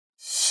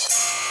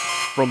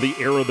From the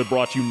era that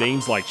brought you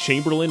names like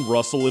Chamberlain,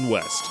 Russell, and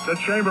West. To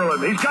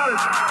Chamberlain, he's got it.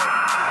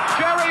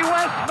 Jerry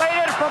West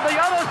made it from the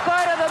other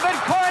side of the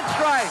midcourt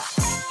stripe.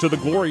 To the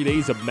glory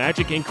days of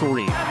Magic and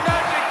Kareem. And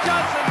Magic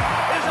Johnson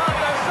is out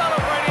there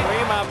celebrating.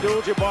 Kareem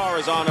Abdul-Jabbar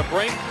is on the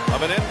brink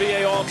of an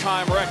NBA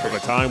all-time record. From a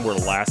time where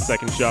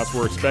last-second shots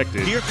were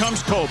expected. Here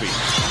comes Kobe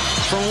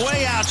from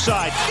way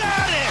outside.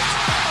 Got it!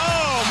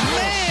 Oh,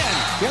 man!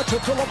 Gets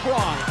it to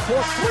LeBron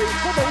for three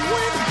for the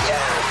win.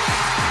 Yes!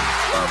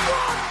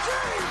 LeBron James!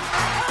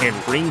 And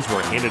rings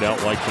were handed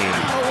out like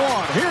candy.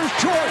 Here's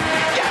Jordan.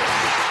 Yes!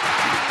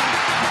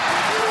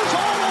 It is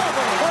all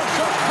over. The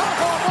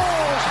Chicago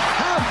Bulls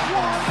have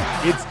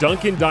won. It's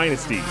Duncan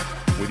Dynasty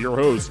with your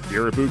host,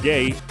 Garrett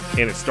Bouguet,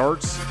 and it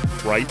starts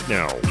right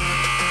now.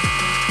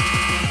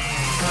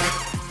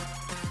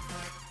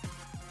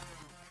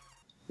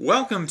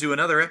 Welcome to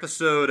another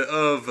episode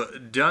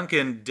of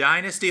Duncan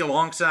Dynasty.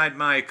 Alongside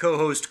my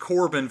co-host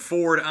Corbin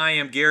Ford, I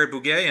am Garrett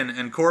Bouguet,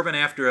 and Corbin,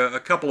 after a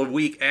couple of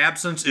week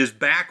absence, is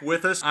back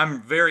with us.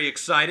 I'm very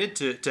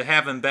excited to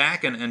have him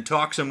back and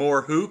talk some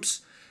more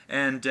hoops.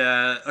 And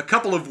a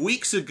couple of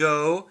weeks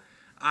ago,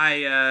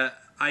 I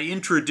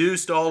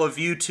introduced all of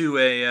you to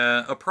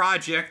a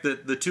project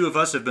that the two of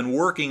us have been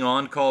working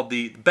on called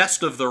the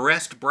Best of the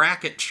Rest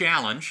Bracket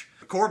Challenge.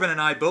 Corbin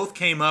and I both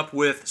came up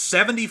with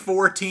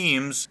 74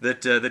 teams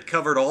that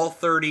covered all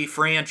 30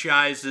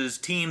 franchises,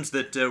 teams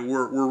that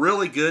were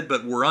really good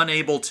but were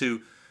unable to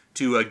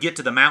get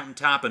to the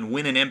mountaintop and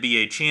win an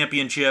NBA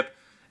championship.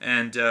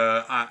 And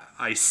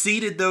I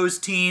seeded those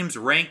teams,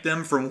 ranked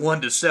them from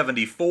 1 to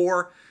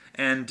 74,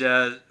 and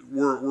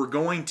we're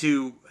going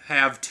to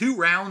have 2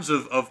 rounds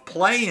of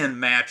play-in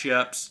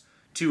matchups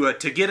to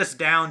get us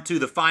down to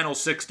the final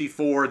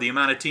 64, the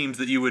amount of teams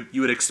that you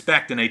would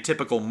expect in a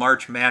typical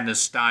March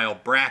Madness style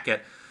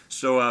bracket.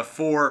 So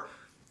for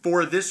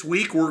this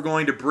week, we're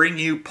going to bring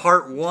you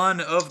part 1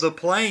 of the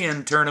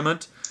play-in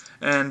tournament,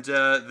 and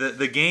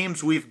the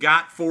games we've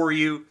got for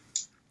you.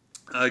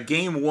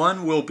 Game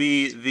 1 will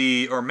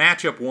be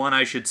matchup 1,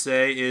 I should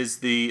say, is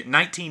the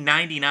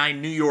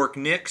 1999 New York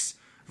Knicks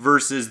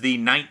versus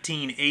the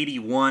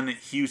 1981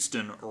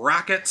 Houston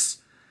Rockets.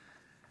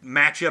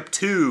 Matchup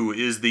 2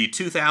 is the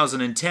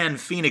 2010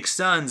 Phoenix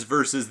Suns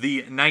versus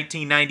the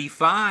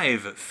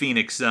 1995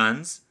 Phoenix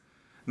Suns.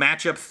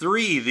 Matchup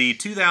 3, the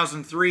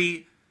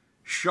 2003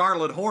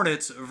 Charlotte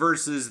Hornets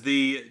versus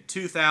the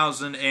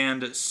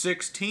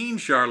 2016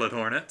 Charlotte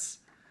Hornets.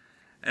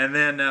 And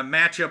then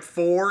matchup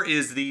 4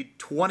 is the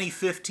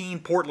 2015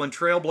 Portland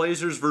Trail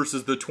Blazers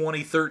versus the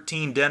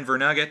 2013 Denver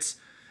Nuggets.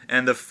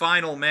 And the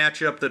final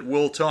matchup that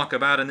we'll talk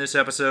about in this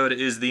episode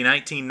is the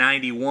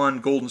 1991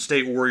 Golden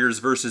State Warriors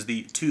versus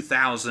the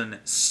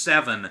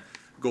 2007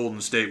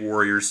 Golden State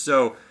Warriors.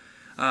 So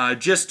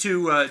just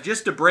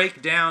to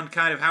break down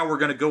kind of how we're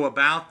going to go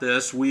about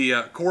this,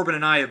 Corbin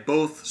and I have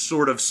both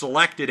sort of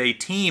selected a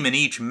team in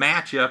each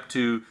matchup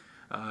to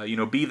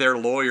be their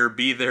lawyer,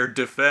 be their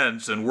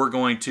defense, and we're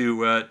going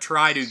to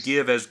try to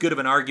give as good of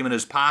an argument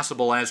as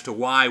possible as to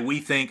why we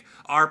think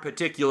our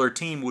particular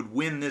team would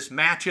win this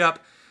matchup.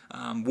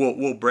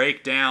 We'll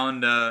break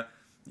down,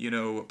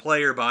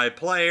 player by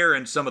player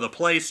and some of the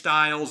play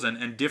styles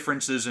and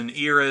differences in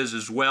eras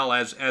as well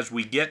as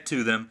we get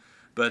to them.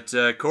 But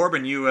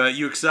Corbin,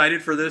 you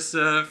excited for this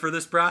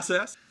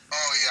process?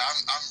 Oh yeah,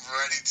 I'm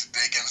ready to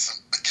dig in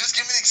some. Just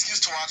give me an excuse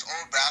to watch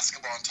old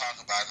basketball and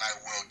talk about it, and I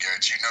will,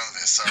 Garrett. You know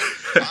this, so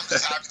I'm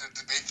just happy to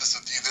debate this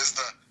with you. This is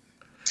the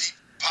deep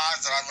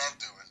pods that I love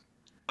doing.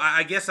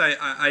 I guess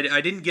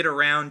I didn't get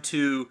around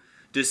to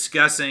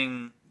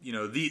discussing.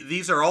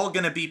 These are all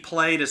going to be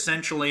played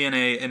essentially in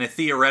a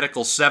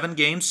theoretical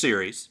 7-game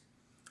series,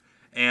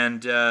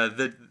 and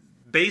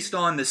based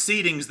on the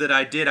seedings that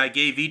I did, I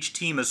gave each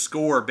team a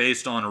score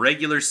based on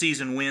regular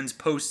season wins,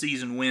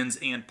 postseason wins,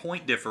 and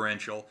point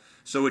differential.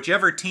 So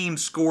whichever team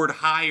scored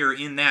higher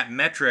in that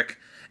metric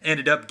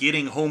ended up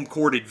getting home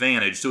court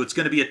advantage. So it's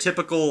going to be a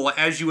typical,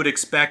 as you would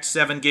expect,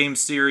 7-game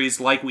series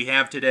like we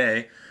have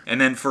today.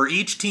 And then for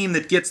each team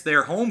that gets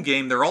their home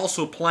game, they're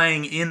also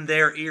playing in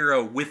their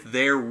era with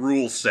their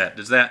rule set.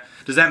 Does that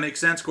make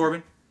sense,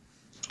 Corbin?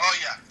 Oh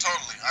yeah,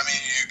 totally. I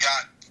mean, you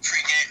got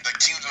pregame, the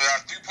teams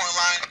without 3-point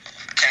line.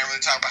 Can't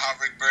really talk about how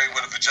Rick Barry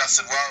would have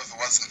adjusted well if it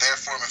wasn't there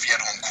for him if he had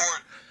home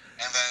court.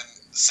 And then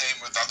same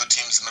with other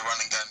teams in the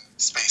running, then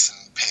space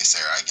and pace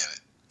there. I get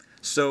it.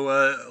 So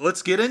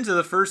let's get into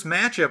the first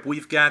matchup.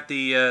 We've got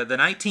the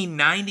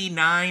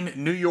 1999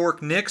 New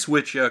York Knicks,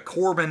 which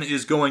Corbin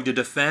is going to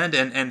defend,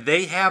 and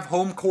they have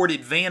home court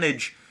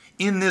advantage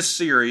in this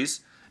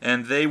series,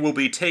 and they will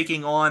be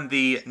taking on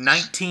the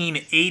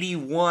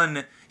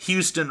 1981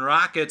 Houston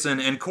Rockets.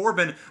 And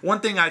Corbin, one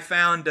thing I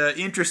found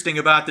interesting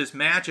about this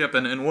matchup,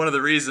 and one of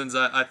the reasons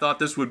I thought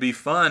this would be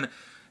fun,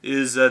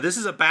 is this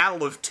is a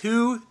battle of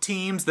 2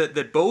 teams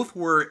that both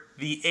were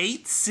the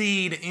 8th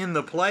seed in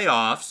the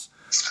playoffs,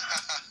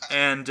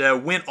 and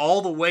went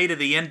all the way to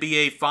the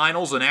NBA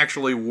Finals and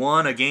actually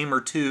won a game or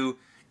 2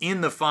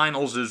 in the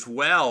Finals as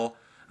well.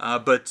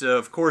 But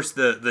of course,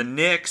 the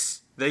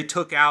Knicks, they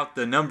took out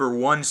the number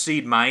 1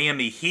 seed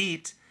Miami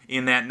Heat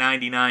in that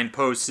 99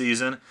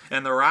 postseason,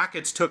 and the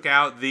Rockets took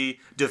out the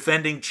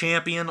defending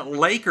champion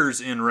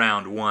Lakers in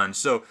round one.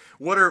 So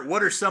what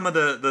are some of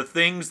the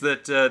things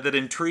that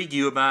intrigue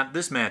you about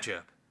this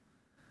matchup?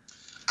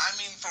 I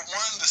mean, for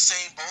one,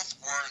 both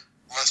weren't,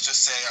 let's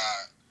just say,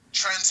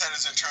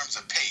 trendsetters in terms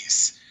of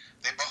pace.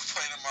 They both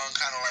played among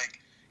kind of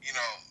like,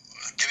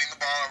 getting the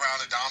ball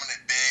around a dominant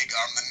big.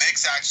 The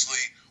Knicks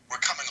actually were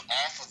coming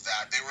off of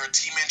that. They were a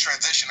team in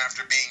transition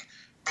after being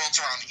built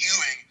around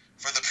Ewing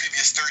for the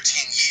previous 13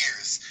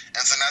 years.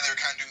 And so now they're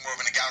kind of doing more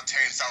of an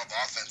egalitarian style of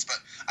offense.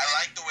 But I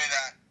like the way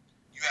that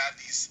you have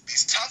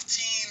these tough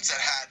teams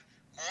that had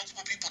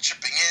multiple people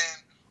chipping in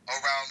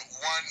around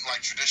one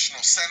like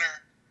traditional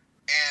center,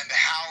 and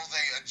how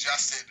they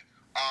adjusted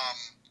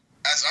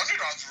as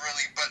underdogs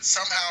really, but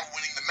somehow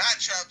winning the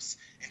matchups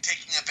and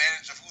taking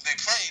advantage of who they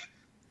played,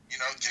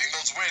 getting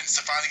those wins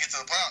to finally get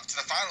to the playoffs, to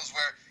the finals,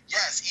 where,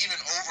 yes, even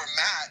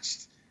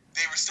overmatched,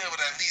 they were still able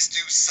to at least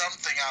do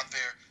something out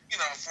there,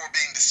 before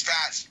being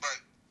dispatched, but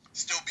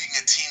still being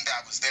a team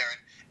that was there.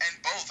 And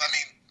both, I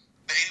mean,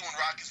 the 81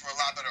 Rockets were a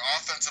lot better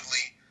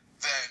offensively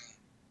than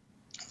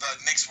the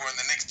Knicks were, and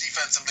the Knicks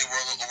defensively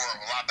were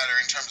a lot better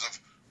in terms of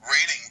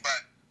rating,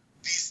 but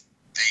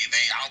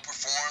they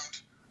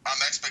outperformed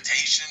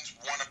expectations,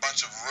 won a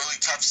bunch of really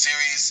tough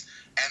series,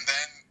 and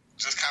then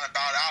just kind of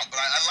bowed out. But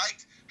I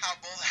liked how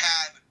both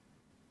had,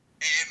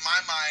 in my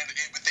mind,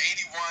 with the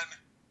 81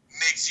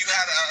 Knicks, you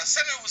had a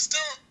center who was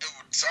still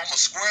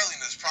almost squarely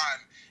in his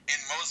prime in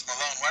Moses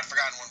Malone, who I'd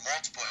forgotten won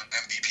multiple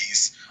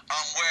MVPs,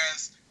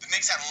 whereas the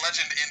Knicks had a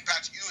legend in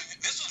Patrick Ewing.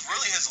 This was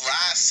really his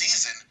last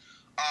season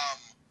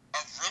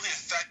of really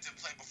effective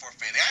play before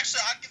fading.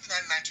 Actually, I'd give the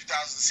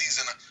 99-2000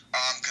 season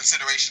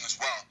consideration as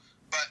well.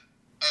 But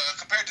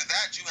compared to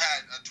that, you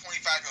had a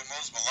 25-year-old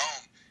Moses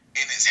Malone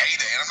in his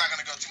heyday. And I'm not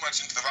going to go too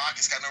much into the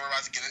Rockets, I know we're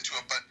about to get into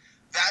it, but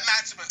that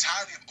matchup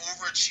mentality of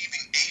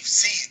overachieving 8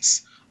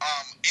 seeds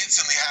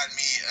instantly had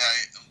me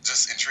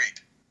just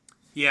intrigued.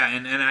 Yeah,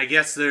 and I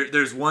guess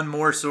there's one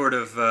more sort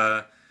of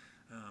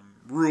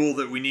rule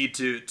that we need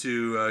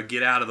to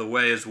get out of the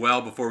way as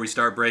well before we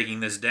start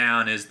breaking this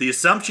down. Is the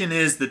assumption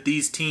is that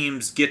these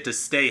teams get to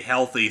stay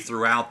healthy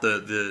throughout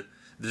the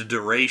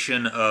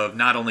duration of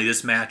not only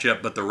this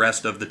matchup but the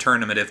rest of the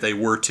tournament if they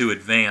were to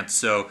advance.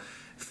 So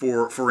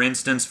for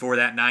instance, for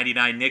that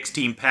 99 Knicks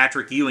team,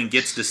 Patrick Ewing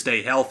gets to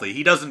stay healthy.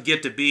 He doesn't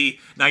get to be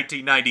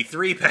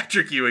 1993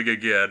 Patrick Ewing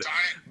again,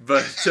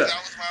 but that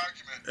was my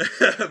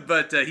argument.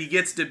 but he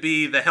gets to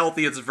be the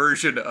healthiest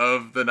version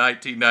of the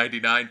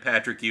 1999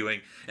 Patrick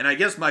Ewing. And I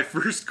guess my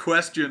first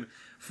question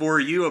for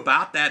you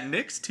about that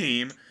Knicks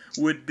team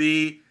would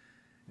be,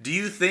 do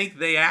you think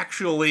they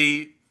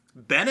actually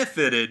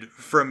benefited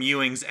from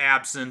Ewing's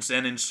absence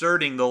and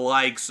inserting the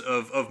likes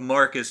of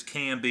Marcus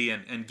Camby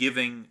and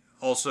giving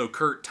also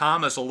Kurt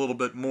Thomas a little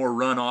bit more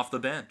run off the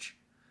bench?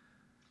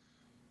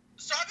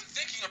 So I've been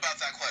thinking about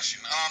that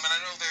question, and I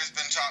know there's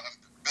been talk.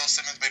 Bill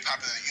Simmons made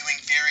popular the Ewing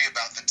theory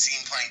about the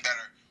team playing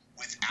better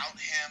without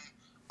him.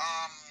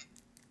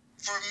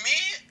 For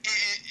me,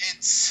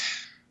 it's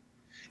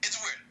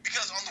weird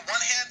because on the one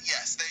hand,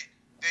 yes, they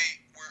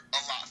were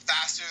a lot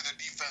faster. Their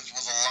defense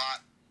was a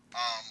lot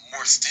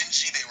more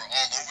stingy. They were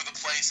all over the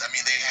place. I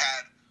mean, they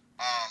had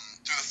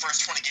through the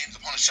first 20 games,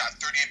 opponents shot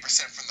 38%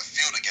 from the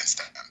field against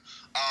them.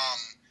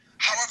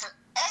 However,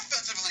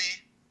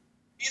 offensively,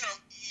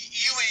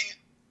 Ewing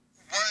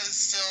was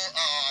still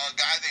a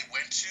guy they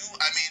went to.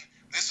 I mean,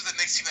 this was the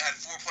Knicks team that had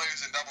 4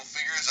 players in double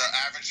figures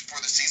average for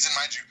the season.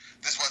 Mind you,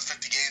 this was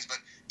 50 games, but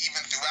even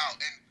throughout.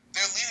 And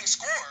their leading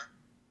scorer,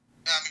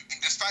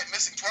 despite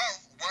missing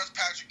 12, was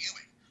Patrick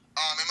Ewing.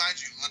 And mind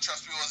you, Latrell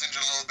Sprewell was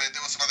injured a little bit. There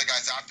were some other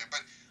guys out there.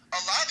 But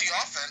a lot of the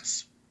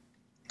offense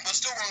was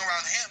still rolling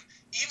around him,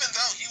 even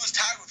though he was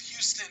tied with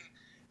Houston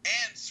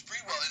and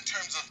Sprewell in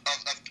terms of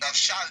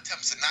shot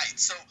attempts a night.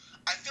 So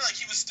I feel like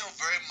he was still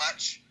very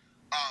much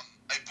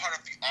a part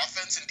of the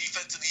offense, and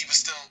defensively he was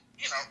still,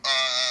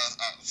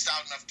 a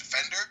stout enough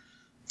defender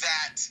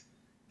that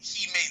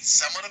he made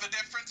somewhat of a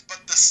difference,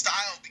 but the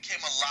style became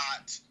a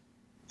lot,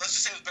 let's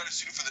just say it was better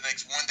suited for the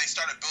Knicks when they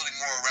started building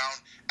more around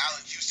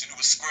Allen Houston, who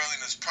was squarely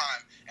in his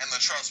prime, and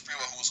Latrell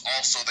Sprewell, who was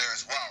also there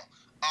as well.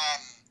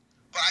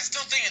 But I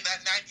still think in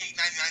that 98-99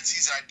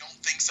 season, I don't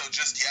think so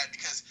just yet,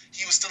 because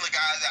he was still a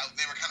guy that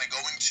they were kind of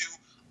going to,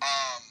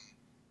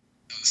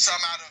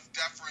 some out of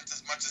deference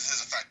as much as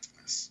his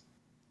effectiveness.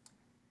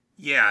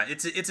 Yeah,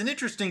 it's an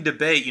interesting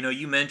debate.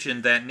 You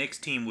mentioned that Knicks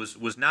team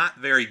was not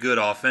very good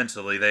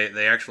offensively.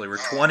 They actually were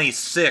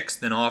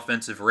 26th in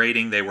offensive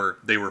rating. They were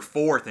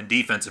 4th in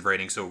defensive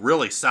rating, so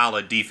really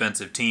solid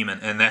defensive team,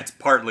 and that's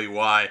partly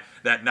why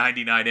that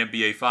 99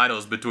 NBA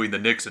Finals between the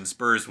Knicks and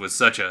Spurs was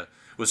such a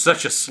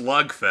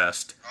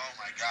slugfest. Oh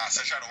my gosh,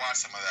 I tried to watch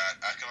some of that.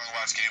 I could only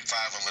watch Game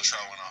 5 when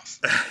Latrell went off.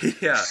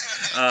 Yeah,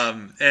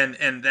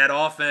 and that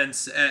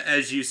offense,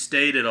 as you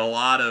stated, a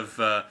lot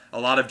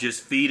of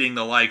just feeding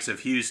the likes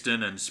of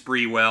Houston and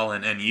Sprewell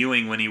and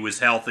Ewing when he was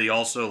healthy.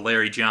 Also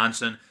Larry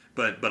Johnson,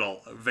 but a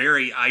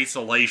very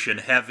isolation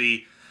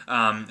heavy.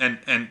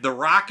 And the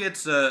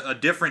Rockets, a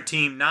different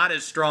team, not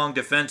as strong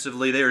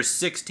defensively. They were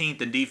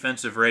 16th in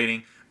defensive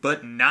rating,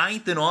 but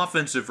 9th in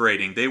offensive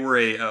rating. They were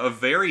a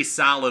very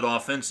solid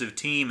offensive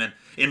team, and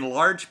in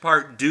large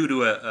part due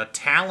to a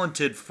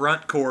talented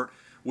front court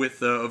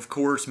with, of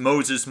course,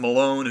 Moses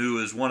Malone,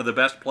 who is one of the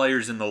best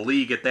players in the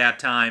league at that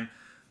time.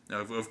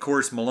 Of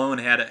course, Malone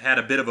had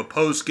a bit of a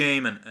post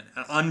game, and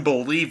an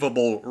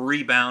unbelievable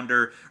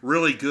rebounder,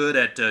 really good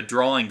at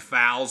drawing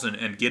fouls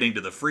and getting to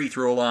the free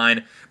throw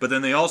line. But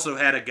then they also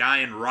had a guy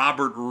in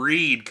Robert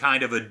Reed,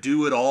 kind of a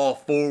do-it-all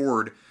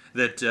forward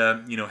that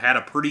had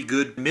a pretty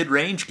good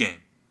mid-range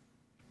game.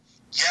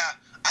 Yeah,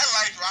 I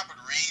like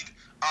Robert Reed.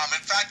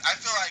 In fact, I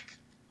feel like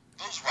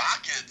those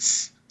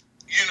Rockets,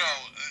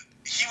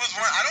 he was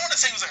one. I don't want to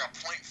say he was like a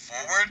point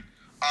forward,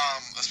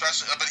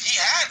 especially, but he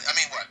had.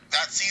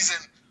 That season.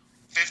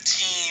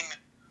 15, 7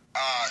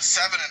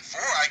 and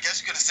 4. I guess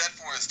you could have said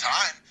for his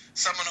time,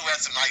 someone who had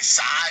some nice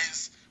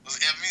size.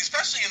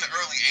 Especially in the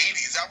early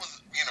 80s, that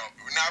was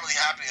not really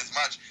happening as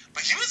much.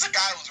 But he was a guy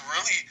I was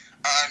really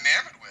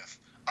enamored with.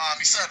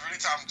 You said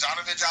Rudy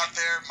Tomjanovich out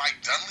there, Mike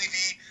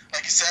Dunleavy,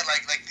 like you said,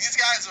 like these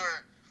guys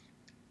were.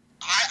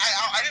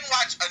 I didn't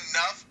watch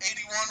enough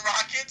 81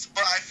 Rockets,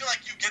 but I feel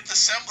like you get the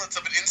semblance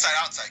of an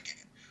inside-outside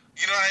game.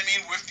 You know what I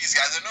mean? With these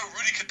guys, I know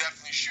Rudy could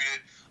definitely shoot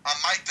it.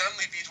 Mike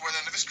Dunleavy toward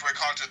the end of his career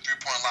called to the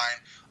three-point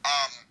line.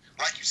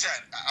 Like you said,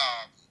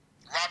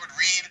 Robert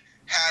Reed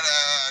had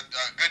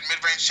a good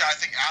mid-range shot. I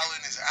think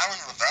Allen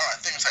Lavelle, I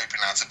think that's how you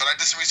pronounce it, but I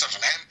did some research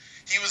on him.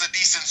 He was a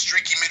decent,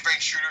 streaky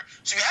mid-range shooter.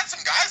 So you had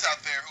some guys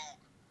out there who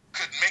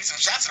could make some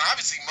shots, and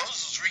obviously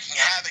Moses was wreaking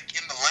havoc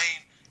in the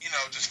lane,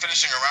 just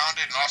finishing around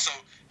it, and also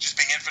just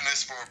being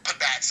infamous for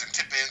putbacks and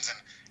tip-ins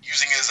and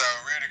using his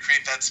rear to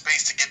create that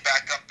space to get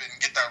back up and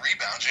get that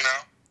rebound,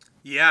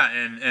 Yeah,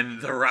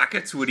 and the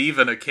Rockets would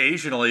even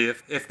occasionally,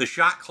 if the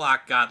shot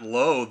clock got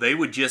low, they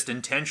would just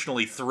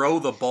intentionally throw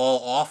the ball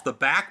off the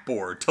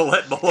backboard to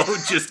let Malone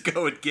just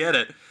go and get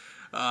it.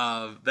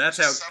 That's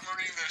how.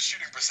 Submarine their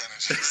shooting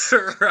percentages.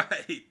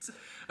 Right.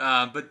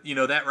 But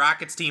that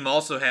Rockets team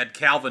also had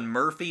Calvin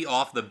Murphy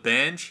off the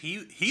bench.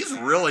 He's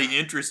really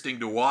interesting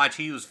to watch.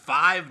 He was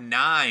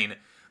 5'9",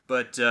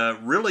 but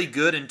really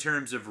good in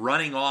terms of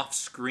running off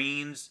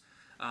screens.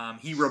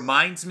 He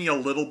reminds me a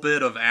little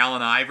bit of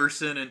Allen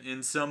Iverson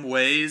in some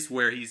ways,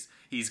 where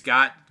he's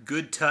got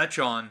good touch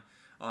on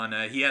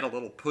he had a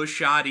little push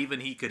shot,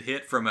 even he could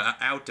hit from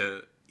out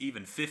to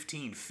even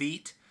 15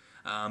 feet.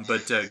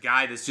 But a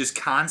guy that's just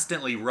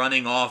constantly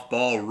running off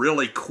ball,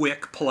 really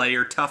quick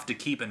player, tough to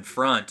keep in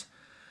front.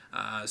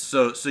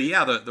 So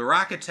yeah, the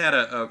Rockets had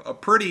a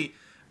pretty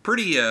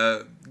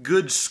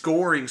good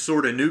scoring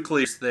sort of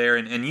nucleus there,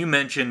 and you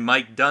mentioned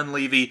Mike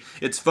Dunleavy.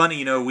 It's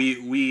funny,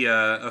 we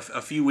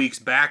a few weeks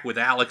back with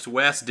Alex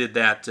West did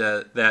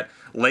that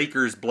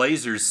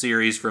Lakers-Blazers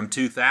series from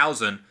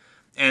 2000,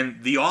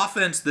 and the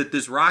offense that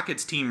this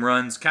Rockets team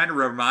runs kind of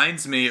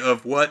reminds me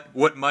of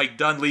what Mike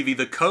Dunleavy,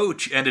 the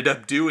coach, ended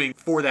up doing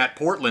for that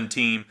Portland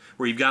team,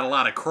 where you've got a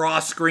lot of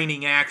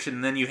cross-screening action,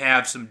 and then you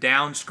have some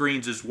down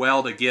screens as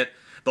well to get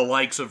the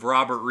likes of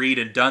Robert Reed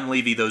and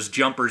Dunleavy, those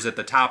jumpers at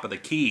the top of the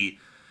key.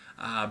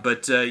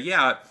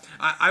 Yeah,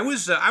 I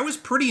was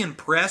pretty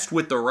impressed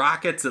with the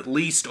Rockets, at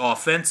least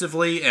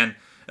offensively. And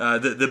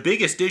the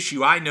biggest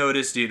issue I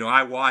noticed,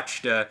 I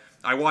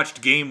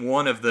watched Game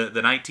 1 of the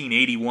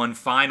 1981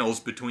 Finals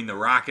between the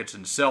Rockets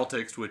and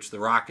Celtics, which the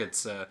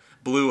Rockets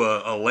blew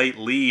a late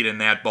lead in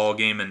that ball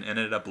game and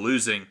ended up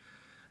losing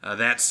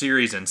that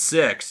series in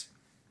 6.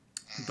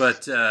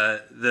 But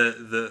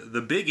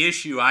the big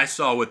issue I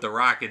saw with the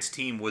Rockets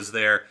team was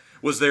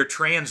their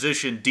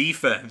transition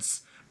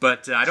defense.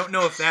 But I don't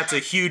know if that's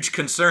a huge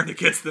concern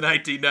against the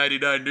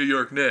 1999 New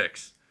York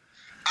Knicks.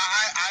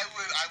 I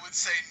would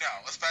say no,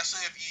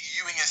 especially if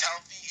Ewing is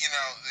healthy.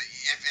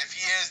 If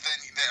he is, then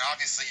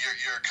obviously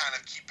you're kind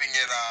of keeping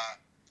it.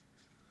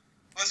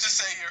 Let's just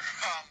say you're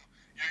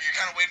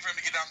kind of waiting for him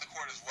to get down the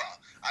court as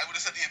well. I would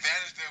have said the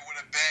advantage there would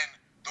have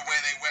been the way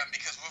they went,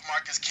 because with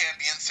Marcus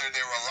Camby inserted,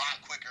 they were a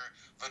lot quicker.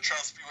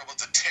 Latrell Sprewell were able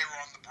to tear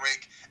on the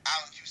break.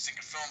 Allen Houston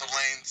could fill in the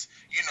lanes.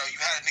 You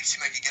had a Knicks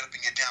team that could get up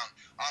and get down.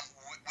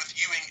 With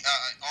Ewing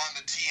on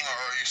the team,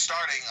 or you're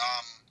starting,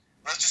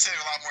 let's just say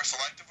they're a lot more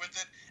selective with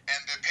it, and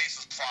their pace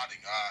was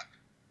plodding.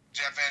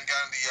 Jeff Van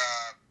Gundy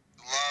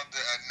loved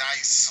a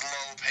nice,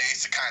 slow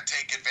pace to kind of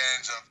take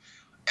advantage of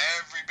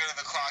every bit of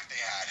the clock they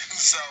had.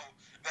 So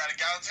that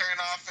egalitarian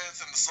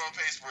offense and the slow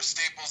pace were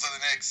staples of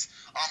the Knicks,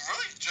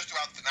 really just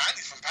throughout the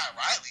 90s from Pat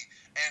Riley,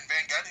 and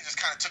Van Gundy just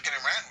kind of took it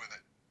and ran with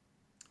it.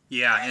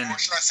 Yeah, or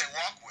should I say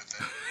walk with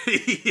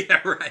it? Yeah,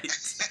 right.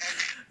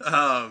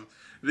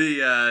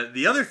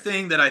 The other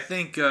thing that I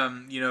think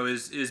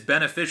is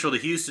beneficial to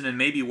Houston, and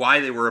maybe why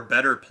they were a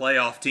better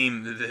playoff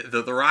team,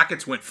 the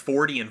Rockets went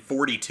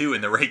 40-42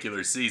 in the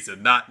regular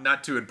season.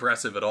 Not too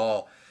impressive at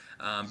all.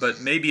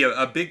 But maybe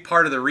a big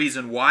part of the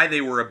reason why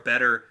they were a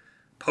better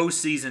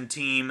postseason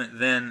team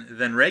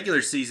than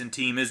regular season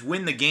team is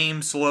when the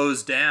game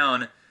slows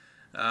down.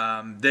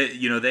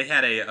 They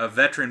had a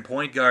veteran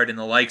point guard in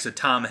the likes of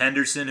Tom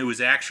Henderson, who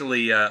was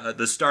actually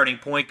the starting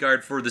point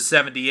guard for the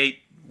 '78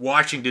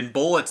 Washington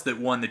Bullets that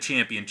won the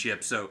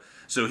championship. So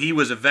he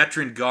was a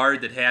veteran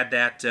guard that had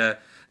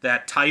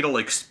that title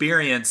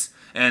experience,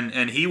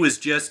 and he was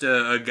just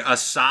a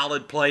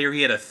solid player.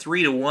 He had a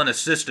 3-to-1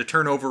 assist to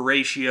turnover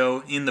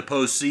ratio in the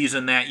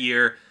postseason that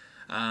year.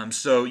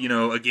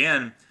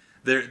 Again,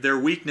 their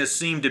weakness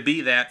seemed to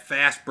be that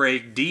fast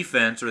break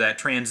defense or that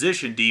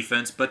transition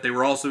defense, but they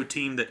were also a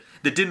team that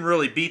didn't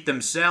really beat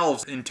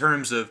themselves in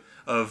terms of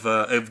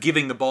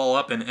giving the ball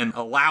up and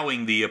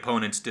allowing the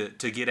opponents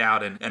to get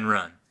out and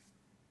run.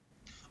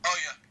 Oh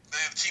yeah,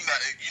 the team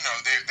that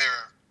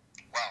they're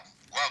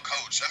well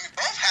coached. I mean,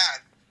 both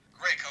had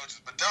great coaches,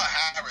 but Del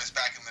Harris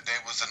back in the day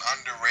was an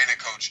underrated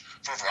coach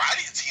for a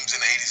variety of teams in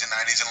the 80s and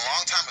 90s, and a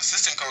long-time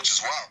assistant coach as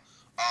well.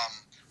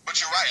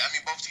 But you're right. I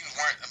mean, both teams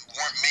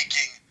weren't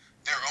making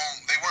their own.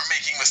 They weren't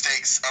making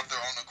mistakes of their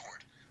own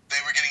accord. They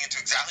were getting into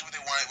exactly what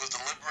they wanted. It was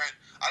deliberate.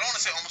 I don't want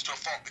to say almost to a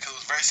fault because it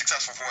was very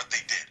successful for what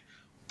they did.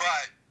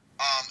 But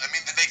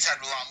the Knicks had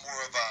a lot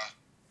more of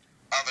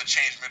a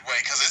change midway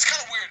because it's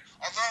kind of weird.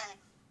 Although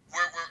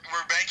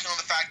we're banking on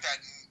the fact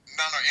that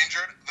none are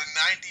injured, the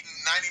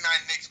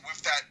 99 Knicks with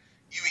that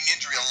Ewing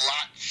injury, a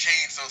lot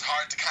changed. So it's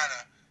hard to kind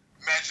of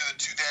measure the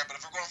two there. But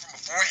if we're going from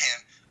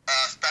beforehand,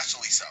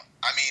 especially so.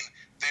 I mean,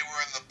 they were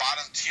in the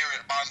bottom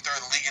third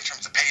of the league in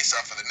terms of pace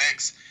for the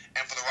Knicks.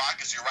 And for the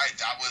Rockets, you're right,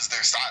 that was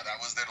their style. That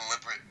was their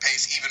deliberate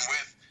pace, even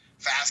with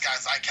fast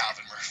guys like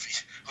Calvin Murphy,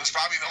 who's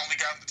probably the only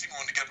guy on the team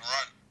who wanted to get him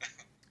run.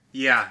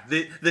 Yeah,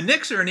 the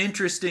Knicks are an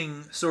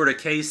interesting sort of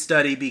case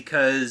study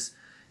because,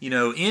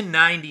 in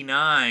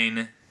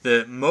 '99,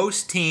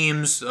 most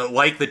teams,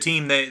 like the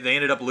team they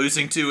ended up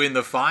losing to in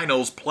the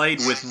finals, played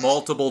with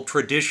multiple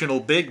traditional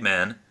big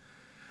men.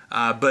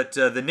 But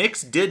the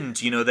Knicks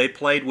didn't. They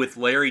played with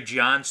Larry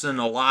Johnson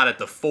a lot at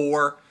the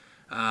 4.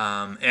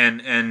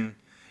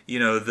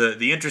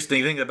 The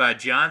interesting thing about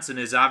Johnson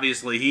is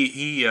obviously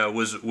he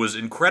was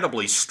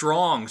incredibly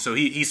strong, so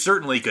he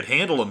certainly could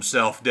handle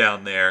himself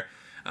down there.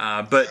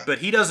 But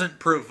he doesn't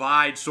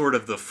provide sort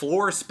of the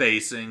floor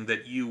spacing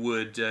that you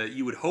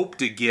would hope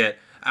to get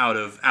out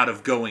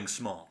of going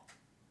small.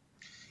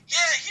 Yeah,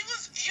 he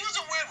was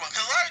a weird one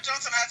because Larry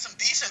Johnson had some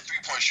decent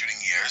 3-point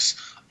shooting years.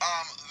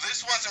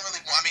 This wasn't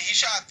really. I mean, he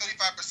shot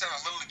 35%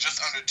 on literally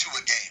just under 2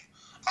 a game.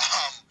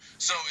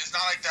 So it's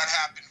not like that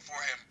happened for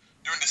him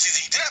during the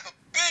season. He did have a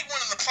big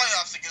one in the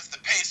playoffs against the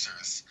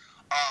Pacers.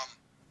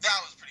 That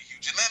was pretty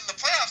huge. And then in the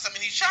playoffs, I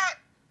mean, he shot.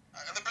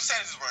 The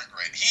percentages weren't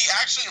great. He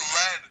actually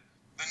led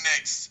the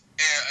Knicks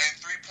in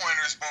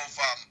 3-pointers, both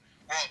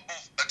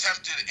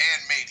attempted and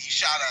made. He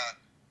shot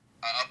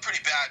a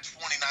pretty bad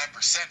 29%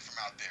 from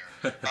out there.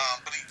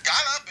 But he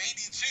got up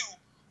 82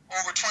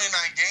 over 29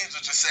 games,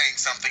 which is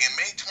saying something, and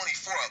made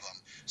 24 of them.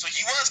 So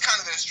he was kind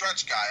of their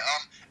stretch guy.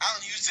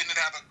 Allen Houston didn't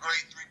have a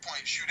great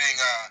 3-point shooting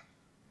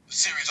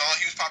series,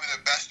 although he was probably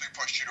their best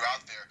 3-point shooter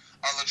out there.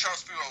 Latrell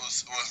Sprewell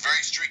was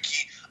very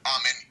streaky,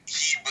 and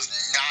he was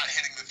not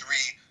hitting the 3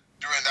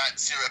 during that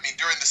series. I mean,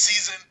 during the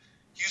season,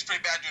 he was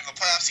pretty bad. During the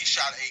playoffs, he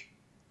shot a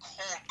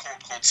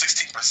cold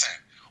 16%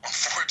 on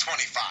 425.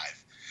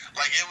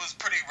 Like, it was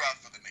pretty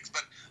rough for the Knicks.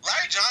 But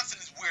Larry Johnson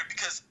is weird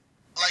because,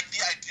 like, the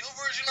ideal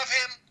version of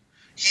him,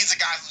 he's a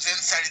guy who's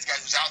inside, he's a guy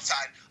who's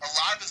outside. A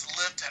lot of his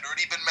lift had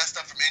already been messed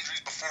up from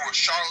injuries before with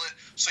Charlotte,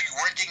 so you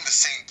weren't getting the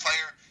same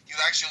player. He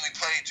actually only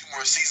played 2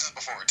 more seasons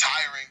before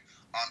retiring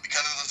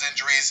because of those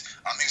injuries.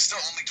 He was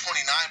still only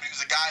 29, but he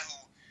was a guy who,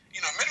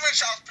 mid-range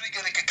shot was pretty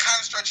good. He could kind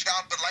of stretch it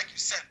out, but like you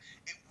said,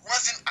 it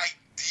wasn't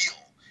ideal.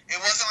 It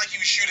wasn't like he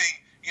was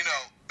shooting,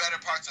 better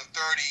parts of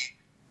 30%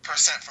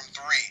 from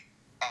 3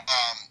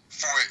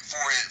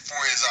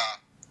 for his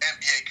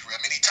NBA career.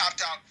 I mean, he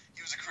topped out.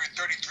 He was a career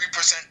 33%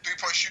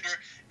 3-point shooter,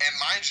 and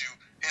mind you,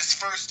 his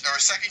first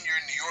or second year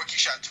in New York, he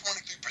shot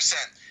 23%,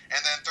 and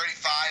then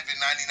 35 in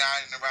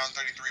 '99 and around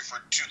 33 for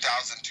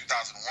 2000,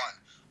 2001.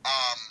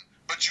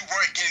 But you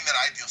weren't getting that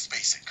ideal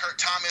spacing. Kurt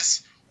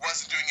Thomas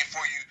wasn't doing it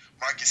for you.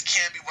 Marcus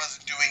Camby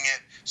wasn't doing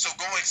it. So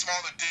going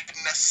smaller didn't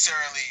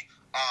necessarily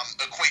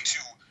equate to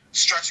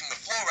stretching the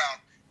floor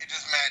out. It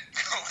just meant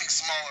going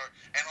smaller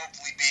and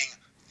hopefully being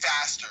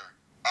faster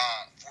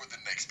for the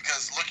Knicks.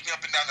 Because looking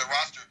up and down the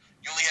roster,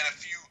 you only had a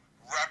few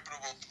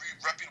reputable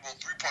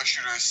 3-point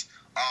shooters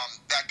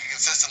that could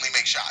consistently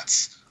make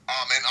shots.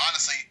 And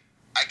honestly,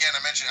 again, I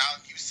mentioned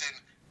Allen Houston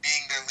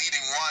being their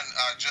leading one,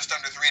 just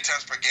under 3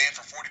 attempts per game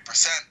for 40%.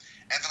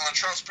 And then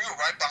Latrell Sprewell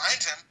right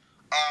behind him,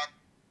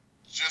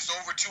 just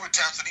over 2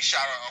 attempts, and he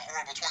shot a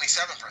horrible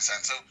 27%.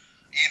 So,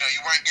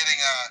 you weren't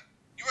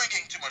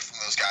getting too much from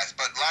those guys.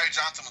 But Larry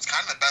Johnson was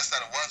kind of the best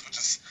that it was, which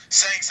is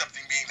saying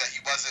something, being that he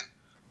wasn't,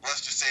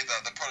 let's just say,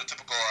 the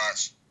prototypical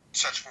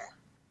stretch 4.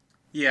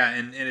 Yeah,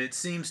 and it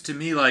seems to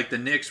me like the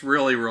Knicks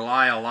really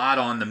rely a lot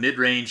on the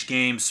mid-range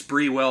game.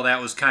 Sprewell,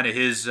 that was kind of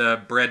his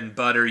bread and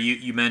butter.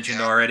 You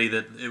mentioned already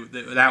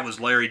that was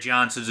Larry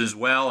Johnson's as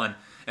well,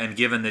 and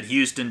given that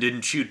Houston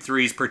didn't shoot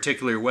threes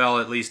particularly well,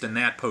 at least in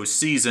that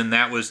postseason,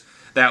 that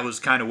was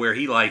kind of where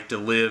he liked to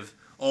live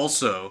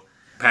also.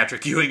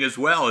 Patrick Ewing as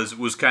well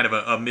was kind of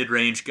a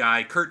mid-range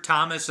guy. Kurt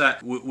Thomas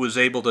was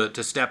able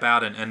to step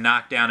out and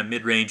knock down a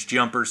mid-range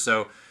jumper.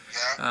 So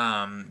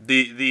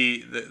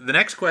the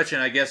next question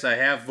I guess I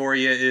have for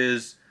you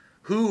is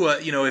who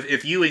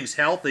if Ewing's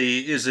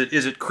healthy, is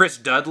it Chris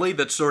Dudley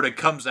that sort of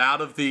comes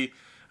out of the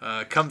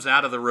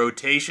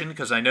rotation?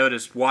 Because I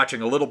noticed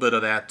watching a little bit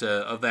of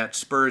that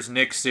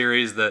Spurs-Knicks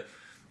series that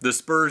the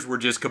Spurs were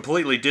just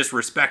completely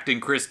disrespecting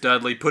Chris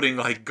Dudley, putting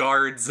like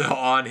guards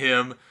on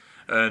him,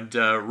 and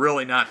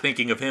really not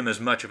thinking of him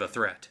as much of a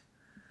threat.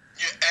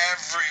 Yeah,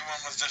 everyone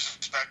was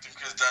disrespecting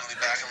Chris Dudley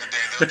back in the day.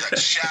 There was that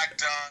Shaq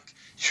dunk.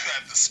 You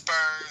had the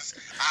Spurs.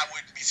 I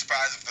wouldn't be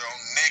surprised if their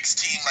own Knicks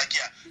team.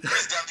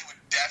 Chris Dudley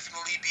would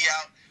definitely be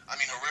out. I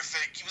mean,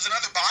 horrific. He was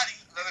another body,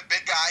 another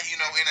big guy, in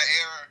an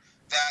era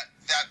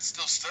that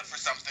still stood for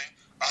something.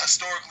 A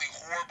historically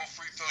horrible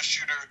free throw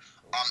shooter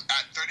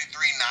at 33,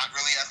 not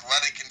really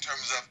athletic in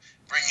terms of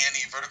bringing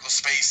any vertical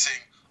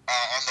spacing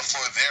on the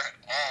floor there at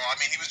all.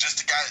 I mean, he was just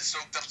a guy that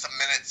soaked up some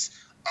minutes,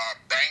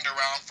 banged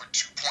around for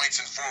 2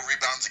 points and 4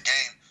 rebounds a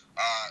game.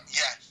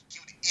 He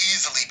would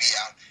easily be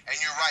out. And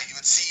you're right, you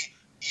would see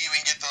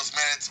Ewing get those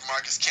minutes,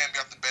 Marcus Camby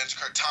off the bench,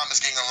 Kurt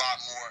Thomas getting a lot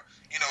more.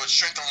 It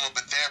shrinked a little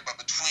bit there, but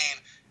between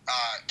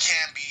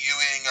Camby,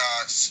 Ewing,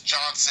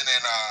 Johnson,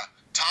 and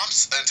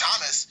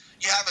Thomas,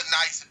 you have a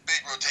nice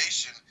big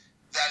rotation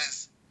that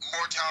is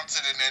more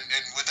talented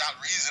and without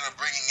reason of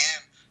bringing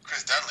in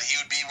Chris Dudley. He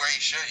would be where he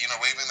should,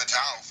 waving the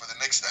towel for the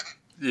Knicks then.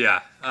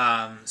 Yeah.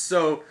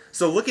 So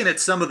looking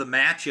at some of the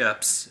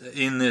matchups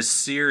in this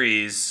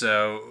series,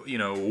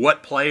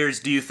 what players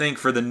do you think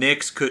for the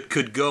Knicks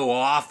could go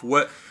off?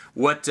 What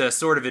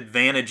sort of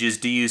advantages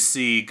do you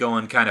see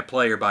going kind of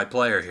player by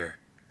player here?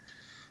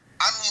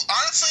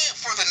 Honestly,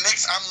 for the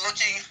Knicks, I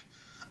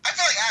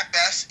feel like at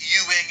best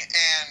Ewing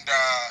and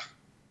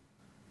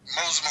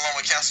Moses Malone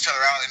would cancel each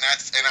other out,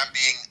 and I'm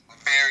being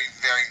very,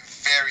 very,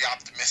 very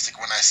optimistic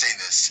when I say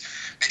this,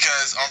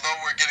 because although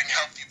we're getting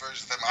healthy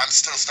versions of them, I'm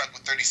still stuck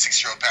with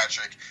 36-year-old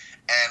Patrick,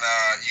 and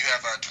you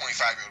have a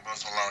 25-year-old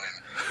Moses Malone. And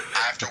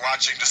after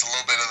watching just a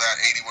little bit of that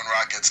 81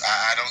 Rockets,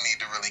 I don't need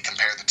to really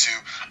compare the two,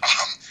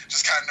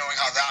 just kind of knowing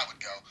how that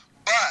would go.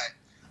 But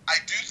I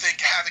do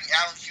think having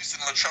Allen Houston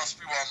and Latrell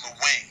Sprewell on the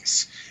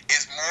wings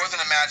is more than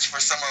a match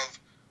for some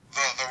of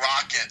the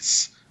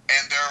Rockets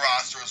and their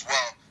roster as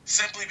well,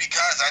 simply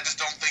because I just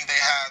don't think they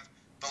have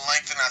the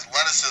length and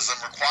athleticism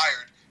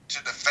required to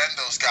defend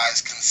those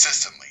guys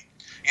consistently.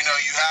 You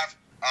have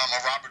a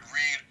Robert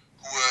Reed,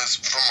 who was,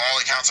 from all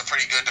accounts, a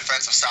pretty good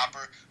defensive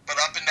stopper, but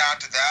up and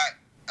down to that,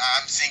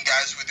 I'm seeing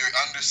guys who are either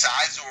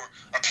undersized or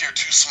appear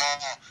too small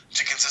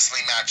to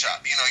consistently match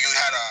up. You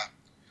had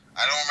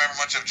I don't remember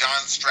much of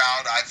John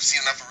Stroud. I've seen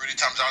enough of Rudy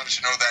Tomjanovich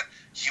to know that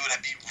he would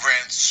be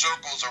ran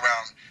circles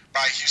around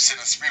by Houston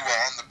and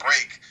Sprewell on the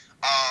break.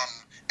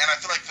 And I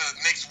feel like the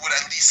Knicks would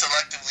at least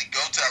selectively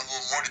go to that a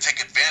little more to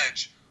take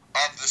advantage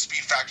of the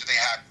speed factor they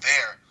have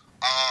there.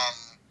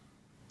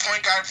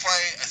 Point guard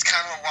play is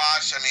kind of a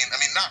wash. I mean,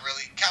 not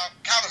really.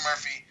 Calvin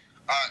Murphy,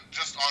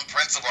 just on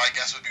principle, I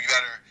guess, would be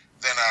better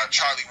than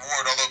Charlie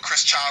Ward, although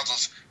Chris Childs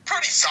was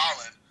pretty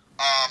solid.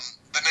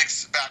 The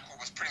Knicks' backcourt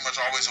was pretty much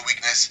always a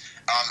weakness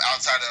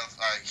outside of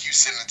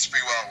Houston and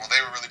Sprewell. Well, they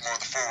were really more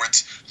the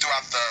forwards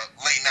throughout the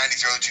late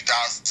 90s, early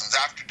 2000s.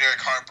 After Derek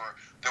Harper,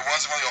 there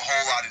wasn't really a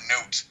whole lot of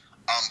note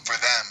for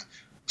them.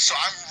 So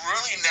I'm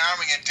really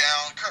narrowing it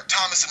down. Kurt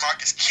Thomas and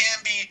Marcus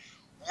Camby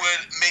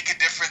would make a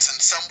difference in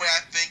some way,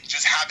 I think,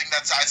 just having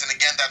that size and,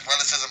 again, that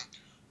athleticism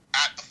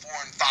at the 4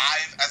 and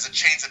 5 as a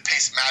change of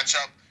pace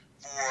matchup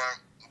for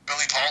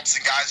Billy Paultz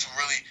and guys who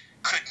really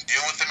couldn't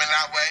deal with him in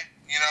that way,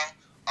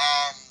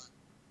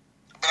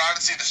 But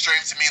honestly, the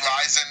strength to me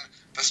lies in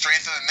the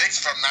strength of the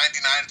Knicks from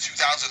 99 to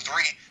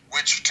 2003,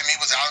 which to me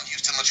was Allen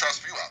Houston, Latrell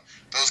Sprewell.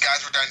 Those guys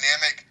were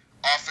dynamic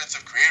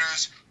offensive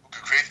creators who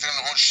could create their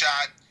own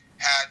shot,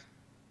 had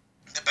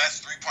the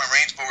best three-point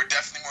range, but were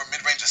definitely more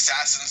mid-range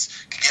assassins,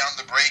 could get on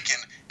the break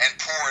and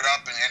pour it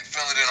up and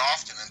fill it in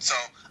often. And so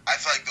I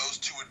feel like those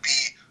two would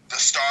be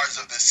the stars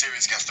of this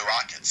series against the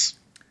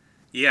Rockets.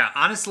 Yeah,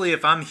 honestly,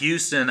 if I'm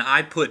Houston,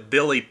 I put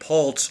Billy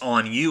Paultz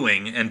on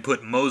Ewing and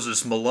put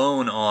Moses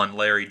Malone on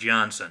Larry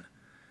Johnson.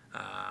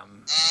 I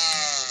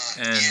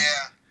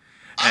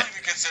don't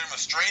even consider him a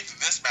strength in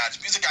this match.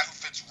 He's a guy who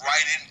fits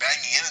right in,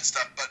 banging in and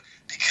stuff, but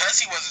because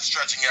he wasn't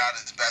stretching it out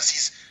at his best,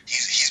 he's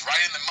right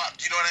in the muck.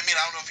 You know what I mean?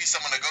 I don't know if he's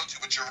someone to go to,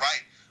 but you're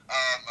right.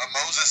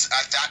 Moses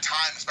at that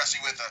time,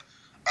 especially with a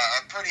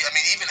pretty,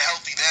 even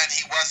healthy then,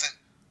 he wasn't.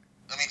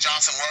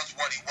 Johnson was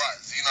what he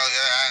was.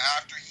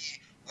 After he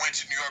went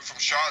to New York from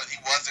Charlotte,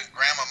 he wasn't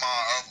grandmama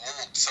of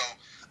old. So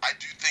I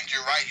do think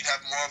you're right. You'd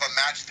have more of a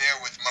match there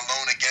with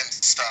Malone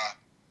against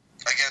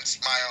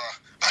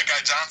my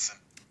guy Johnson.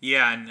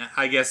 Yeah, and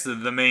I guess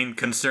the main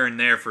concern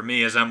there for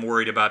me is I'm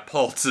worried about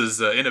Paultz's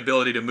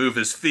inability to move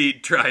his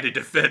feet, try to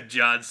defend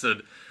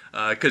Johnson.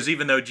 Because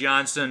even though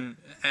Johnson,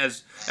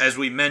 as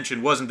we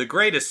mentioned, wasn't the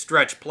greatest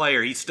stretch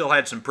player, he still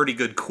had some pretty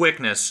good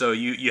quickness. So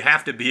you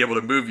have to be able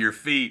to move your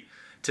feet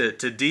to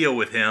deal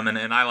with him.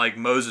 And I like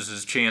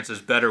Moses'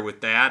 chances better with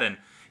that. And,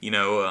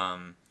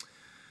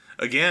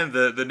 again,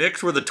 the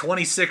Knicks were the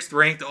 26th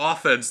ranked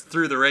offense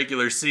through the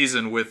regular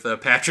season with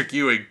Patrick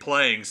Ewing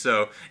playing.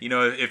 So,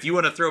 if you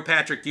want to throw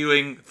Patrick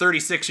Ewing,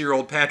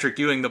 36-year-old Patrick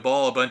Ewing, the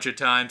ball a bunch of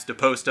times to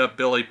post up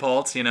Billy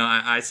Paultz,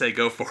 I say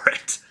go for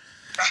it.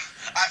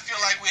 I feel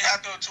like we had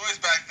no choice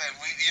back then.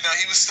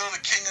 He was still the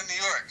king of New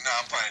York. No,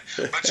 I'm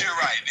playing. But you're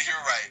right.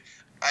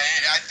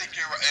 I think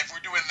you're right. If we're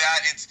doing that,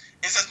 it's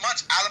as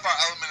much out of our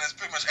element as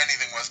pretty much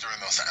anything was during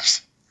those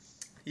times.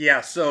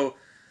 Yeah, so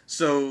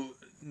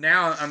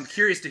now I'm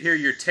curious to hear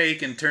your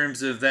take in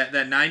terms of that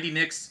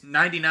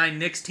 99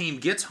 Knicks team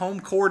gets home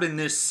court in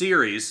this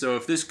series. So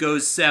if this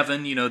goes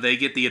 7, they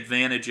get the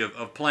advantage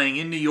of playing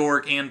in New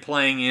York and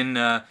playing in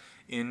the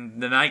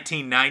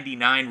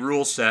 1999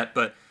 rule set.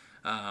 But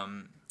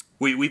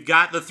we've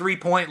got the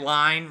 3-point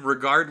line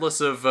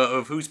regardless of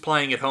who's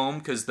playing at home,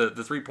 because the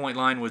 3-point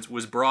line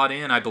was brought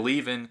in, I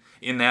believe, in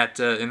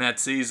that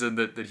season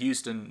that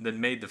Houston that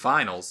made the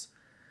finals.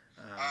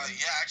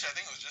 Actually, I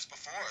think it was just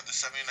before the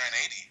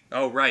 79-80.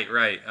 Oh, right.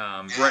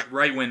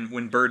 Right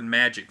when Bird and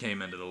Magic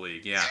came into the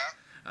league. Yeah.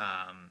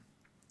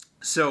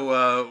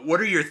 So, what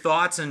are your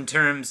thoughts in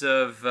terms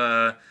of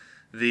the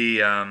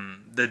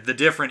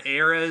different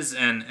eras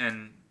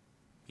and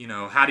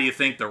how do you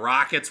think the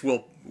Rockets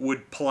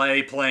would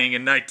playing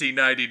in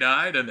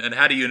 1999, and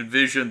how do you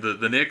envision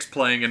the Knicks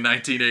playing in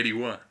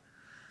 1981?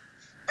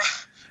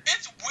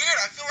 It's weird.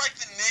 I feel like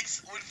the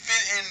Knicks would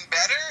fit in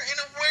better in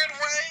a weird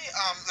way.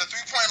 The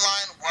 3-point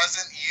line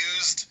wasn't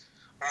used,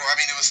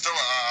 it was still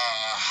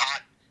a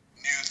hot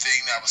new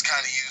thing that was kind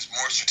of used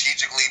more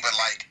strategically, but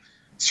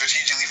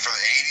strategically for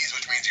the 80s,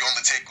 which means you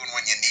only take one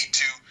when you need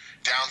to,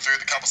 down through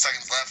the couple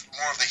seconds left,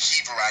 more of the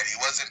he variety.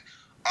 It wasn't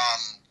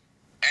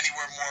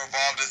anywhere more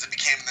evolved as it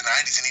became in the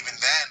 90s, and even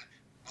then,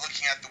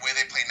 looking at the way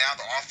they play now,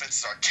 the offense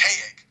is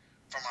archaic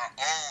from our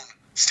own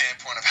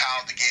standpoint of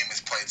how the game is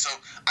played. So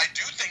I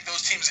do think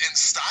those teams in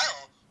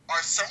style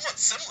are somewhat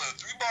similar.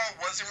 The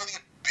 3-ball wasn't really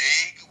a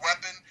big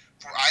weapon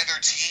for either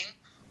team.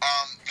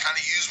 Kind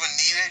of used when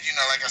needed.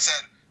 Like I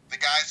said, the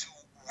guys who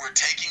were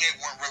taking it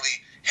weren't really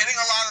hitting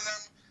a lot of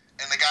them,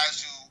 and the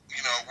guys who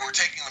were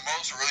taking the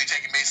most were really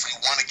taking basically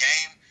one a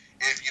game.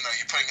 If you're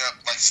putting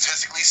up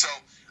statistically. So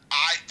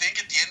I think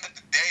at the end of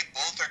the day,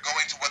 both are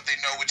going to what they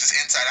know, which is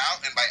inside out,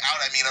 and by out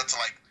I mean up to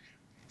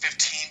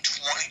 15,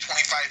 20,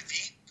 25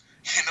 feet.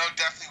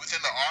 Definitely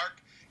within the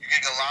arc. You're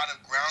getting a lot of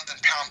ground and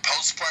pound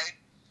post play.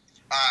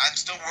 I'm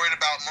still worried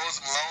about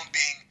Moses Malone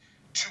being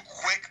too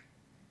quick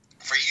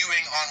for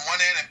Ewing on one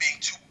end and being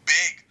too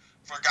big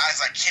for guys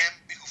like him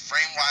who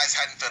frame-wise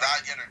hadn't filled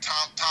out yet, or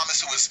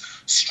Thomas, who was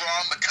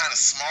strong but kind of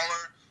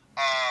smaller.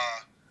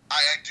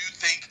 I do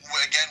think,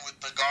 again, with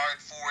the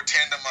guard-forward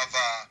tandem of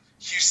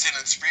Houston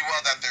and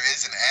Sprewell, that there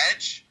is an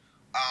edge.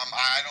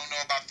 I don't know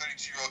about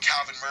 32-year-old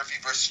Calvin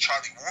Murphy versus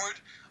Charlie Ward,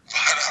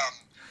 but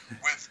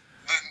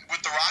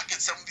with the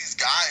Rockets, some of these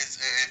guys,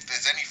 if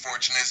there's any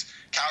fortune, is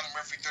Calvin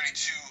Murphy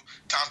 32,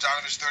 Tom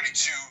Donovich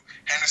 32,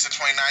 Henderson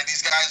 29.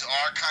 These guys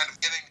are kind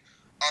of getting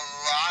a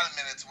lot of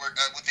minutes,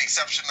 with the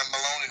exception of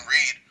Malone and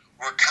Reed.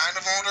 We're kind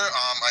of older.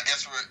 I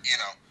guess we're,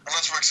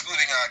 unless we're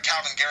excluding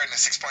Calvin Garrett in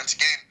 6 points a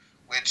game,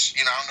 which,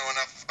 I don't know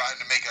enough about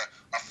him to make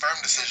a firm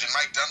decision.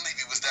 Mike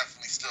Dunleavy was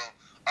definitely still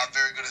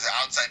very good as an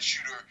outside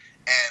shooter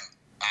and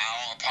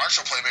a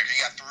partial playmaker.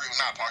 He got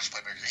not a partial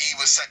playmaker. He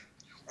was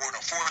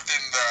fourth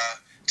in the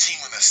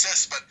team with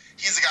assists, but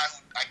he's a guy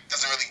who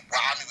doesn't really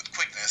wow me with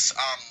quickness.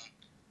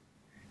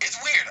 It's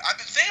weird. I've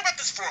been thinking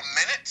about this for a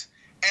minute,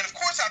 and of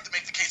course I have to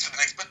make the case for the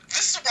Knicks, but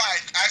this is why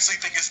I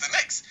actually think it's the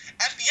Knicks.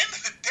 At the end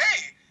of the day,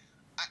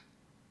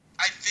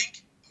 I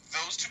think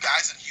those two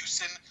guys in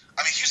Houston,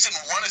 Houston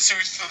won a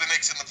series for the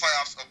Knicks in the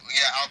playoffs,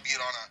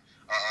 albeit on a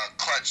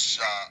clutch,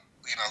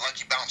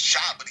 lucky bounce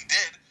shot, but he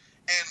did.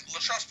 And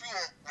Latrell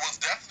Sprewell was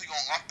definitely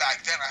going off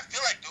back then. I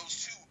feel like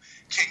those two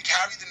can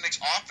carry the Knicks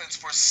offense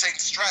for a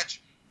sustained stretch,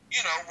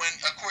 when,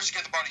 of course, you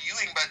get the ball to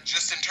Ewing, but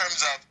just in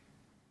terms of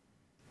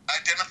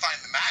identifying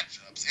the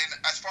matchups. And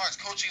as far as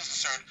coaching is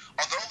concerned,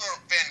 although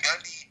Van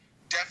Gundy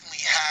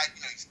definitely had,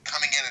 he's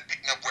coming in and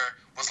picking up where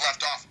was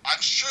left off, I'm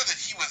sure that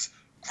he was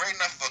great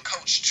enough of a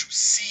coach to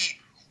see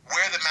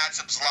where the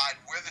matchups lied,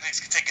 where the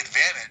Knicks could take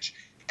advantage,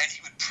 and he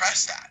would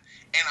press that.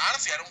 And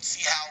honestly, I don't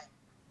see how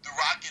the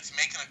Rockets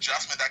make an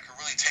adjustment that could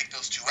really take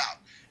those two out.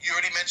 You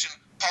already mentioned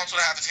Paultz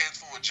would have his hands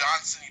full with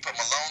Johnson. You put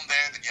Malone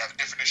there, then you have a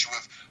different issue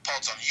with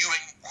Paultz on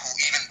Ewing, who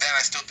even then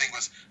I still think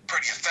was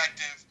pretty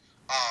effective.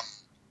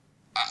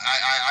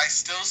 I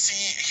still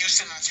see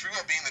Houston and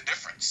Sprewell being the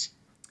difference.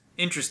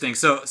 Interesting.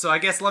 So I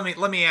guess let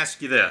me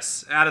ask you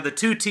this: out of the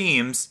two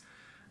teams,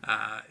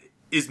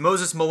 is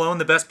Moses Malone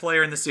the best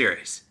player in the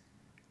series?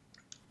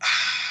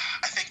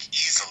 I think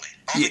easily.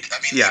 He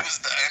was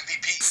the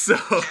MVP.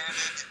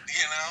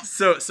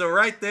 So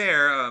right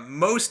there,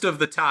 most of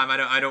the time,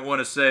 I don't want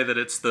to say that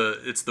it's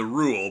the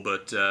rule,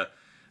 but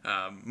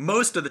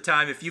most of the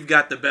time, if you've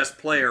got the best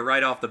player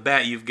right off the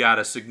bat, you've got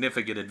a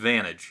significant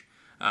advantage.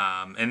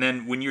 And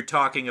then when you're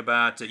talking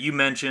about, you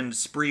mentioned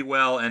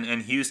Sprewell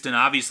and Houston,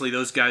 obviously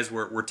those guys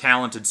were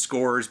talented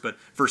scorers, but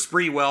for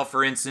Sprewell,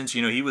 for instance,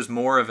 he was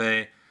more of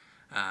a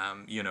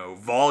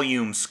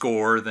volume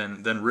score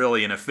than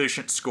really an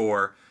efficient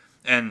score.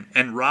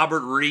 And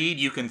Robert Reed,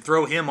 you can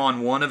throw him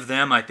on one of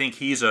them. I think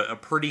he's a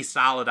pretty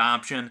solid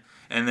option.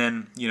 And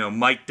then,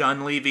 Mike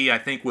Dunleavy, I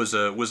think was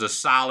a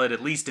solid,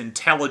 at least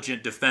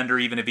intelligent defender,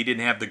 even if he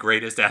didn't have the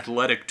greatest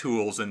athletic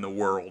tools in the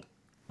world.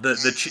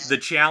 The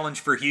challenge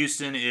for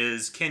Houston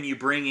is, can you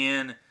bring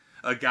in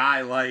a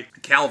guy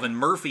like Calvin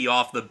Murphy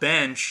off the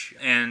bench,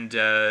 and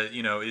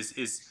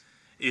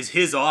is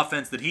his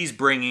offense that he's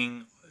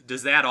bringing,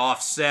 does that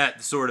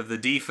offset sort of the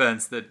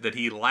defense that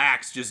he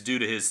lacks just due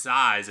to his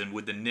size, and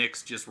would the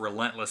Knicks just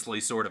relentlessly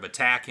sort of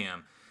attack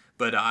him?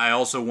 But I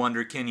also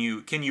wonder, can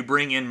you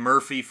bring in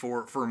Murphy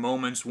for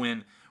moments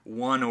when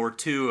one or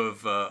two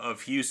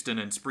of Houston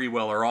and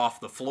Sprewell are off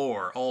the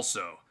floor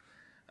also?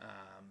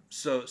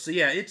 So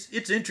yeah,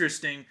 it's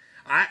interesting.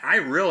 I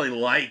really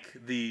like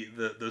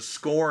the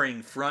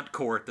scoring front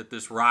court that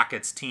this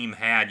Rockets team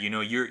had.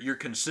 You're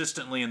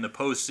consistently in the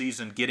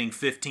postseason getting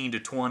 15 to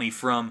 20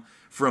 from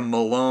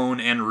Malone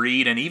and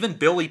Reed, and even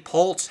Billy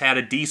Pultz had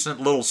a decent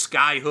little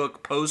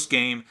skyhook post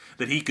game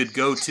that he could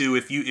go to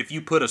if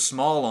you put a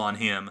small on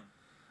him.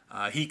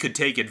 He could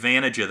take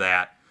advantage of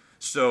that.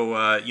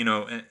 So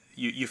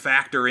you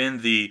factor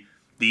in the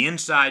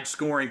inside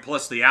scoring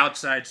plus the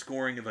outside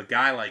scoring of a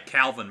guy like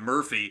Calvin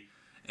Murphy,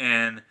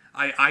 and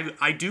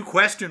I do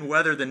question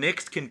whether the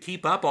Knicks can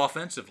keep up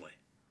offensively.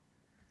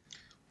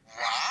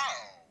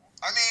 Wow.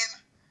 I mean,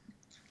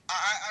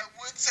 I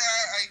would say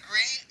I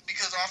agree,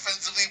 because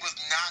offensively was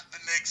not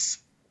the Knicks,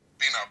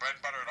 bread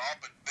and butter at all,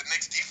 but the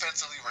Knicks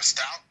defensively were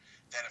stout.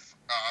 That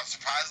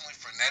surprisingly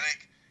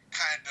frenetic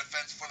kind of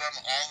defense for them.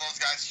 All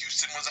those guys,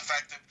 Houston was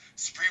effective.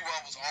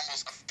 Sprewell was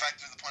almost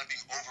effective to the point of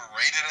being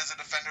overrated as a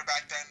defender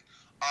back then.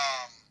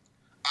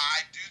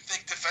 I do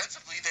think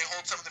defensively they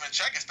hold some of them in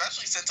check,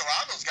 especially since a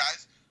lot of those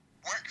guys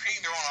weren't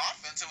creating their own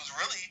offense. It was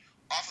really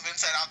off of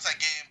inside-outside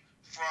game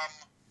from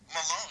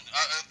Malone.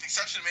 The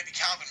exception of maybe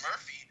Calvin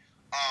Murphy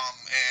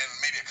and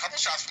maybe a couple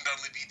shots from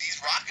Dunleavy.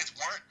 These Rockets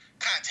weren't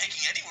kind of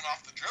taking anyone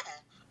off the dribble.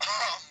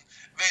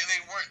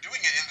 They weren't doing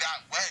it in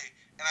that way.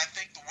 And I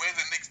think the way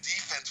the Knicks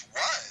defense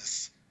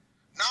was,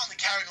 not only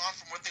carrying on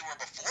from what they were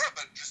before,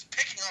 but just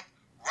picking up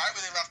right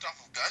where they left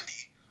off of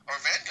Gundy, or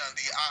Van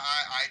Gundy,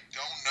 I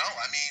don't know.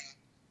 I mean,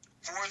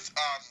 fourth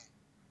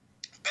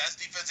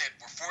best defense, they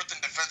were fourth in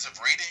defensive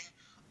rating.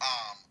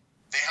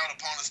 They held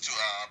opponents to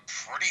a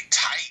pretty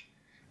tight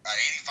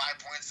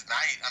 85 points a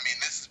night. I mean,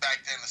 this is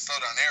back then, the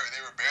slowdown era.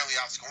 They were barely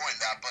outscoring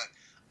that, but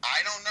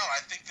I don't know.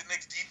 I think the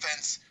Knicks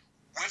defense,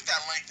 with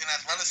that length and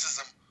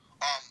athleticism,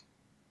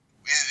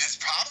 is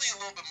probably a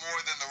little bit more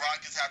than the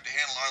Rockets have to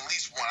handle on at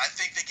least one. I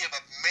think they give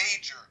a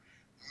major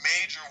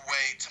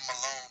way to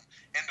Malone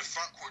and the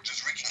front court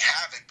just wreaking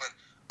havoc. But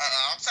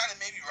outside of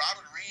maybe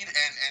Robert Reed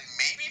and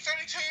maybe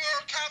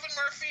 32-year-old Calvin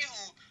Murphy,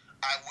 who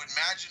I would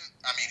imagine,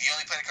 he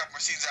only played a couple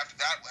more seasons after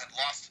that, had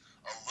lost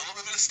a little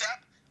bit of a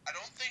step. I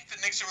don't think the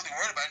Knicks are really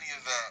worried about any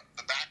of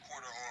the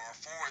backcourt or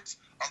forwards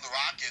of the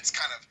Rockets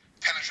kind of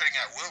penetrating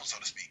at will, so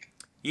to speak.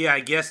 Yeah,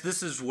 I guess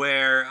this is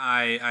where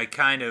I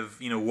kind of,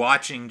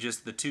 watching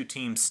just the two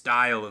teams'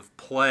 style of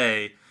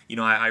play,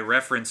 I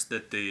referenced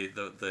that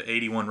the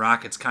 81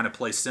 Rockets kind of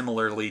play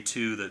similarly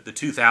to the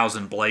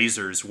 2000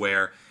 Blazers,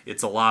 where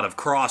it's a lot of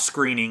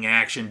cross-screening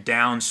action,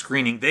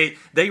 down-screening.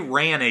 They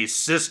ran a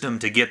system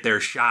to get their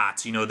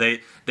shots.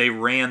 They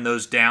ran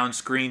those down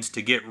screens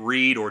to get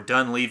Reed or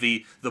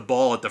Dunleavy the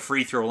ball at the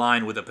free throw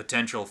line with a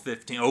potential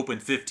open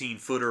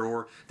 15-footer,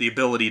 or the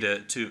ability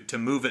to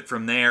move it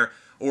from there,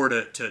 or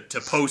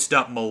to post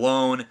up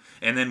Malone.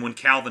 And then when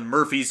Calvin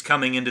Murphy's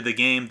coming into the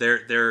game,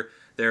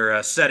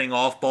 they're setting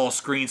off-ball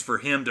screens for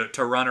him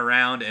to run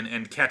around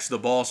and catch the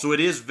ball. So it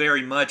is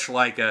very much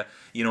like an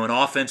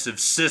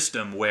offensive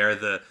system where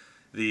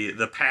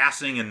the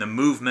passing and the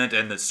movement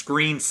and the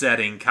screen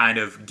setting kind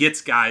of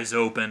gets guys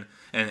open,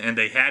 and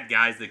they had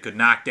guys that could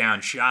knock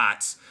down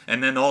shots.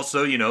 And then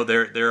also,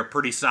 they're a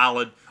pretty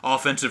solid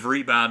offensive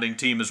rebounding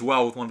team as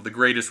well, with one of the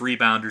greatest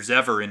rebounders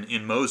ever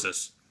in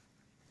Moses.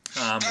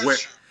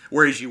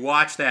 Whereas you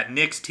watch that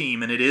Knicks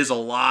team, and it is a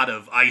lot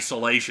of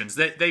isolations.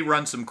 They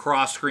run some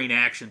cross-screen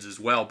actions as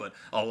well, but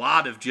a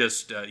lot of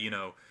just,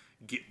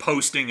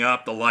 posting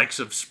up the likes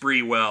of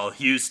Sprewell,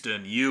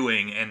 Houston,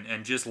 Ewing,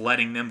 and just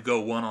letting them go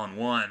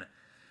one-on-one.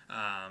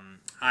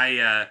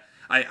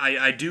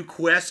 I do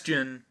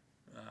question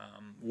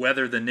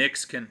whether the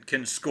Knicks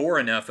can score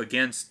enough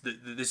against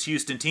this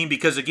Houston team,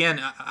 because,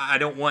 again, I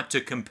don't want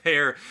to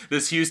compare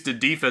this Houston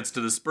defense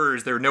to the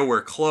Spurs. They're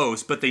nowhere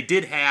close, but they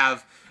did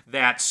have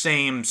that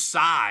same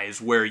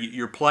size where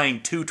you're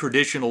playing two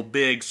traditional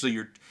bigs, so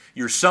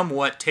you're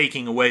somewhat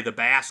taking away the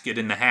basket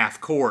in the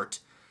half court.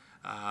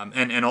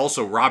 And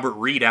also Robert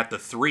Reed at the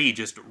three,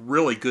 just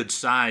really good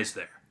size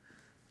there.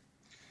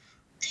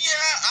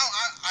 Yeah,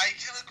 I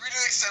can agree to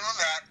an extent on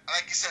that.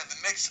 Like you said, the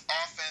Knicks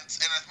offense,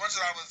 and as much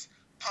as I was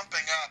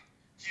pumping up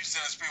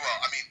Houston and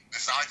Sprewell,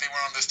 it's not like they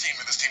weren't on this team,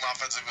 and this team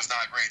offensively was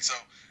not great. So,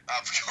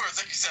 of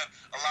course, like you said,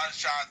 a lot of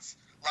shots,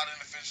 a lot of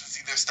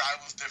inefficiency. Their style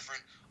was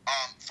different.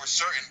 For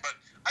certain, but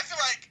I feel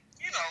like,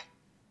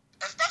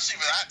 especially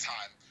for that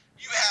time,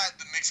 you had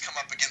the Knicks come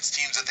up against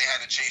teams that they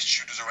had to chase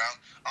shooters around.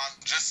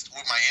 Just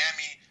with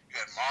Miami, you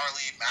had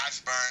Marley,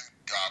 Maxburn,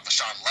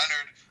 Vashawn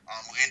Leonard.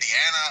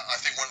 Indiana, I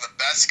think one of the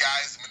best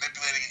guys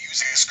manipulating and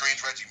using his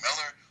screens, Reggie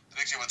Miller. The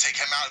Knicks were able to take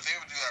him out. If they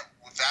were to do that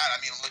with that, I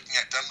mean, I'm looking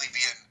at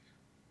Dunleavy and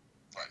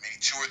maybe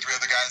 2 or 3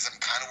 other guys I'm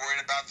kind of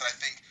worried about that I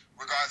think,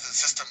 regardless of the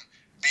system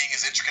being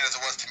as intricate as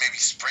it was to maybe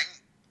spring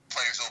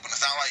players open,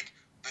 it's not like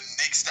the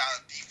Knicks style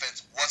of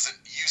defense wasn't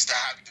used to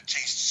having to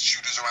chase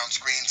shooters around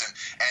screens and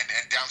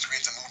down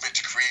screens and movement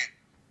to create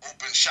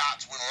open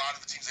shots when a lot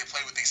of the teams they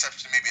played, with the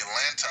exception of maybe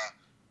Atlanta,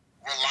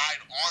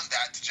 relied on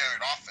that to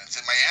generate offense.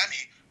 In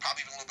Miami,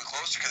 probably even a little bit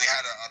closer because they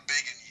had a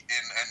big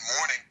in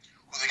Mourning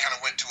who they kind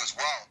of went to as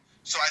well.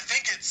 So I don't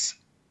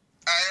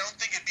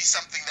think it'd be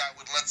something that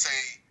would, let's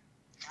say,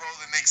 throw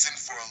the Knicks in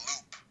for a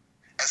loop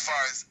as far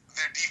as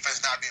their defense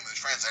not being able to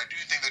translate. I do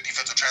think their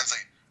defense will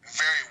translate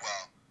very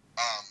well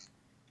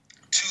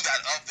to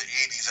that of the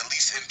 80s, at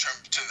least in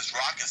terms to this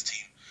Rockets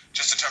team,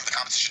 just in terms of the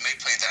competition they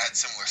played that had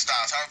similar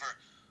styles. However,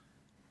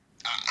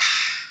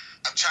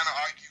 I'm trying to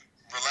argue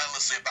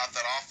relentlessly about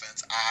that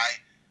offense. I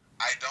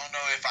don't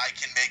know if I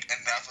can make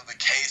enough of the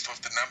case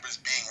with the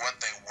numbers being what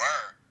they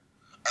were,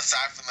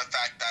 aside from the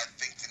fact that I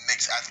think the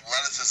Knicks'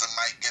 athleticism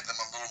might give them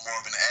a little more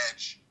of an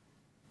edge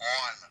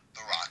on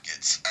the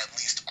Rockets, at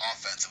least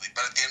offensively.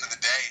 But at the end of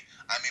the day,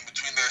 I mean,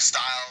 between their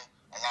style,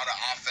 a lot of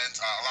offense,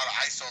 a lot of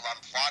ISO, a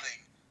lot of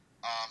plotting,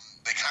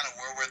 they kind of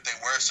were where they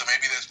were. So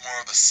maybe there's more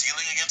of a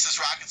ceiling against this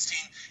Rockets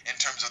team in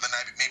terms of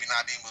maybe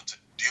not being able to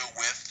deal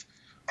with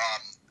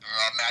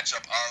a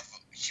matchup of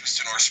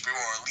Houston or Spurs,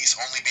 or at least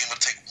only being able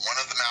to take one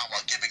of them out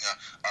while giving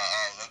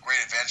a great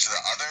advantage to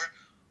the other.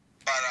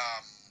 But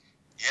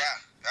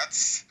yeah,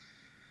 that's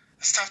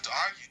tough to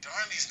argue.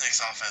 Darn these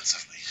Knicks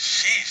offensively.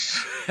 Sheesh.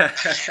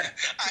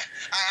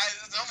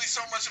 There's only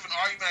so much of an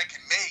argument I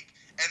can make,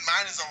 and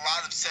mine is a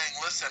lot of saying,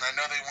 listen, I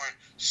know they weren't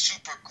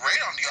super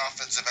great on the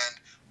offensive end,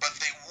 but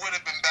they would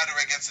have been better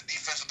against the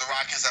defense with the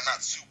Rockets I'm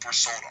not super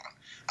sold on.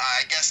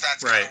 I guess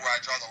that's kind of where I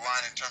draw the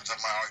line in terms of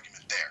my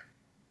argument there.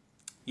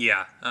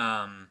 Yeah,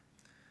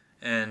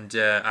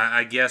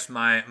 I guess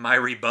my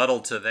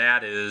rebuttal to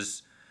that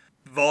is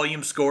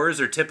volume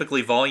scorers are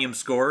typically volume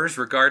scorers,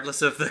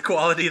 regardless of the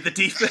quality of the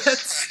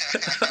defense.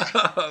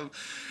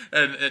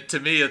 And to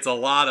me, it's a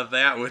lot of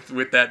that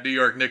with that New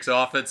York Knicks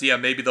offense. Yeah,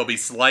 maybe they'll be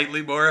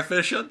slightly more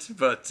efficient,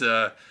 but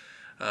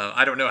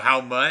I don't know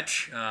how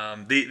much.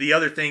 The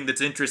other thing that's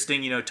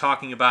interesting,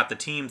 talking about the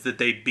teams that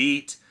they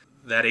beat,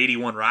 that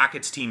 81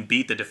 Rockets team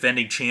beat the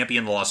defending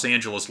champion Los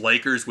Angeles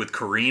Lakers with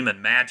Kareem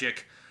and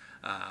Magic,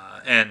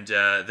 and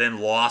then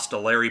lost to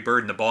Larry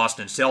Bird and the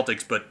Boston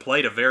Celtics, but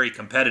played a very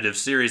competitive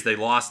series. They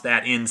lost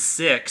that in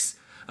 6,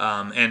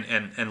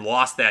 and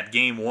lost that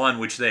game 1,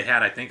 which they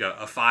had, I think,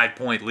 a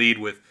 5-point lead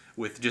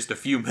with just a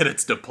few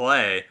minutes to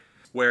play.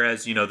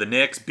 Whereas, the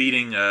Knicks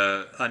beating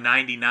a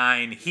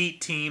 99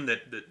 Heat team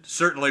that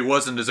certainly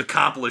wasn't as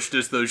accomplished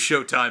as those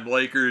Showtime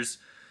Lakers,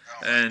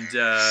 and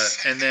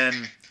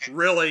then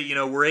really,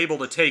 were able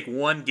to take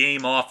one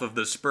game off of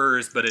the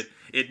Spurs, but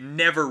it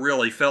never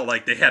really felt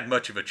like they had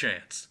much of a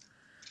chance.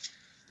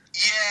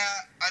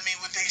 Yeah, I mean,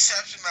 with the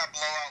exception of that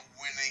blowout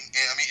winning,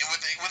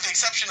 with the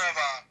exception of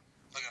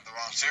looking at the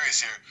wrong series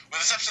here, with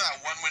the exception of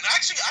that one win.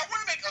 Actually, I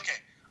want to make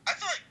I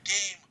feel like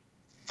game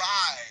 5.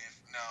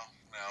 No,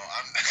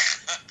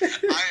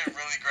 I am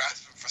really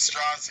grasping for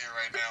straws here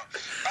right now.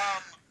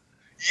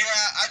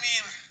 Yeah, I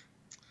mean,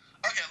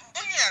 okay,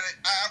 looking at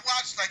it, I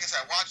watched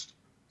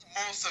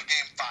most of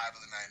game 5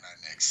 of the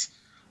 99 Knicks.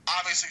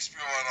 Obviously,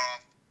 Spurs went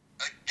off.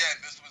 Again,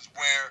 this was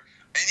where,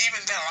 and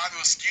even then, a lot of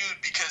it was skewed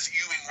because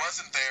Ewing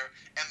wasn't there,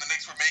 and the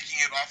Knicks were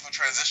making it off of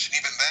transition.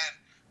 Even then,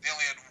 they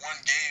only had 1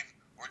 game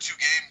or 2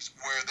 games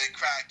where they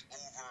cracked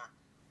over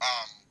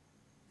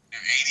 80,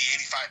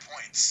 85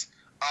 points.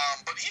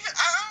 But even,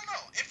 I don't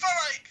know, it felt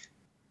like...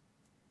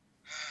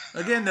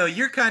 Again, though,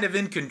 you're kind of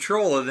in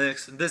control of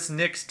this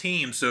Knicks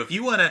team, so if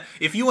you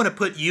wanna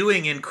put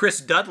Ewing in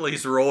Chris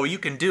Dudley's role, you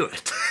can do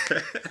it.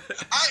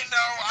 I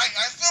know.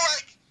 I feel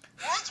like,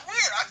 well, it's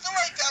weird. I feel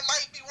like that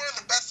might be one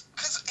of the best.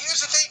 Because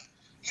here's the thing,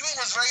 Ewing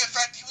was very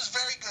effective. He was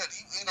very good.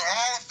 A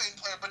Hall of Fame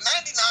player. But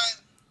 99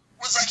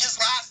 was like his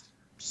last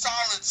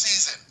solid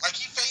season. Like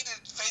he faded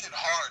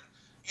hard.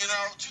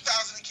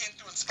 2000 he came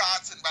through in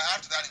spots, and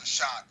after that he was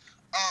shot.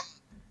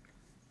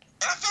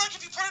 And I feel like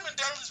if you put him in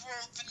Dudley's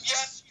role, then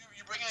yes,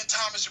 you're bringing in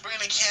Thomas, you're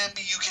bringing in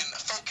Camby, you can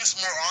focus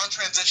more on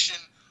transition,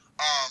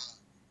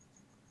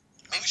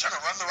 maybe trying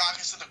to run the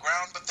Rockets to the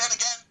ground, but then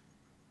again,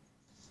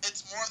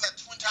 it's more of that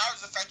Twin Towers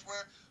effect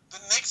where the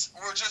Knicks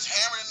were just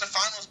hammered in the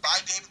finals by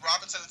David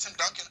Robinson and Tim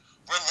Duncan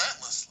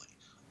relentlessly.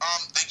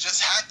 They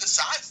just had the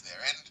size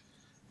there, and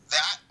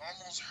that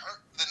almost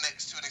hurt the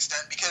Knicks to an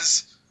extent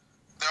because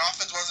their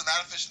offense wasn't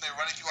that efficient. They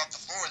were running you off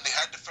the floor, and they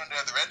had to defend the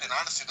other end, and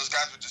honestly, those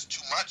guys were just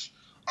too much.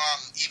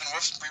 Even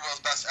with Sprewell's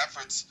best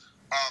efforts,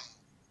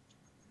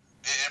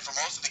 and for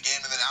most of the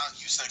game, and then Allen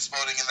Houston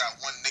exploding in that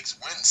one Knicks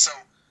win. So,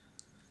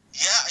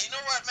 yeah, you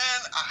know what,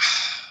 man?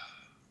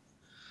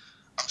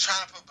 I'm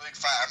trying to put a big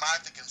fight. I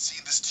might have to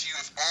concede this to you,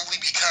 if only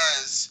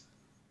because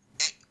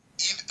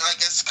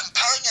as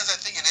compelling as I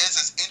think it is,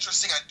 as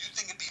interesting, I do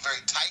think it'd be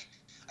very tight.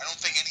 I don't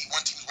think any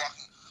one team's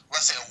walking,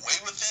 let's say, away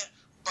with it.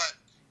 But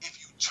if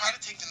you try to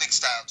take the Knicks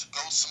style to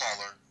go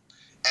smaller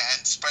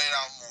and spread it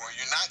out more,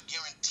 you're not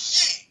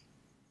guaranteeing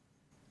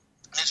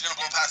that you're going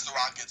to blow past the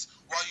Rockets,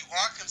 while you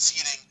are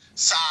conceding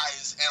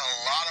size and a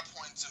lot of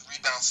points and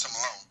rebounds to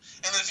Malone.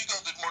 And then if you go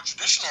the more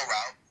traditional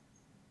route,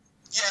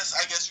 yes,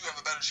 I guess you have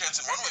a better chance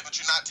in one way, but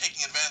you're not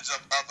taking advantage of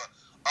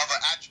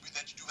an attribute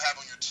that you do have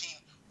on your team,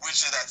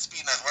 which is that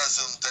speed and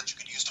athleticism that you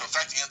could use to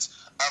affect against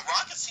a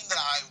Rockets team that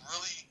I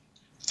really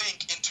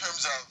think in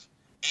terms of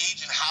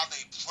age and how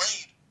they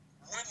played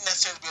wouldn't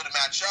necessarily be able to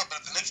match up.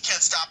 But if the Knicks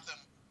can't stop them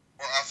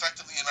or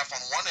effectively enough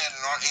on one end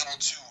and aren't able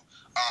to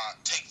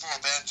take full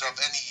advantage of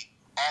any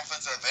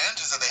offensive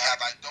advantages that they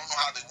have, I don't know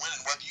how they win.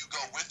 And whether you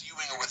go with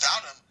Ewing or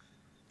without him,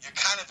 you're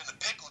kind of in a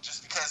pickle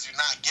just because you're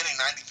not getting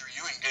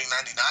 93 Ewing, getting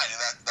 99, and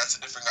that's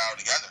a different guy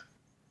altogether.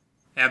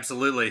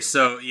 Absolutely.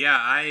 So yeah,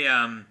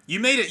 you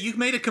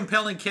made a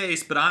compelling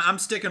case, but I'm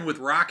sticking with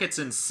Rockets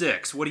in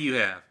 6. What do you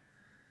have?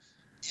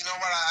 You know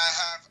what I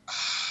have?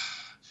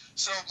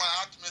 So my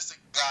optimistic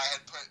guy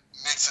had put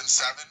Knicks in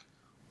 7,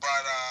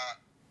 but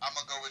I'm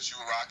gonna go with you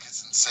with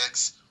Rockets in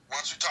 6.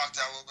 Once we talked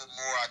out a little bit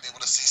more, I'd be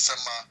able to see some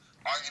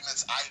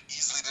arguments I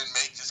easily didn't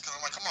make just because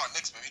I'm like, come on,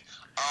 Knicks, baby.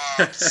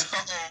 So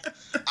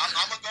I'm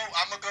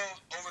gonna go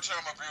overturn.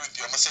 I'm gonna agree with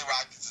you. I'm gonna say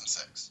Rockets in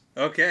 6.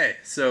 Okay,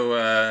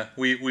 so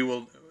we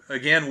will.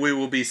 Again, we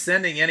will be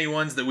sending any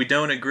ones that we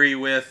don't agree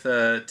with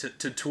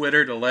to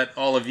Twitter to let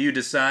all of you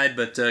decide,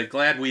 but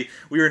glad we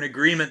were in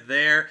agreement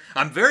there.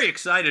 I'm very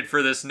excited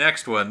for this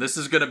next one. This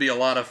is going to be a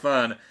lot of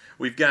fun.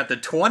 We've got the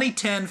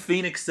 2010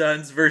 Phoenix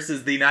Suns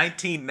versus the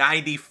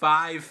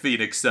 1995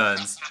 Phoenix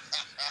Suns.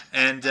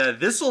 And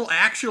this will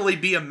actually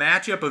be a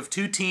matchup of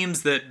two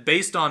teams that,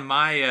 based on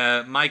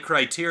my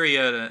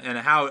criteria and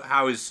how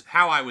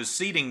I was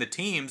seeding the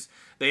teams,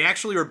 they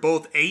actually are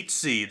both 8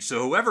 seeds,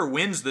 so whoever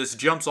wins this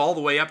jumps all the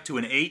way up to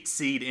an 8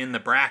 seed in the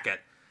bracket.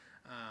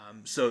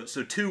 So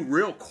two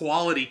real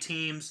quality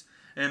teams,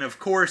 and of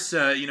course,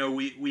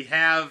 we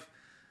have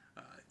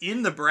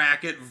in the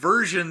bracket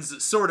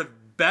versions, sort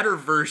of better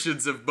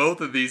versions of both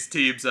of these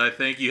teams. I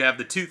think you have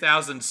the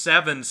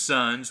 2007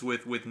 Suns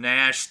with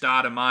Nash,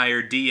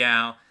 Stoudemire,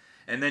 Diaw,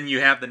 and then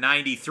you have the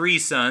 93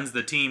 Suns,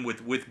 the team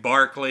with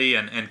Barkley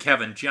and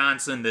Kevin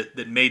Johnson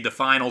that made the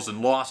finals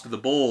and lost to the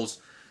Bulls.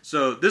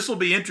 So this will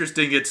be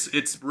interesting.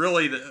 It's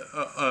really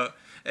a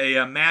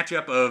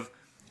matchup of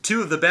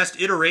two of the best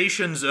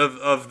iterations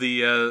of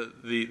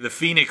the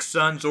Phoenix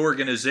Suns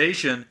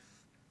organization,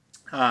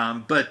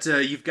 but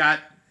you've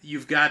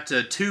got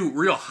two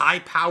real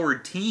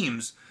high-powered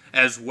teams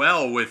as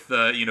well with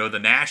the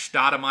Nash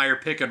Stoudemire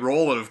pick and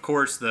roll, and of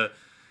course the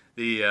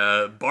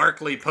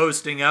Barkley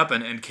posting up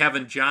and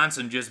Kevin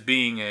Johnson just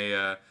being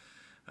a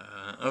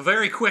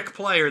very quick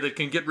player that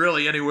can get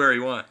really anywhere he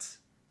wants.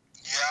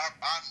 Yeah,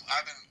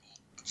 I've been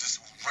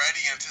just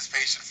ready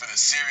anticipation for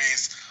this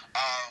series.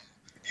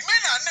 You may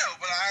not know,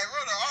 but I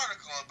wrote an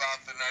article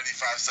about the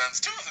 95 Suns,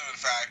 2 of them in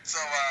fact.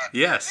 So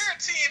yes, they're a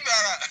team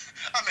that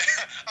I'm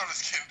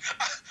just kidding,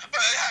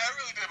 but I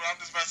really did. But I'm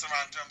just messing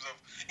around in terms of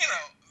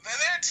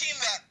they're a team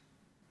that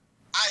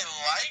I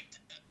liked.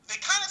 They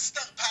kind of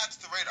stuck past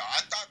the radar.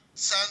 I thought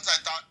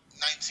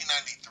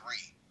 1993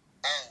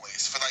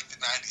 always for like the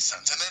 90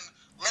 Suns, and then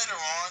later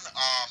on,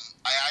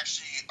 I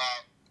actually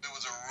there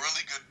was a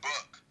really good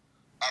book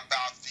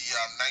about the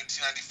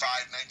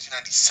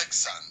 1995-1996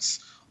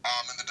 Suns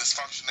and the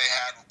dysfunction they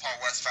had with Paul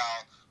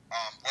Westphal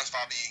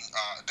being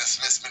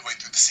dismissed midway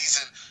through the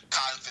season,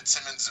 Colin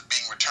Fitzsimmons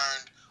being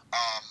returned,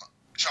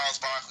 Charles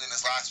Barkley in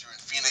his last year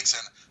in Phoenix,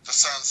 and the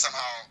Suns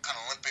somehow kind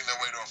of limping their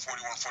way to a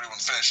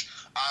 41-41 finish.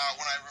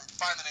 When I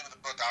find the name of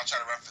the book, I'll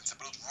try to reference it,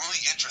 but it was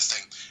really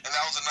interesting, and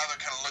that was another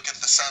kind of look at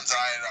the Suns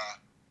I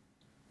had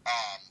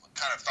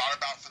kind of thought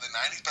about for the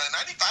 90s, but the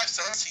 95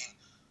 Suns team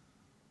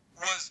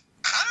was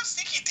kind of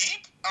sneaky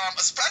deep,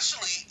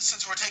 especially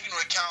since we're taking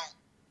into account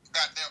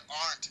that there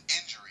aren't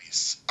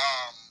injuries.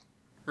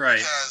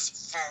 Right.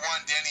 Because for one,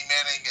 Danny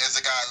Manning is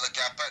a guy I look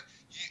at, but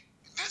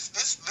this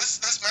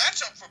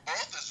matchup for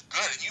both is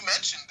good. And you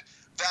mentioned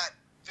that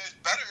there's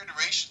better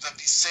iterations of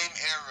these same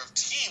era of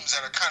teams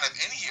that are kind of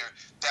in here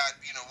that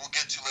we'll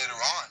get to later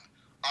on.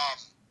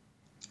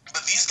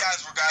 But these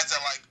guys were guys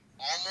that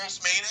almost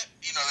made it.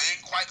 They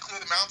didn't quite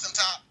clear the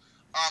mountaintop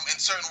in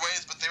certain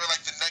ways, but they were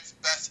like the next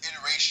best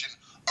iteration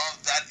of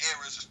that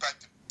era's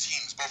respective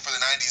teams, both for the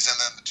 90s and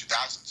then the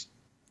 2000s.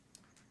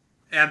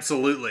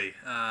 Absolutely.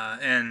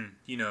 And,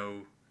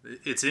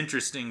 it's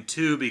interesting,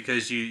 too,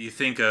 because you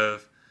think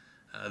of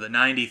the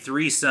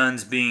 93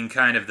 Suns being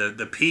kind of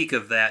the peak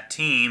of that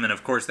team, and,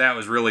 of course, that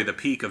was really the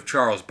peak of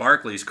Charles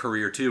Barkley's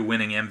career, too,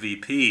 winning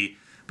MVP.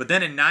 But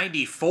then in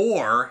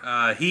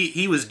 94,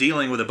 he was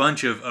dealing with a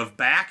bunch of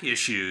back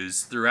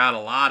issues throughout a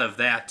lot of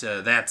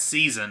that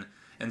season.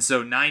 And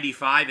so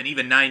 95 and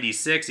even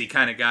 96, he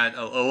kind of got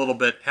a little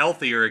bit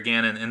healthier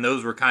again, and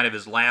those were kind of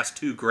his last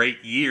 2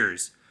 great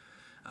years.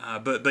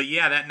 But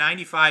yeah, that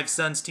 95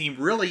 Suns team,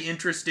 really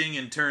interesting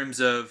in terms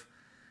of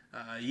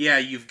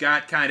You've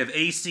got kind of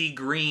AC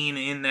Green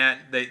in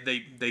that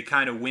they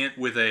kind of went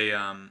with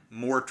a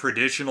more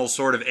traditional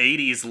sort of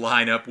 80s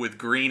lineup with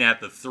Green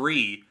at the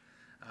 3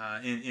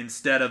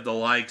 instead of the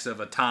likes of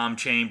a Tom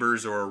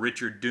Chambers or a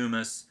Richard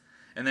Dumas.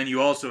 And then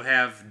you also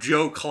have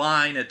Joe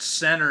Klein at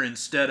center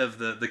instead of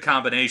the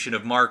combination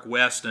of Mark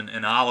West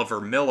and Oliver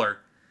Miller.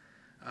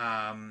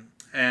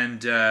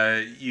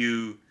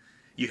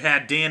 You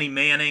had Danny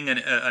Manning,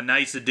 a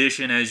nice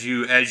addition as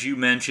you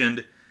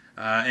mentioned.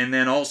 And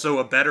then also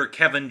a better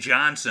Kevin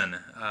Johnson.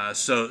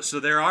 So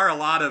there are a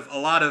lot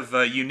of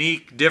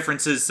unique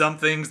differences. Some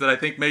things that I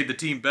think made the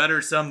team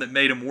better, some that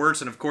made them worse,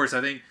 and of course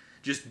I think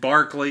just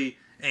Barkley,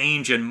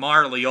 Ainge, and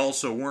Marley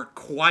also weren't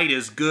quite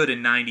as good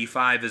in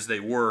 '95 as they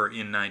were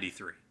in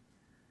 '93.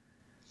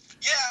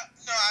 Yeah,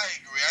 no, I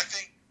agree. I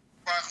think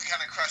Barkley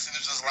kind of crushed it.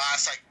 This was his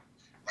last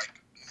like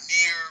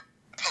near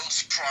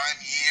post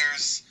prime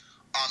years.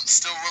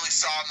 Still really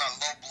solid in that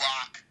low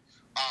block.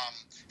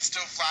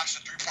 Still flashed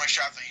a 3-point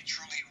shot that he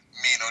truly,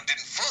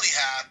 didn't fully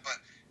have, but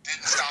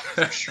didn't stop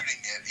him from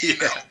shooting it.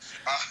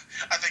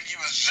 I think he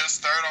was just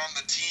third on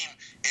the team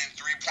in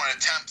 3-point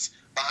attempts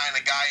behind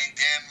a guy in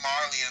Dan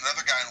Marley and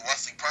another guy in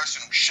Wesley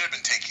Person who should have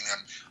been taking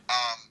them.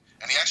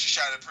 And he actually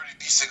shot a pretty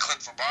decent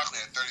clip for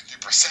Barkley at 33%.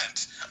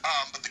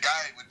 But the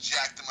guy would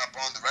jack them up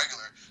on the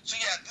regular. So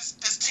yeah,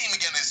 this team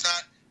again is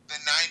not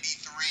the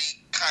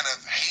 '93 kind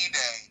of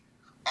heyday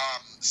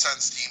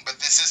Suns team,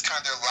 but this is kind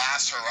of their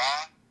last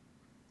hurrah.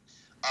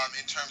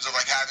 In terms of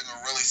like having a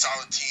really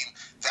solid team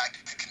that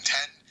could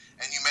contend.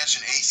 And you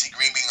mentioned AC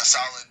Green being a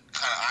solid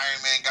kind of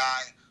Iron Man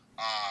guy,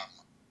 a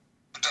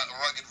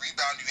rugged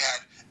rebound. You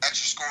had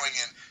extra scoring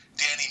in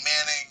Danny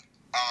Manning,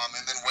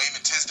 and then Wayman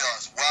Tisdale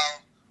as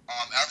well.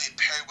 Elliot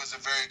Perry was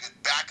a very good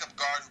backup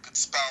guard who could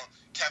spell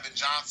Kevin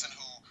Johnson,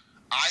 who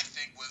I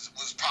think was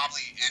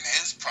probably in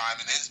his prime,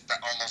 in his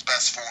almost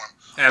best form.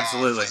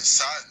 Absolutely. For the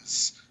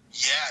Suns.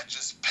 Yeah,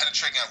 just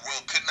penetrating at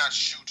will, could not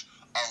shoot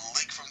a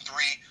lick from 3.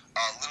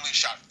 Literally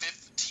shot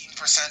 15%.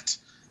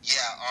 Yeah,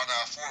 on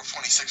 4 of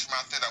 26 from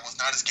out there. That was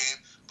not his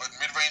game. But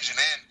mid-range and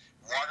in,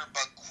 water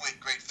bug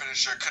quick, great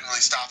finisher. Couldn't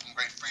really stop him.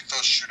 Great free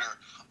throw shooter.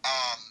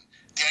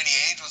 Danny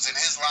Ainge was in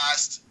his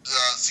last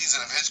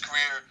season of his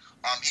career.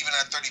 Even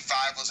at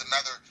 35, was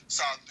another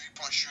solid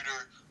 3-point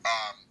shooter.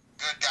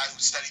 Good guy who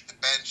studied the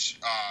bench.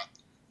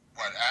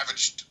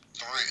 Averaged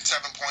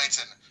 7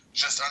 points and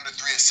just under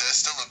 3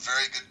 assists. Still a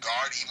very good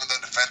guard, even though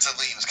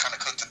defensively he was kind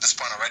of cooked at this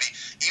point already.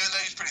 Even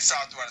though he's pretty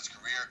solid throughout his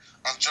career.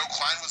 Joe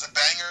Klein was a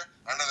banger,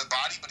 another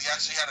body, but he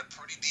actually had a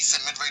pretty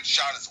decent mid-range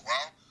shot as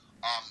well,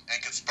 and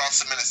could spell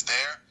some minutes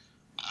there.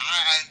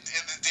 And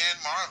the Dan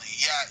Marley,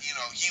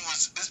 he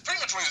was. This is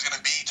pretty much where he was going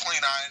to be. 29.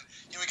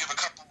 He would give a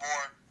couple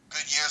more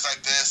good years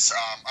like this,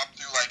 up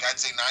through I'd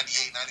say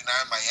 98,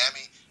 99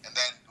 Miami, and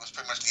then it was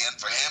pretty much the end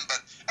for him.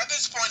 But at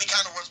this point, he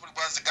kind of was what he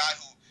was, a guy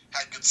who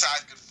had good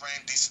size, good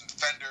frame, decent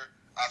defender.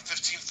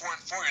 15, 4,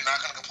 and 4. You're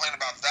not going to complain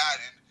about that.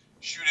 And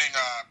shooting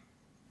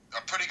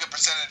a pretty good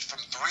percentage from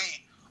 3,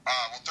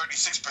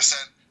 36%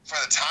 for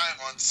the time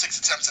on 6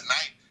 attempts a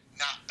night.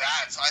 Not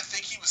bad. So I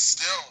think he was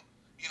still,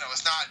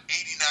 it's not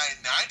 89,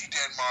 90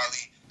 Dan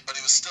Marley, but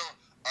he was still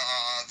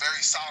a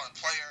very solid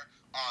player.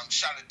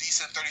 Shot a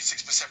decent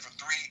 36% from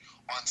 3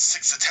 on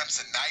 6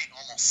 attempts a night,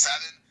 almost 7.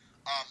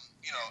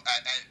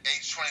 At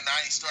age 29,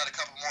 he still had a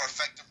couple more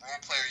effective role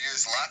player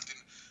years left.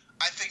 And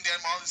I think Dan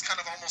Marley's kind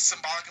of almost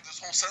symbolic of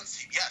this whole Suns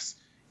team. Yes,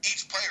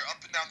 each player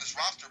up and down this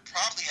roster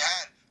probably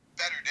had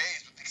better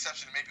days, with the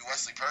exception of maybe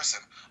Wesley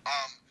Person.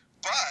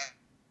 But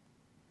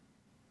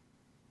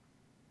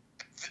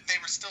they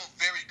were still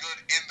very good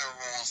in their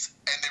roles,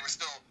 and they were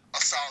still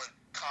a solid,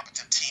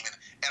 competent team.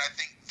 And I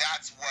think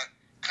that's what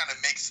kind of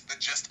makes the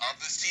gist of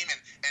this team. And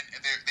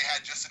they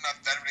had just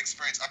enough veteran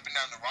experience up and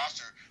down the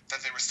roster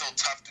that they were still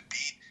tough to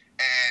beat.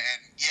 And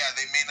yeah,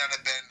 they may not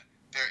have been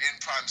their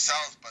in-prime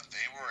selves, but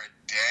they were a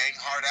dang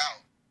hard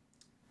out.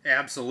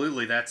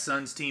 Absolutely. That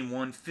Suns team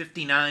won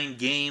 59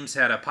 games,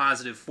 had a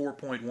positive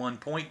 4.1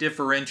 point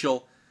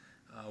differential,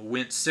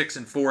 went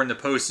 6-4 in the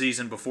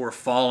postseason before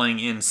falling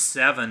in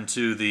 7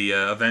 to the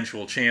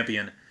eventual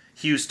champion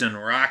Houston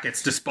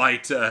Rockets,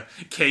 despite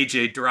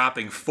KJ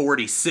dropping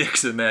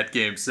 46 in that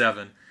Game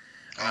 7.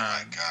 Oh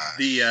my gosh.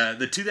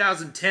 The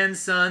 2010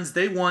 Suns,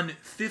 they won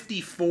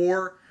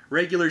 54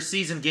 regular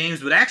season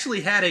games, but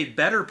actually had a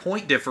better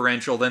point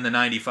differential than the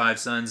 95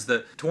 Suns.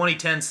 The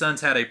 2010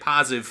 Suns had a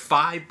positive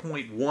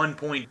 5.1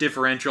 point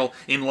differential,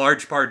 in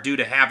large part due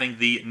to having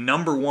the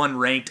number 1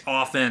 ranked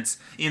offense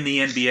in the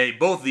NBA.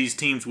 Both these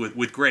teams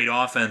with great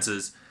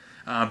offenses.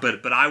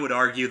 But I would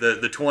argue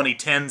the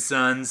 2010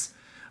 Suns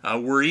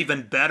were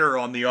even better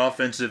on the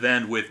offensive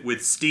end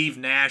with Steve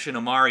Nash and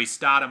Amari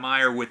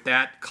Stoudemire with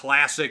that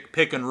classic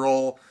pick and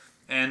roll.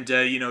 And,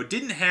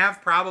 didn't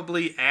have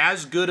probably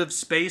as good of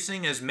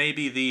spacing as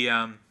maybe the,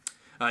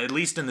 at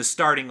least in the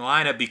starting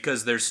lineup,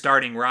 because they're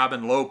starting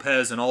Robin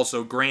Lopez and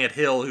also Grant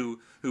Hill,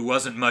 who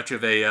wasn't much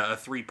of a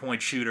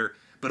three-point shooter.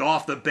 But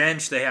off the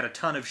bench, they had a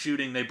ton of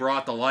shooting. They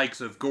brought the likes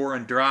of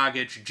Goran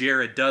Dragic,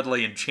 Jared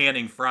Dudley, and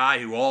Channing Frye,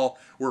 who all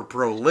were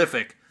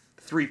prolific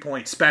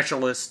three-point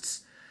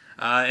specialists.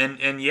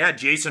 And yeah,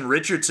 Jason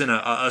Richardson,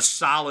 a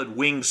solid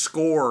wing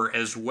scorer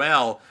as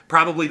well.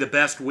 Probably the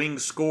best wing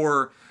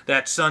scorer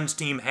that Suns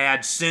team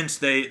had since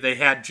they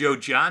had Joe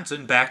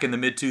Johnson back in the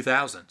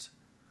mid-2000s.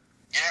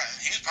 Yeah,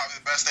 he was probably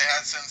the best they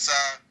had since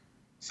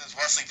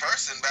Wesley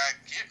Person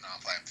back here. No,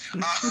 I'm playing.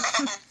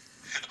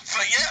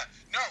 But yeah,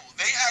 no,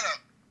 they had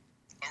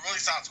a really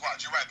solid squad.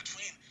 You're right.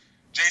 Between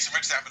Jason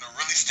Richardson having a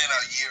really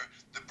standout year,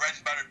 the bread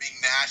and butter being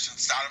Nash and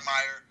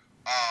Stoudemire,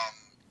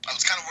 I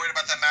was kind of worried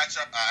about that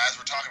matchup. As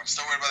we're talking, I'm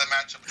still worried about that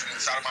matchup between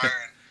Stoudemire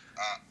and,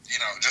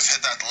 just hit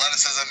the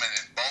athleticism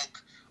and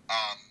bulk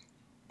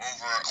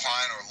over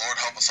Klein or Lord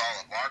help us all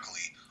at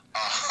Barkley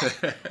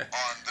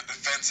on the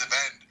defensive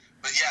end.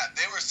 But yeah,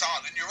 they were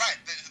solid. And you're right,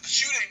 the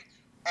shooting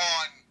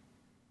on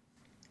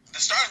the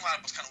starting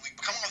lineup was kind of weak.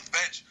 But coming off the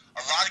bench,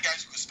 a lot of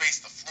guys who could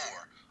space the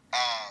floor,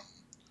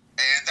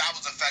 and that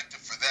was effective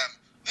for them.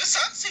 This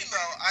Suns team,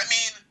 though, I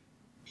mean,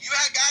 you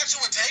had guys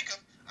who would take them.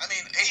 I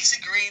mean,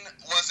 AC Green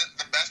wasn't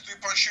the best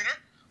three-point shooter,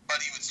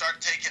 but he would start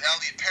taking.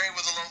 Elliot Perry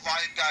was a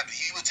low-volume guy, but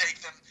he would take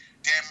them.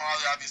 Dan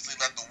Marley obviously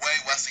led the way.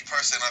 Wesley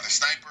Person, another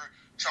sniper.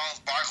 Charles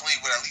Barkley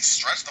would at least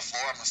stretch the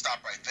floor. I'm going to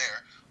stop right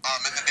there.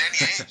 And then Danny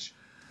Ainge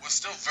was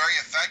still very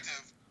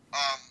effective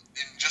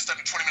in just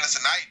under 20 minutes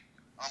a night.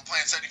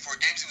 Playing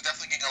 74 games, he was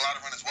definitely getting a lot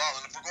of run as well.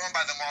 And if we're going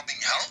by them all being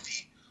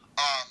healthy,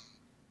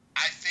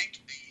 I think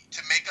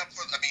to make up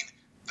for,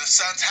 the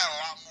Suns had a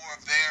lot more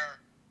of their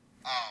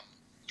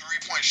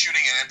three-point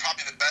shooting, and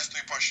probably the best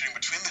three-point shooting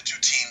between the two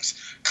teams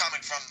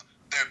coming from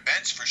their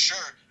bench for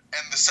sure.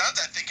 And the Suns,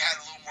 I think, had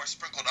a little more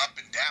sprinkled up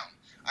and down.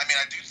 I mean,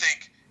 I do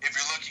think if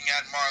you're looking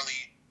at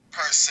Marley,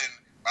 Person,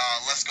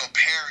 let's go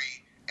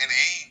Perry, and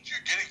Ainge,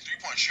 you're getting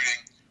three-point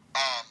shooting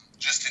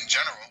just in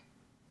general.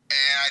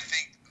 And I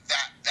think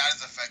that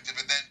is effective.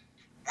 And then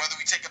whether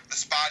we take up the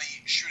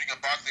spotty shooting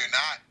of Barkley or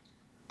not,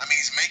 I mean,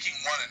 he's making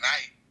one a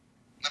night.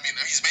 I mean,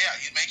 he's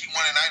making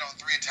one a night on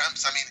 3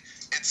 attempts. I mean,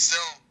 it's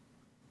still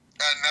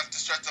enough to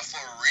stretch the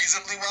floor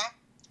reasonably well.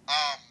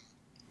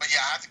 But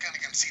yeah, I have to kind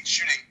of concede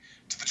shooting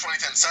to the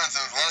 2010 Suns.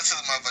 And the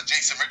athleticism of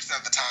Jason Richardson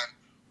at the time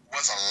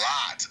was a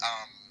lot.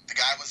 The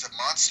guy was a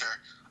monster.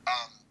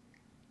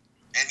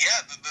 And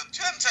yeah, the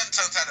 2010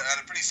 Suns had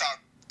a pretty solid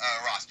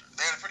roster.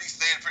 They had a pretty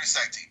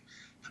stacked team.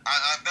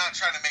 I'm not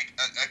trying to make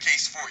a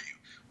case for you,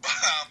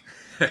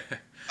 but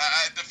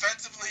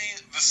defensively,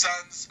 the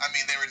Suns, I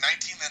mean, they were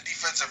 19th in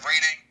defensive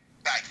rating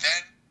back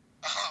then,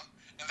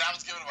 and that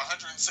was giving them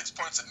 106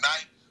 points a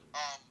night.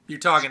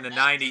 You're talking the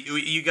 90.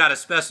 You got to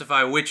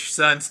specify which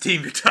Suns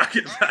team you're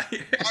talking about.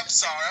 I'm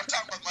sorry. I'm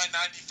talking about my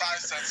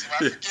 95 Suns team.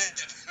 I forget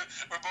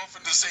we're both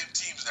in the same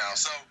teams now.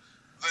 So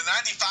the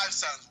 95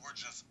 Suns were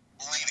just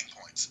bleeding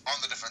points on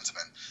the defensive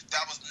end.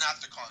 That was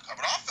not their calling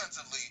card. But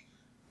offensively,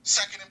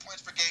 second in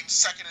points per game,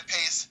 second in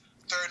pace,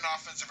 third in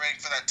offensive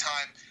rating for that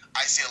time.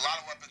 I see a lot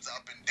of weapons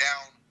up and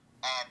down.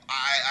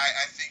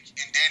 I think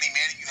in Danny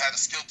Manning, you had a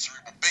skilled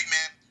cerebral big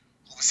man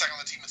who was second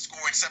on the team in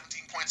scoring,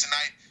 17 points a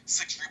night,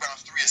 6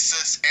 rebounds, 3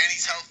 assists, and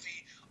he's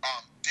healthy.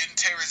 Didn't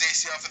tear his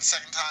ACL for the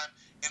second time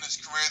in his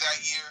career that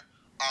year.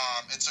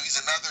 And so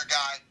he's another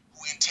guy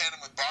who, in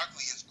tandem with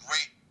Barkley, is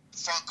great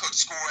front court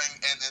scoring,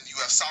 and then you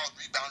have solid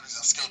rebounders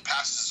and skilled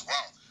passes as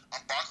well.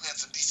 Barkley had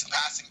some decent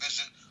passing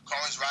vision, could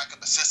always rack up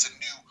assists and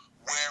knew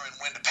where and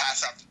when to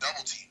pass out the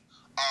double team.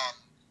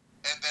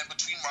 And then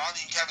between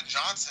Marley and Kevin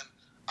Johnson,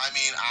 I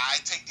mean,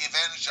 I take the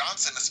advantage of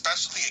Johnson,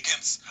 especially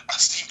against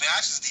Steve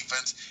Nash's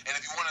defense. And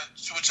if you want to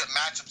switch up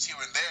matchups here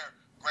and there,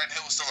 Grant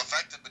Hill was still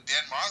effective, but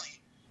Dan Marley,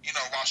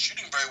 while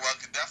shooting very well,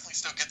 could definitely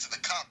still get to the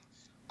cup.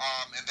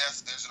 And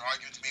there's an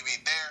argument to be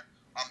made there.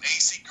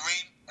 AC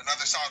Green,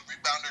 another solid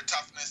rebounder,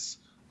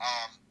 toughness,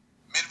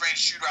 mid-range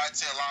shooter. I'd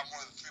say a lot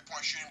more than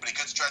three-point shooting, but he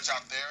could stretch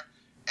out there.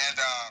 And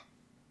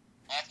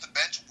off the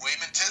bench,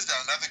 Wayman Tisdale,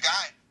 another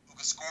guy who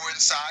could score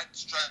inside,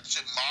 stretch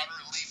it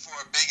moderately for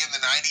a big in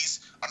the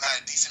 90s.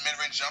 Had a decent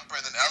mid-range jumper.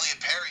 And then Elliot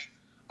Perry,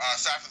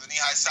 aside from the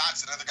knee-high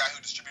socks, another guy who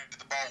distributed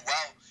the ball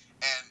well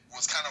and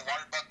was kind of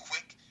water butt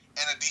quick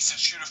and a decent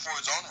shooter for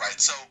his own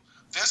right. So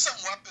there's some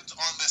weapons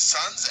on this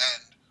Suns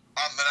end,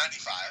 on the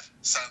 95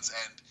 Suns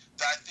end,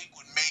 that I think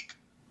would make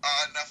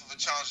enough of a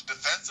challenge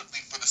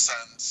defensively for the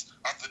Suns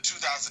of the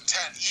 2010,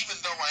 even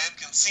though I am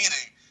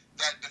conceding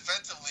that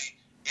defensively,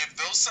 if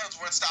those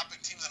Suns weren't stopping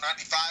teams in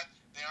 95,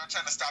 they aren't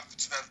trying to stop the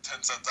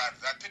 2010 Suns either.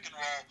 That pick and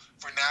roll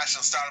for Nash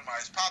and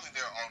Stoudemire is probably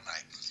there all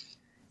night.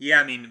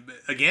 Yeah, I mean,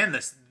 again,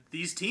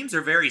 these teams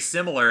are very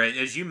similar.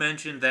 As you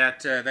mentioned,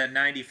 that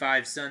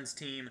 95 Suns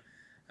team,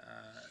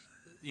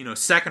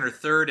 second or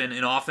third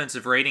in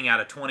offensive rating out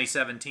of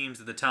 27 teams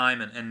at the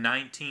time, and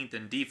 19th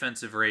in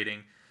defensive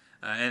rating.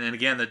 And then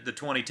again, the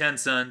 2010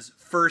 Suns,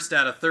 first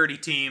out of 30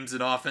 teams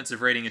in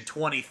offensive rating and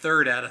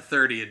 23rd out of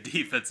 30 in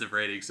defensive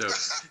rating. So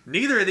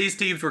neither of these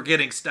teams were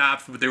getting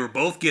stops, but they were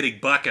both getting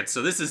buckets.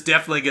 So this is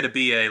definitely going to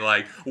be a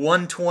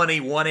 120,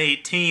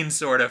 118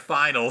 sort of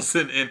finals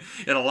in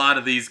a lot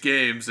of these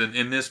games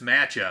in this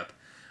matchup.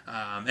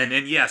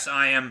 And yes,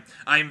 I'm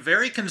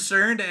very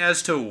concerned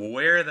as to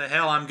where the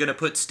hell I'm going to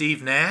put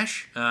Steve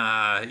Nash.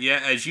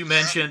 As you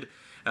mentioned,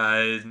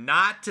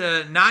 Not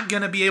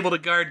going to be able to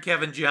guard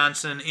Kevin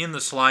Johnson in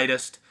the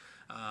slightest.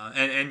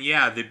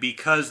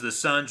 Because the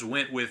Suns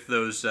went with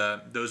those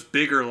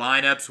bigger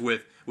lineups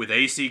with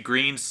AC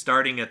Green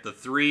starting at the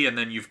 3, and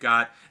then you've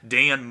got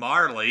Dan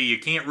Marley. You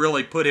can't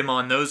really put him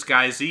on those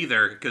guys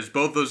either, because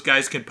both those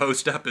guys can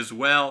post up as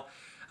well.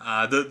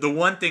 The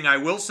one thing I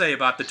will say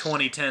about the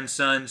 2010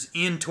 Suns,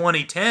 in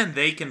 2010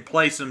 they can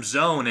play some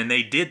zone, and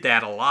they did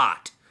that a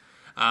lot.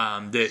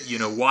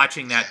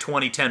 Watching that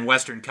 2010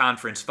 Western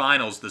Conference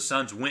Finals, the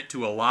Suns went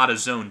to a lot of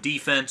zone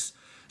defense.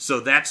 So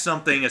that's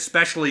something,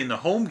 especially in the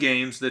home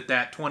games, that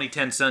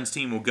 2010 Suns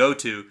team will go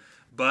to.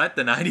 But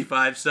the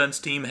 95 Suns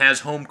team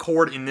has home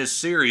court in this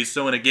series,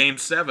 so in a Game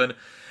 7,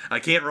 I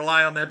can't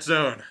rely on that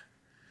zone.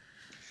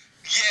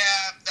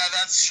 Yeah,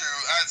 that's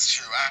true. That's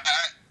true.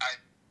 I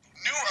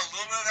knew a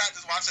little bit of that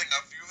just watching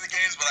a few of the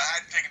games, but I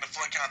hadn't taken a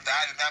full account of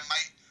that, and that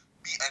might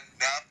be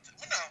enough.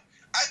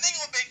 I think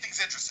it will make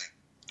things interesting.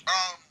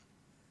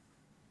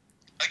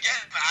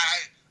 Again,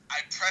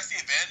 I press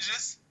the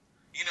advantages.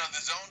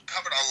 The zone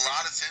covered a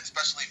lot of sins,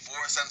 especially for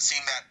a Suns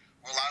team that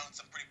relied on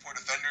some pretty poor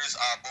defenders,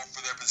 both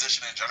for their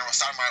position in general.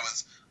 Stoudemire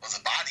was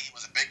a body,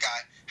 was a big guy,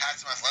 had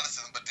some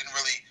athleticism, but didn't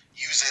really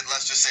use it,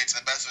 let's just say, to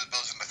the best of his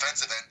abilities in the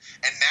defensive end.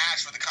 And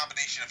Nash, with a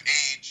combination of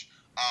age,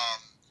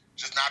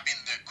 just not being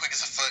the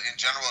quickest of foot in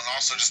general, and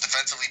also just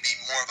defensively being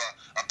more of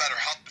a better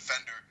help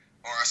defender,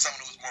 or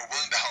someone who was more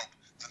willing to help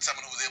than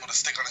someone who was able to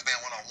stick on his man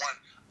one-on-one.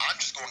 I'm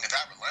just going at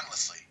that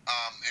relentlessly.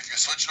 If you're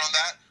switching on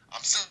that,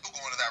 I'm still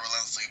going at that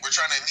relentlessly. We're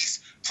trying to at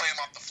least play him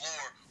off the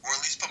floor, or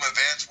at least put him in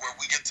advance where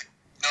we get to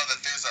know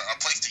that there's a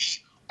place to eat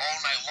all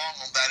night long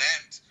on that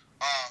end.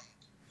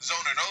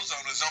 Zone or no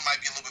zone, the zone might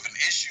be a little bit of an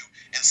issue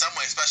in some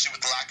way, especially with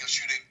the lack of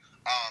shooting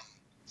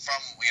from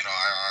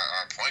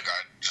our point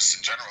guard just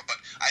in general. But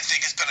I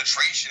think his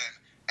penetration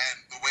and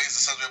the ways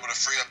the Suns are able to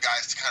free up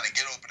guys to kind of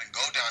get open and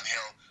go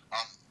downhill,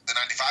 the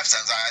 95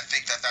 Suns, I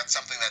think that's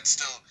something that's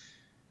still,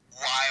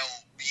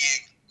 while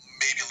being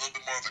maybe a little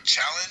bit more of a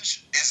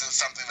challenge, isn't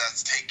something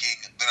that's taking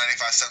the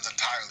 95 Suns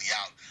entirely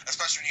out.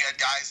 Especially when you had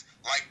guys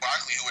like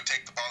Barkley who would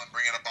take the ball and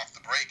bring it up off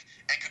the break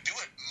and could do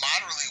it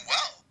moderately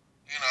well.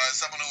 As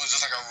someone who was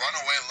just like a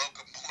runaway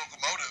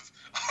locomotive,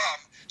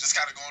 just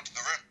kind of going to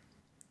the rim.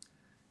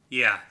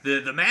 Yeah,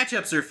 the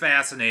matchups are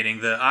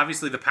fascinating.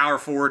 Obviously the power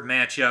forward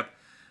matchup.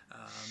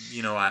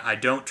 I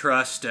don't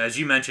trust, as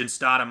you mentioned,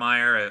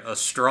 Stoudemire, a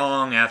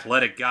strong,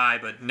 athletic guy,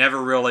 but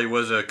never really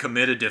was a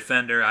committed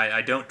defender.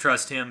 I don't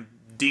trust him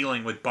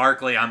dealing with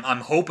Barkley.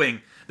 I'm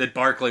hoping that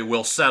Barkley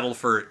will settle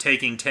for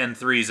taking 10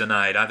 threes a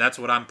night. That's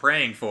what I'm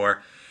praying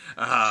for.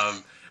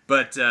 I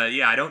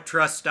don't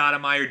trust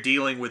Stoudemire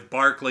dealing with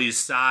Barkley's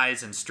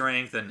size and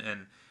strength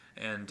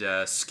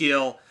and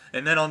skill.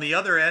 And then on the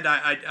other end,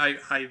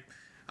 I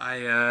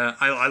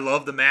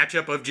love the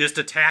matchup of just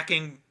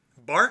attacking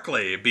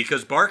Barkley,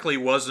 because Barkley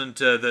wasn't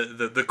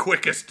the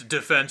quickest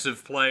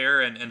defensive player,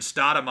 and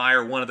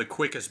Stoudemire one of the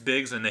quickest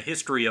bigs in the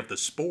history of the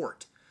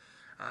sport.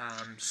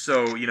 Just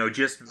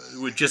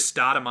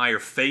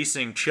Stoudemire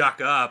facing Chuck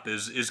up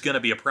is going to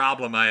be a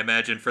problem, I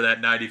imagine, for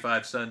that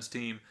 95 Suns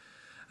team.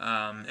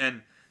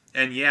 The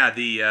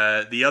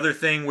other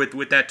thing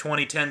with that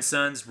 2010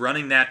 Suns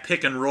running that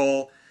pick and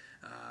roll,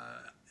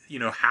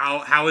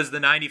 how is the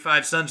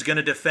 95 Suns going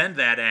to defend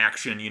that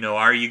action?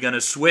 Are you going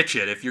to switch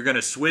it? If you're going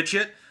to switch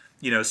it,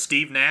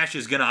 Steve Nash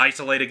is going to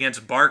isolate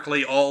against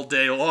Barkley all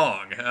day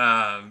long.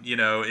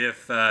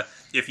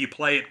 If you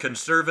play it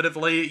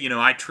conservatively,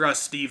 I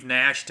trust Steve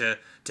Nash to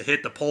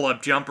hit the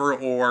pull-up jumper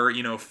or,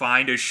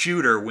 find a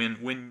shooter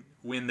when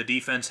the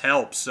defense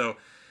helps. So,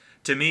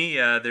 to me,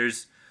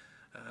 there's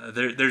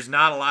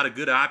not a lot of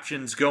good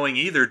options going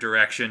either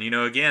direction.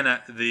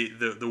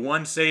 The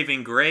one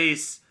saving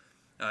grace,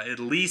 at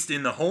least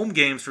in the home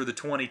games for the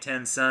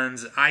 2010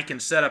 Suns, I can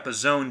set up a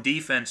zone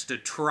defense to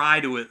try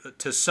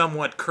to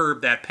somewhat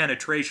curb that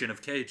penetration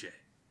of KJ.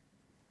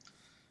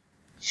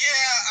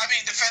 Yeah,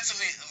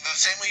 defensively, the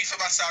same way you feel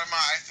about Stoudemire,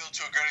 I feel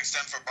to a great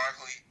extent for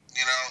Barkley.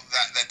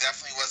 That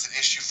definitely was an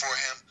issue for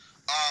him.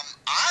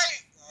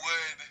 I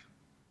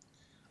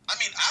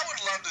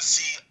would love to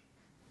see,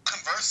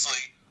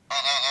 conversely,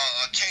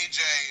 a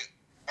KJ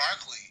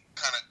Barkley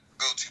kind of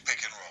go-to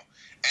pick and roll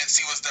and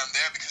see what's done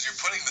there, because you're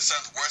putting the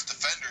Suns' worst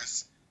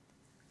defenders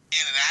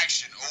in an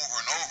action over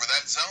and over.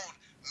 That zone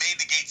may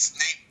negate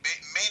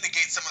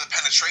some of the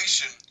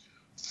penetration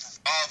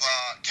of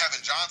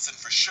Kevin Johnson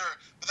for sure,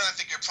 but then I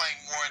think you're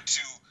playing more into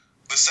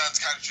the Suns'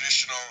 kind of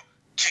traditional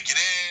kick it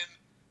in,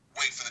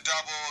 wait for the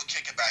double,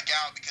 kick it back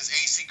out, because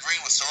AC Green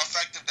was still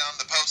effective down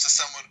the post as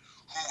someone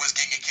who was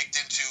getting it kicked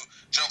into.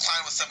 Joe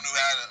Klein was someone who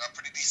had a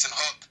pretty decent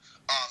hook.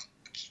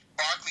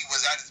 Barkley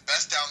was at his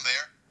best down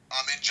there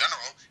in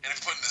general, and if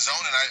you put in the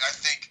zone, and I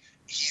think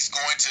he's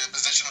going to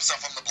position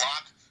himself on the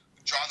block,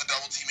 draw the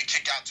double team, and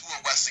kick out to a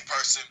Wesley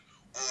Person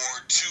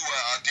or to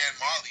Dan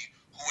Marley,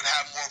 who would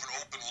have more of an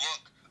open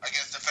look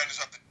against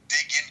defenders who have to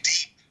dig in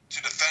deep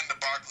to defend the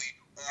Barkley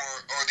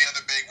or the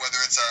other big, whether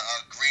it's a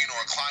Green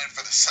or a Klein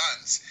for the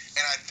Suns.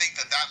 And I think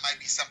that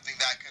might be something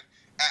that could,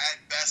 at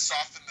best,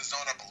 soften the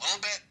zone up a little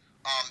bit.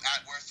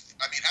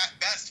 At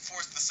best,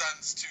 force the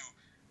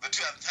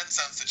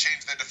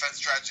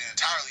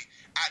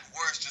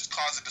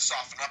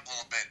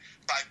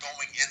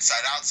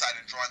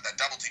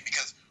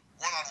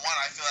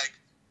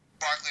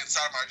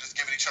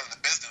giving each other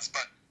the business,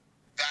 but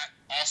that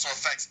also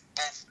affects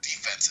both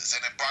defenses.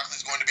 And if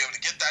Barkley's going to be able to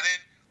get that in,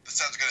 the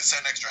Suns are going to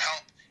send extra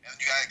help. And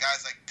you got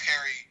guys like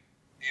Perry,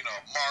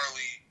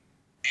 Marley,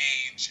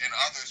 Ainge, and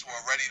others who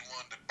are ready and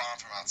willing to bomb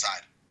from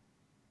outside.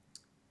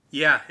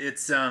 Yeah, it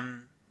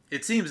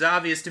seems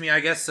obvious to me. I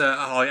guess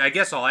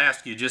I'll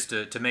ask you just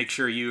to make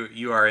sure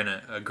you are in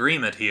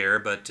agreement here.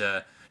 But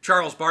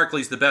Charles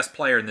Barkley's the best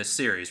player in this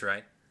series,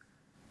 right?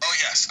 Oh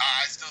yes,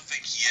 I still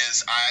think he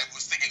is. I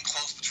was thinking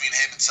close between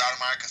him and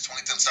Stoudemire because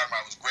 2010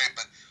 Stoudemire was great,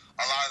 but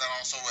a lot of that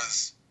also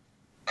was,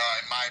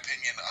 in my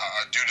opinion,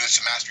 due to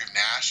the mastery of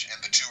Nash and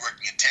the two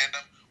working in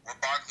tandem. Where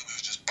Barkley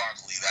was just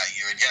Barkley that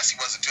year, and yes, he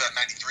was in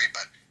 2093,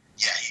 but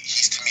yeah,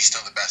 he's to me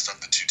still the best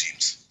of the two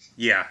teams.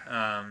 Yeah,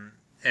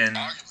 and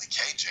arguably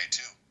KJ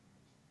too.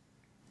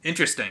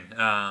 Interesting.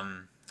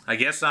 I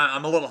guess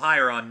I'm a little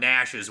higher on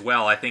Nash as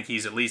well. I think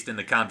he's at least in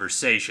the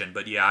conversation.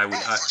 But yeah, I would.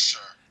 For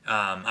sure.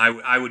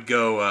 I would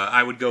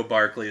go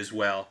Barkley as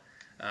well.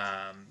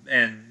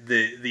 And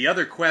the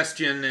other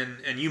question,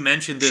 and you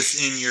mentioned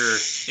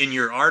this in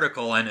your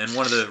article, and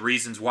one of the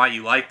reasons why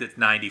you like the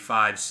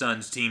 '95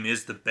 Suns team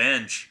is the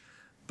bench.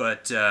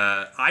 But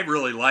I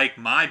really like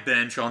my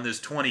bench on this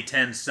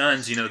 2010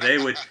 Suns.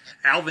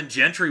 Alvin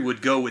Gentry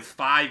would go with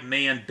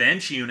 5-man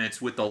bench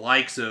units with the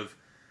likes of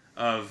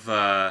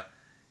Goran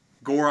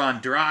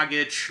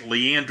Dragic,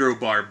 Leandro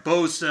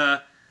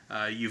Barbosa.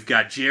 You've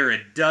got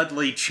Jared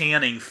Dudley,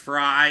 Channing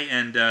Frye,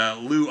 and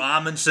Lou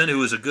Amundsen,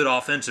 who is a good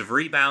offensive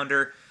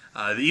rebounder.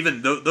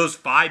 Even those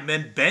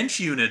 5-man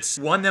bench units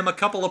won them a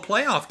couple of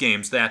playoff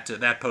games that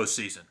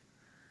postseason.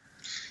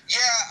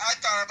 Yeah, I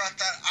thought about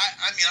that.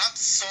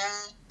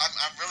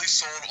 I'm really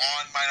sold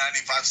on my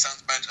 95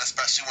 Suns bench,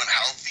 especially when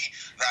healthy,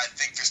 that I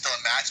think they're still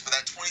a match. But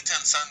that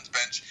 2010 Suns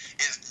bench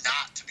is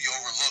not to be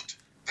overlooked.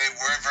 They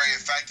were very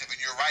effective, and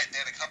you're right.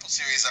 They had a couple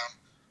series,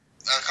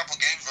 a couple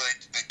games where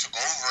they took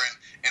over.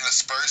 In the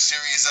Spurs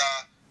series,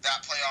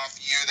 that playoff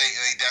year,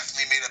 they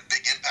definitely made a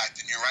big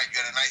impact. And you're right,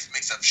 you had a nice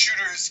mix of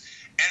shooters,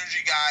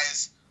 energy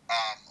guys,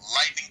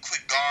 lightning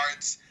quick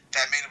guards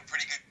that made a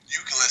pretty good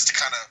nucleus to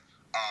kind of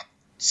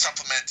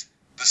supplement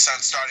the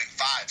Suns starting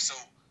five. So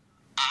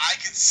I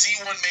could see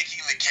one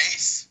making the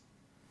case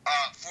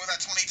for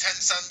that 2010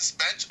 Suns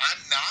bench.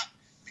 I'm not,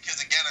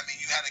 because again,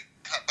 you had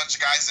a bunch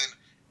of guys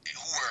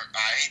who were,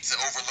 I hate to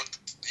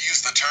use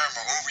the term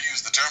or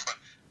overuse the term, but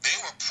they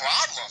were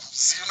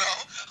problems,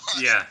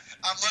 Yeah.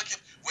 I'm looking,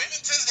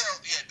 Wayman Tisdale,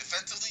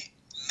 defensively,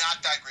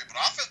 not that great, but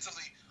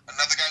offensively,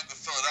 another guy who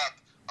could fill it up.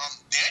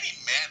 Danny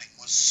Manning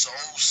was so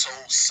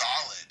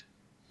solid.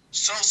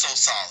 So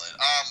solid.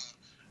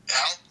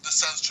 Helped the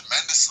Suns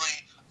tremendously,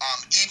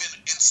 even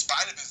in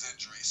spite of his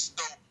injuries.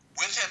 So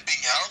with him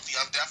being healthy,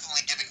 I'm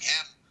definitely giving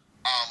him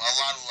a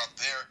lot of love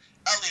there.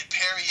 Elliot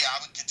Perry, I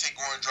would take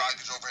Goran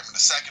Dragic over him in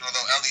a second,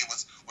 although Elliot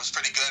was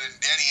pretty good. And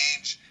Danny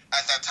Ainge,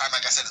 at that time,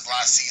 like I said, his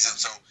last season,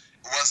 so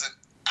it wasn't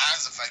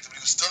as effective.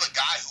 But he was still a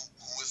guy who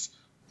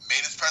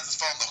made his presence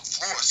felt on the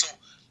floor. So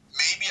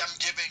maybe I'm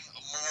giving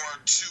more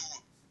to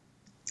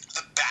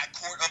the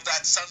backcourt of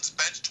that Suns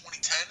bench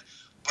 2010,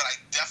 but I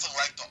definitely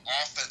like the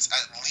offense,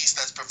 at least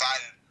that's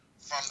provided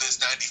from this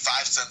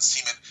 95 Suns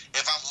team. And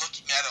if I'm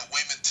looking at a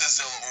Wayman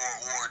Tisdale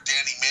or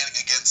Danny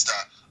Manning against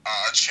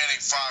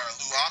Channing Frye or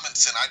Lou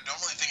Amundsen, I don't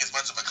really think it's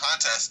much of a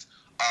contest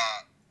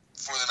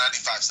for the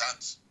 95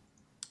 Suns.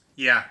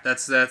 Yeah,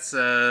 that's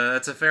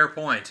a fair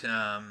point.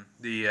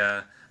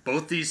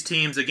 Both these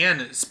teams,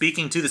 again,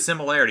 speaking to the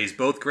similarities,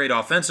 both great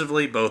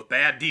offensively, both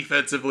bad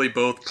defensively,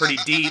 both pretty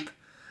deep.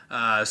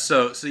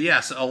 So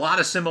yes, a lot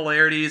of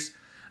similarities.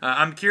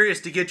 I'm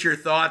curious to get your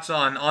thoughts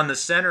on the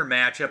center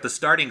matchup, the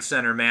starting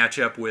center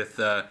matchup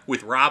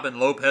with Robin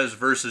Lopez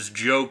versus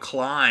Joe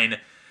Klein.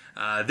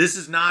 This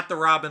is not the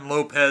Robin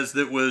Lopez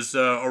that was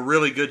a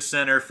really good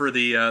center for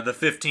the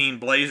 15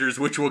 Blazers,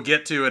 which we'll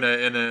get to in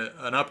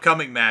an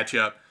upcoming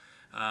matchup.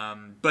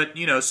 But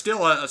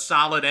still a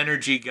solid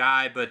energy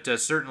guy, but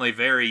certainly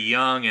very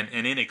young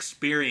and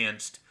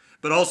inexperienced.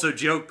 But also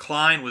Joe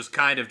Klein was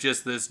kind of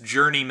just this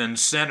journeyman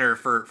center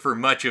for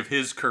much of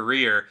his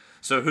career.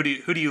 So who do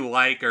you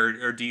like,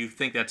 or do you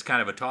think that's kind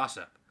of a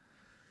toss-up?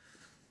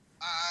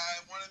 I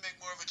want to make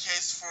more of a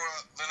case for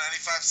the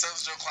 95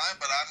 Suns Joe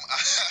Klein, but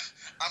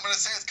I'm going to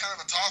say it's kind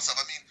of a toss-up.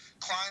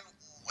 Klein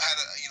had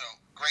a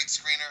great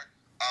screener.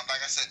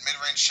 Like I said,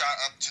 mid-range shot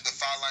up to the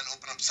foul line,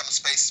 open up some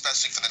space,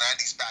 especially for the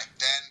 90s back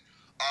then.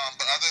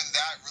 But other than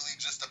that, really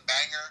just a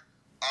banger.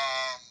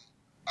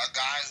 A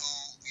guy who,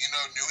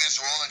 knew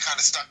his role and kind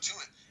of stuck to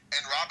it.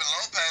 And Robin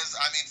Lopez,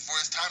 for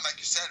his time, like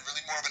you said,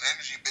 really more of an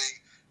energy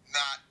big,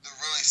 not the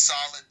really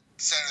solid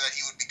center that he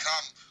would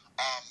become.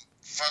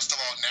 First of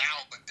all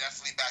now, but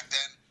definitely back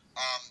then,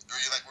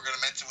 really like we're going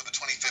to mention with the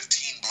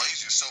 2015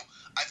 Blazers. So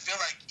I feel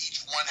like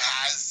each one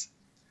has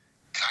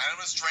kind of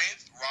a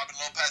strength. Robin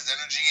Lopez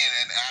energy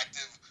and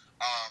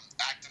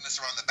activeness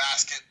around the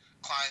basket,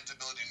 Klein's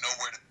ability to know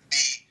where to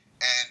be,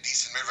 and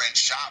decent mid-range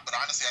shot. But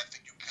honestly, I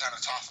think you can kind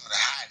of toss them in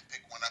a hat and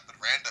pick one up at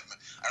random.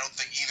 I don't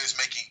think either's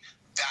making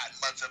that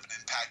much of an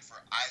impact for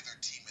either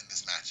team in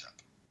this matchup.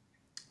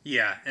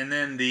 Yeah, and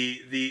then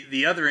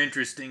the other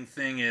interesting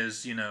thing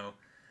is,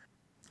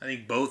 I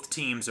think both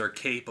teams are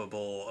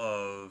capable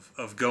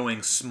of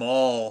going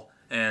small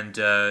and,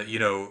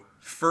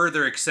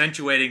 further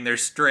accentuating their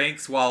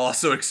strengths while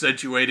also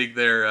accentuating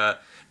their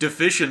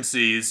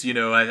deficiencies.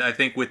 I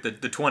think with the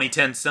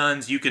 2010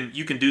 Suns, you can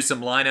do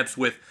some lineups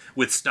with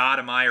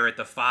Stoudemire at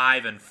the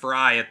 5 and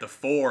Fry at the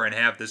 4 and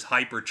have this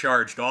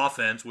hypercharged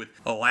offense with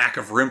a lack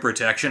of rim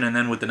protection. And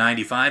then with the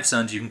 95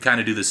 Suns, you can kind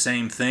of do the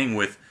same thing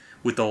with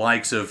the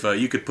likes of,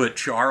 you could put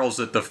Charles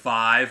at the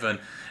 5 and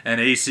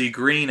AC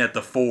Green at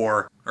the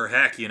 4. Or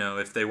heck,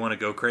 if they want to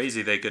go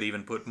crazy, they could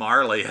even put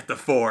Marley at the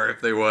 4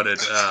 if they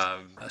wanted.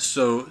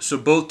 So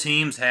both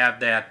teams have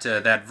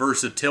that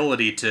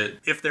versatility to,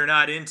 if they're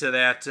not into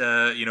that,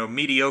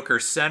 mediocre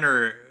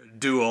center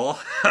duel,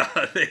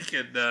 they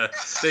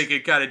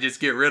can kind of just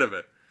get rid of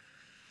it.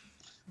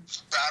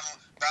 Battle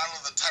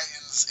of the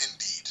Titans,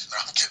 indeed. No,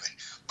 I'm kidding.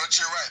 But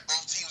you're right.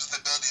 Both teams with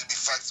the ability to be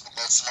flexible,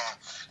 go small,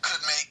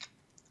 could make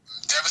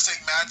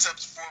devastating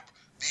matchups for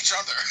each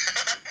other.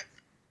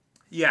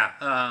 Yeah.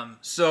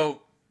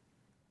 So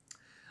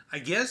I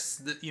guess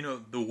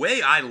the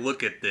way I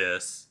look at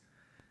this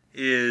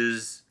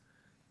is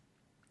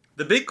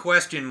the big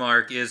question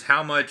mark is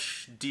how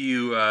much do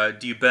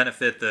you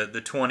benefit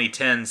the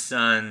 2010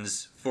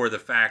 Suns for the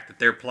fact that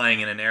they're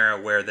playing in an era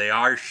where they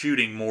are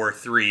shooting more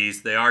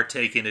threes, they are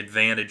taking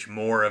advantage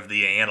more of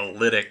the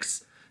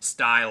analytics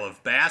style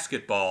of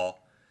basketball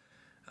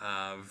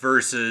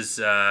versus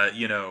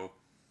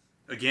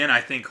again, I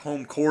think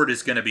home court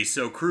is going to be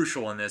so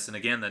crucial in this, and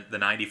again, the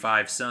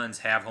 95 Suns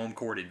have home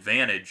court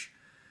advantage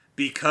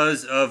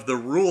because of the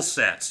rule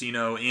sets.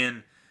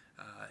 In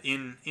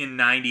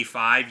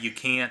 95, you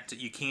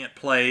can't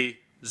play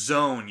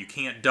zone, you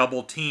can't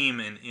double team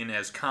in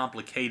as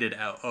complicated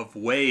of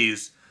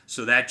ways,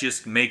 so that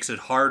just makes it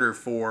harder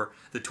for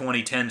the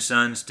 2010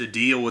 Suns to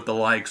deal with the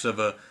likes of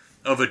a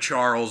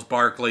Charles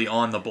Barkley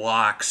on the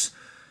blocks.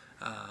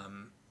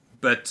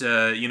 But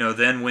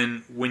then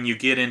when you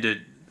get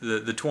into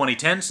the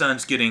 2010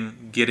 Suns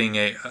getting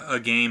a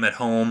game at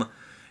home,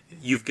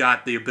 you've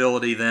got the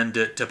ability then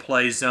to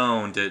play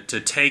zone, to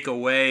take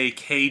away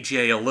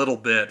KJ a little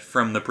bit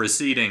from the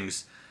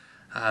proceedings.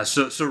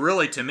 So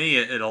really, to me,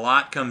 it a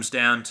lot comes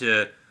down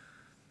to,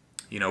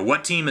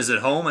 what team is at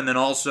home, and then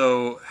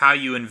also how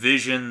you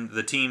envision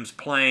the teams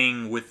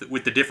playing with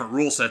the different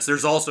rule sets.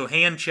 There's also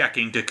hand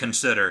checking to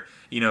consider.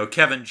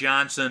 Kevin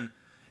Johnson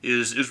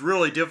is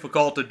really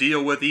difficult to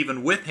deal with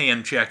even with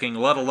hand checking,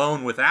 let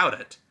alone without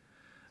it.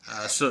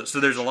 So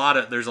there's a lot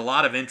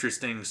of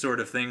interesting sort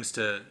of things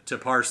to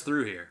parse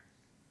through here.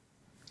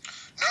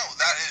 No,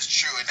 that is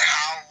true, and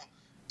how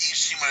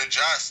each team would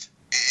adjust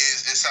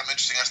is something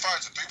interesting. As far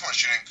as the three-point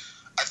shooting,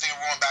 I think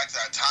we're going back to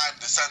that time.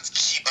 The Suns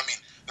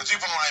the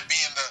three-point line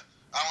being I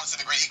don't want to say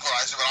the great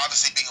equalizer, but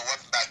obviously being a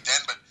weapon back then.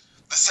 But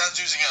the Suns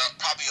using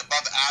probably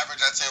above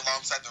average, I'd say,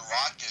 alongside the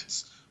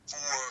Rockets for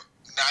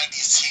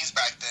 90s teams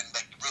back then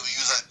that really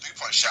use that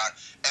three-point shot,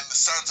 and the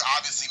Suns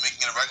obviously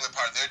making it a regular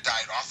part of their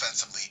diet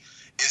offensively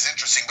is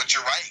interesting. But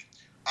you're right.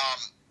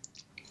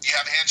 You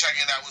have hand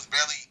checking that was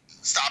barely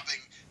stopping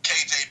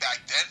KJ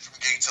back then from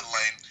getting to the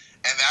lane,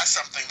 and that's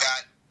something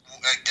that,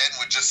 again,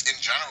 would just in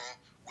general,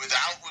 would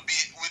be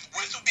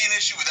an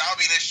issue. Without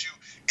being an issue,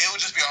 it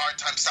would just be a hard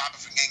time stopping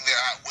from getting there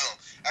at will.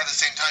 At the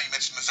same time, you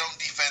mentioned the zone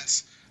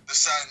defense, the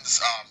Suns'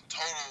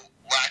 total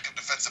lack of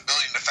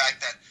defensibility, and the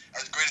fact that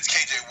as great as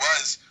KJ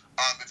was,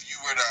 if you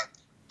were to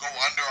go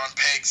under on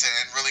pegs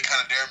and really kind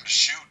of dare him to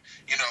shoot,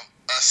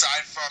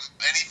 aside from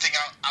anything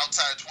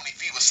outside of 20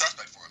 feet was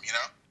suspect for him,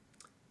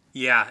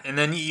 Yeah, and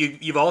then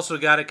you've also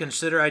got to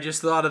consider, I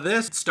just thought of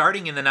this,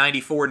 starting in the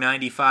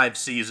 94-95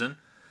 season,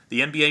 the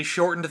NBA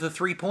shortened the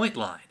three-point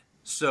line.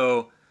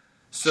 So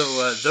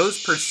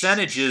those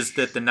percentages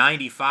that the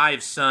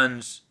 95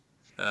 Suns,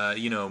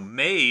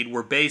 made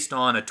were based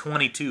on a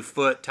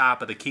 22-foot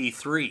top-of-the-key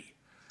three.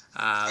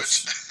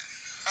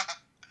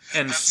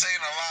 And that's saying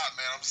a lot,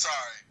 man. I'm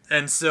sorry.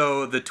 And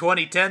so the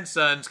 2010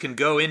 Suns can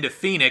go into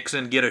Phoenix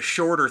and get a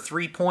shorter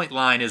three-point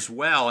line as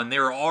well, and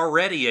they're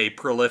already a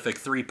prolific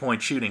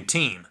three-point shooting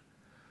team.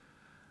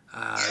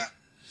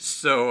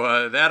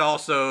 So that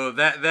also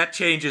that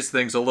changes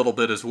things a little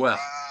bit as well.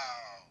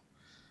 Wow,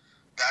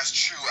 that's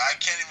true. I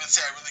can't even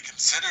say I really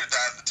considered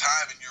that at the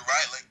time, and you're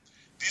right. Like,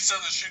 these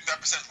Suns are shooting that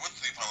percentage with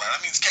the three-point line.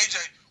 That means KJ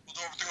was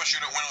over three-point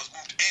shooter when it was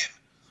moved in.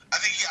 I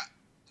think he got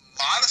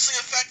modestly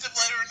effective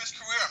later in his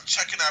career. I'm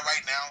checking that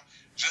right now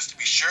just to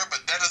be sure,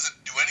 but that doesn't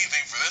do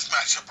anything for this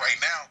matchup right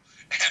now.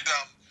 And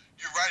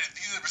you're right. If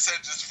these are the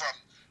percentages from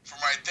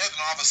right there,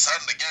 then all of a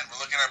sudden, again, we're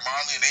looking at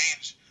Marley and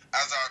Ainge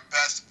as our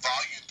best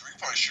volume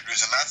three-point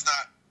shooters, and that's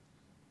not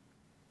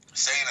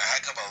saying a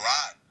heck of a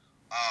lot.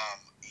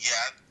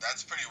 Yeah,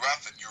 that's pretty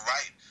rough, and you're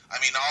right. I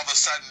mean, all of a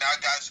sudden, now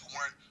guys who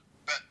weren't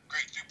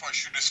great three-point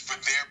shooters for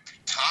their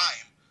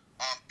time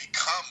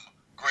become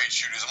great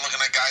shooters. I'm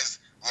looking at guys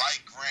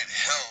like Grant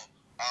Hill,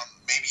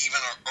 maybe even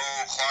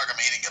Earl Clark. I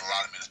mean, he didn't get a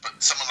lot of minutes, but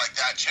someone like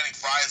that. Channing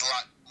Frye is a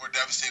lot more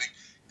devastating.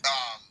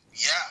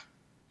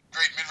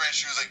 Great mid-range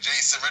shooters like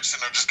Jason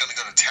Richardson are just going to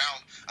go to town.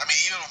 I mean,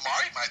 even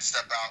Amari might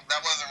step out. That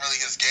wasn't really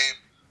his game,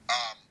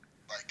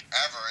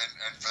 ever.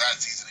 And for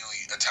that season, he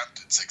only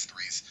attempted 6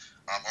 threes.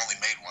 Only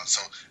made one, so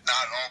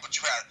not at all. But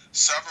you had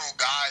several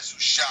guys who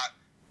shot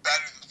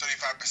better than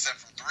 35%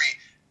 from 3.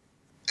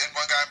 And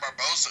one guy,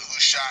 Barbosa, who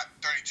shot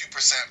 32%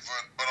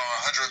 but on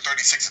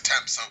 136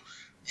 attempts. So,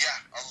 yeah,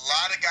 a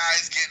lot of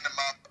guys getting them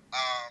up.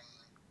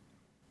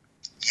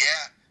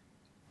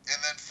 And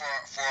then for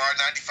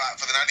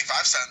the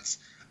 95 cents,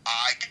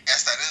 I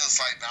guess that is a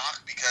slight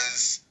knock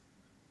because,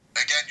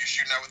 again, you're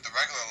shooting out with the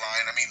regular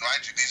line. I mean,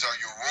 mind you, these are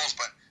your rules,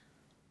 but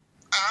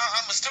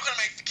I'm still going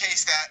to make the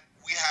case that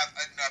we have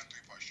enough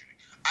three-point shooting.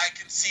 I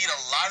concede a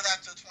lot of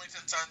that to the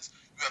 2010 Suns.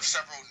 You have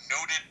several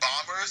noted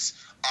bombers.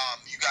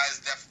 You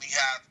guys definitely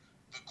have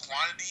the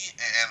quantity,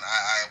 and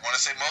I want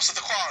to say most of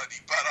the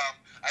quality, but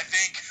I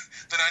think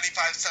the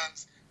 95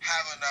 Suns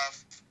have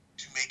enough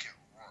to make it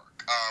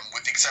work.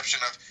 With the exception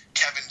of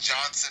Kevin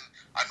Johnson,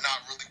 I'm not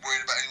really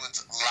worried about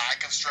anyone's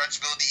lack of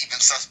stretchability, even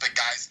suspect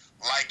guys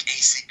like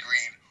AC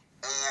Green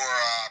or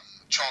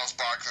Charles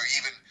Barkley, or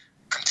even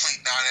complete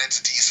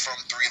non-entities from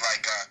 3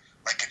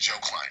 like a Joe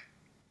Klein.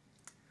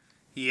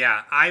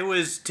 Yeah,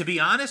 to be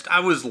honest,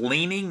 I was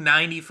leaning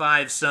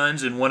 95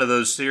 Suns in one of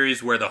those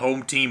series where the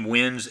home team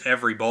wins